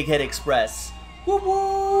aboard the Big Hit Express. Woo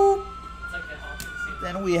woo.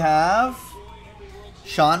 Then we have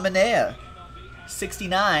Sean Manaea.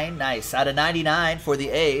 69. Nice. Out of 99 for the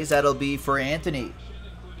A's. That'll be for Anthony.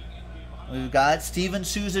 We've got Steven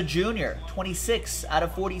Souza Jr. 26 out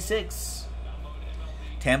of 46.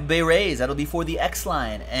 Tampa Bay Rays. That'll be for the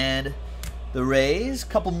X-Line. And the Rays,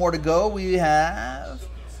 couple more to go. We have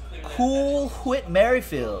Cool Whit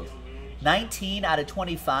Merrifield. 19 out of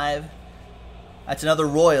 25. That's another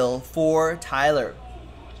Royal for Tyler.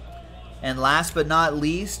 And last but not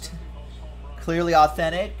least, clearly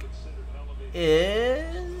authentic,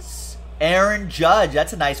 is Aaron Judge.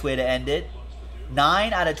 That's a nice way to end it.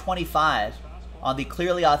 9 out of 25 on the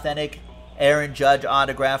clearly authentic Aaron Judge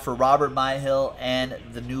autograph for Robert Myhill and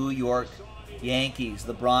the New York Yankees,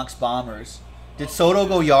 the Bronx Bombers. Did Soto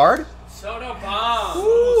go yard? Soto bomb.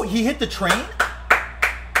 Ooh, he hit the train?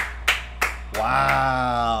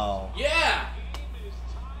 Wow. Yeah.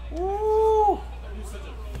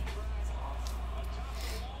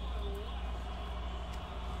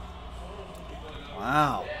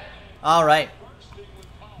 Wow. All right.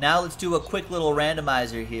 Now let's do a quick little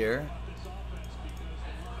randomizer here.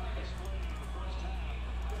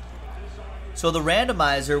 So the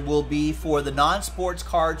randomizer will be for the non-sports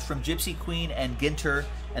cards from Gypsy Queen and Ginter,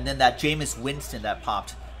 and then that Jameis Winston that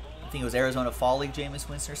popped. I think it was Arizona Fall League Jameis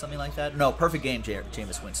Winston or something like that. No, Perfect Game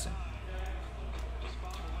Jameis Winston.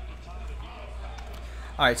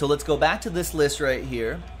 All right, so let's go back to this list right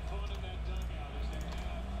here.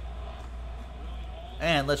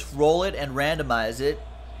 And let's roll it and randomize it.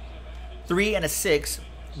 3 and a 6,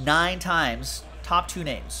 9 times. Top 2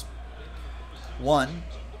 names. 1,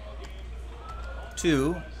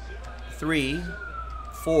 2, 3,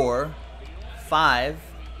 4, 5,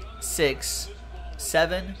 6,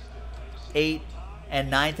 7, 8,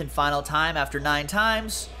 and 9th and final time. After 9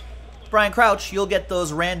 times, Brian Crouch, you'll get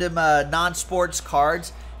those random non-sports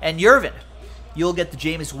cards. And Yervin, you'll get the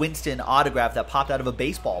Jameis Winston autograph that popped out of a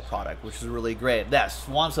baseball product, which is really great. Yes,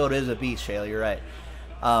 Juan Soto is a beast, Shayla. You're right.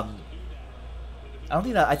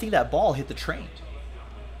 I think that ball hit the train.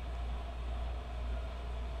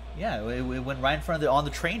 Yeah, it went right in front of on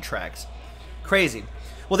the train tracks. Crazy.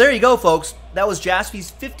 Well, there you go, folks. That was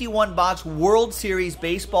Jaspy's 51-box World Series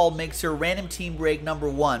Baseball Mixer Random Team Break number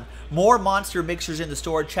 1. More monster mixers in the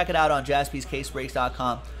store. Check it out on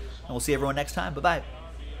JaspysCaseBreaks.com. And we'll see everyone next time. Bye-bye.